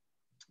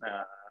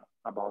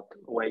 about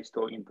ways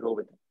to improve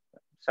it.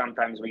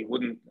 Sometimes we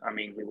wouldn't,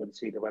 we would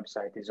see the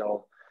website is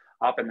all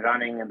up and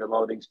running and the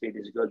loading speed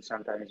is good.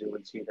 Sometimes you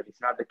would see that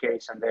it's not the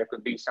case, and there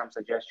could be some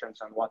suggestions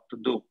on what to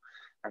do.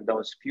 And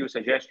those few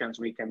suggestions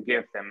we can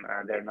give them.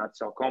 They're not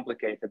so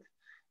complicated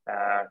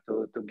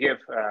to give,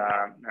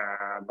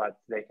 but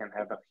they can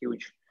have a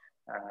huge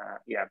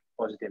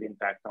positive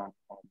impact on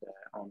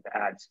the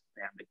ads.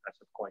 Yeah, because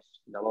of course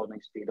the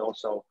loading speed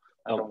also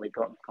not only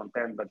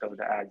content but of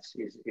the ads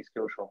is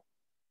crucial.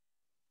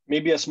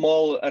 Maybe a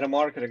small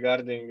remark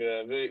regarding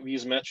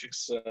these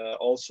metrics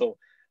also.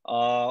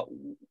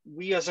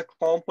 We as a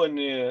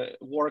company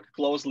work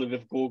closely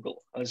with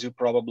Google, as you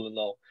probably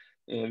know.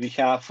 We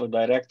have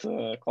direct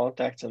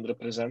contacts and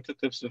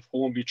representatives with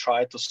whom we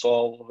try to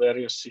solve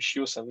various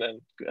issues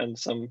and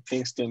some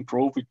things to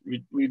improve.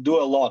 We do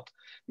a lot.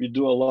 We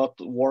do a lot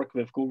of work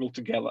with Google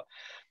together.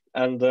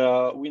 And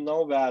we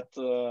know that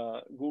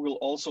Google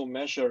also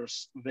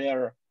measures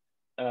their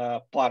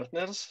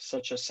partners,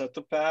 such as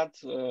Setupad,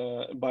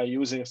 by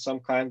using some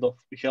kind of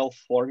health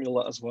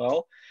formula as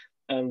well.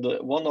 And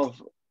one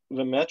of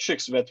the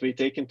metrics that we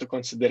take into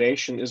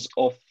consideration is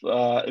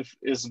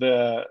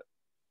the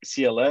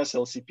CLS,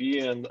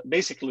 LCP, and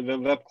basically the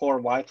web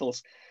core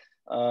vitals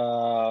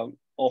of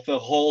a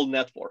whole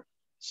network.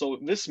 So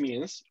this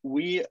means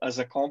we as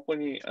a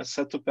company, as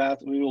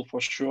Setupad, we will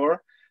for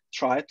sure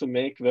try to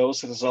make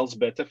those results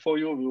better for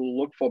you. We will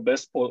look for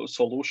best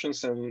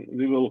solutions, and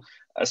we will,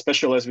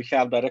 especially as we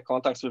have direct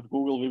contacts with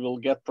Google, we will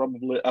get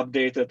probably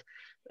updated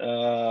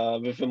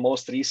with the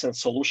most recent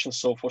solutions.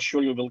 So for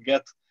sure you will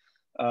get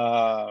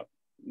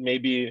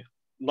maybe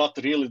not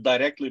really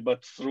directly,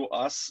 but through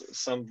us,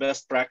 some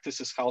best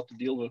practices how to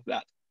deal with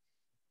that.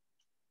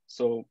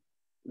 So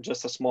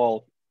just a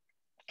small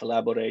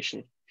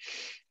elaboration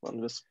on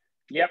this.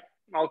 Yep.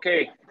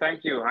 Okay,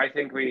 thank you. I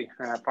think we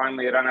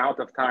finally ran out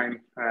of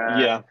time.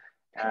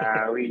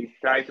 We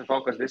tried to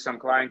focus this on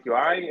Client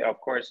UI.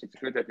 Of course, it's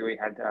good that we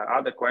had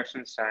other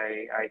questions.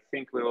 I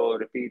think we will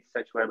repeat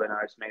such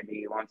webinars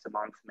maybe once a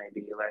month,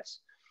 maybe less.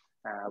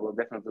 We'll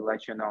definitely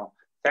let you know.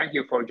 Thank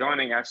you for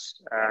joining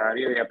us.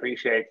 Really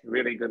appreciate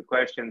really good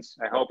questions.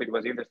 I hope it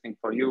was interesting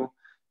for you.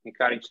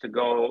 Encouraged to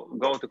go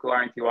to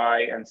Client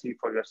UI and see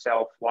for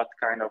yourself what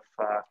kind of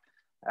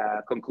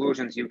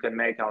conclusions you can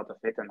make out of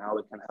it and how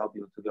it can help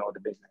you to grow the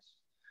business.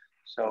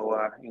 So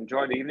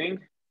enjoy the evening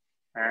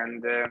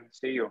and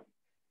see you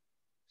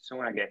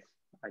soon, I guess,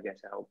 I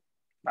hope.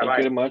 Bye-bye. Thank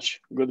you very much.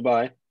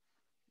 Goodbye.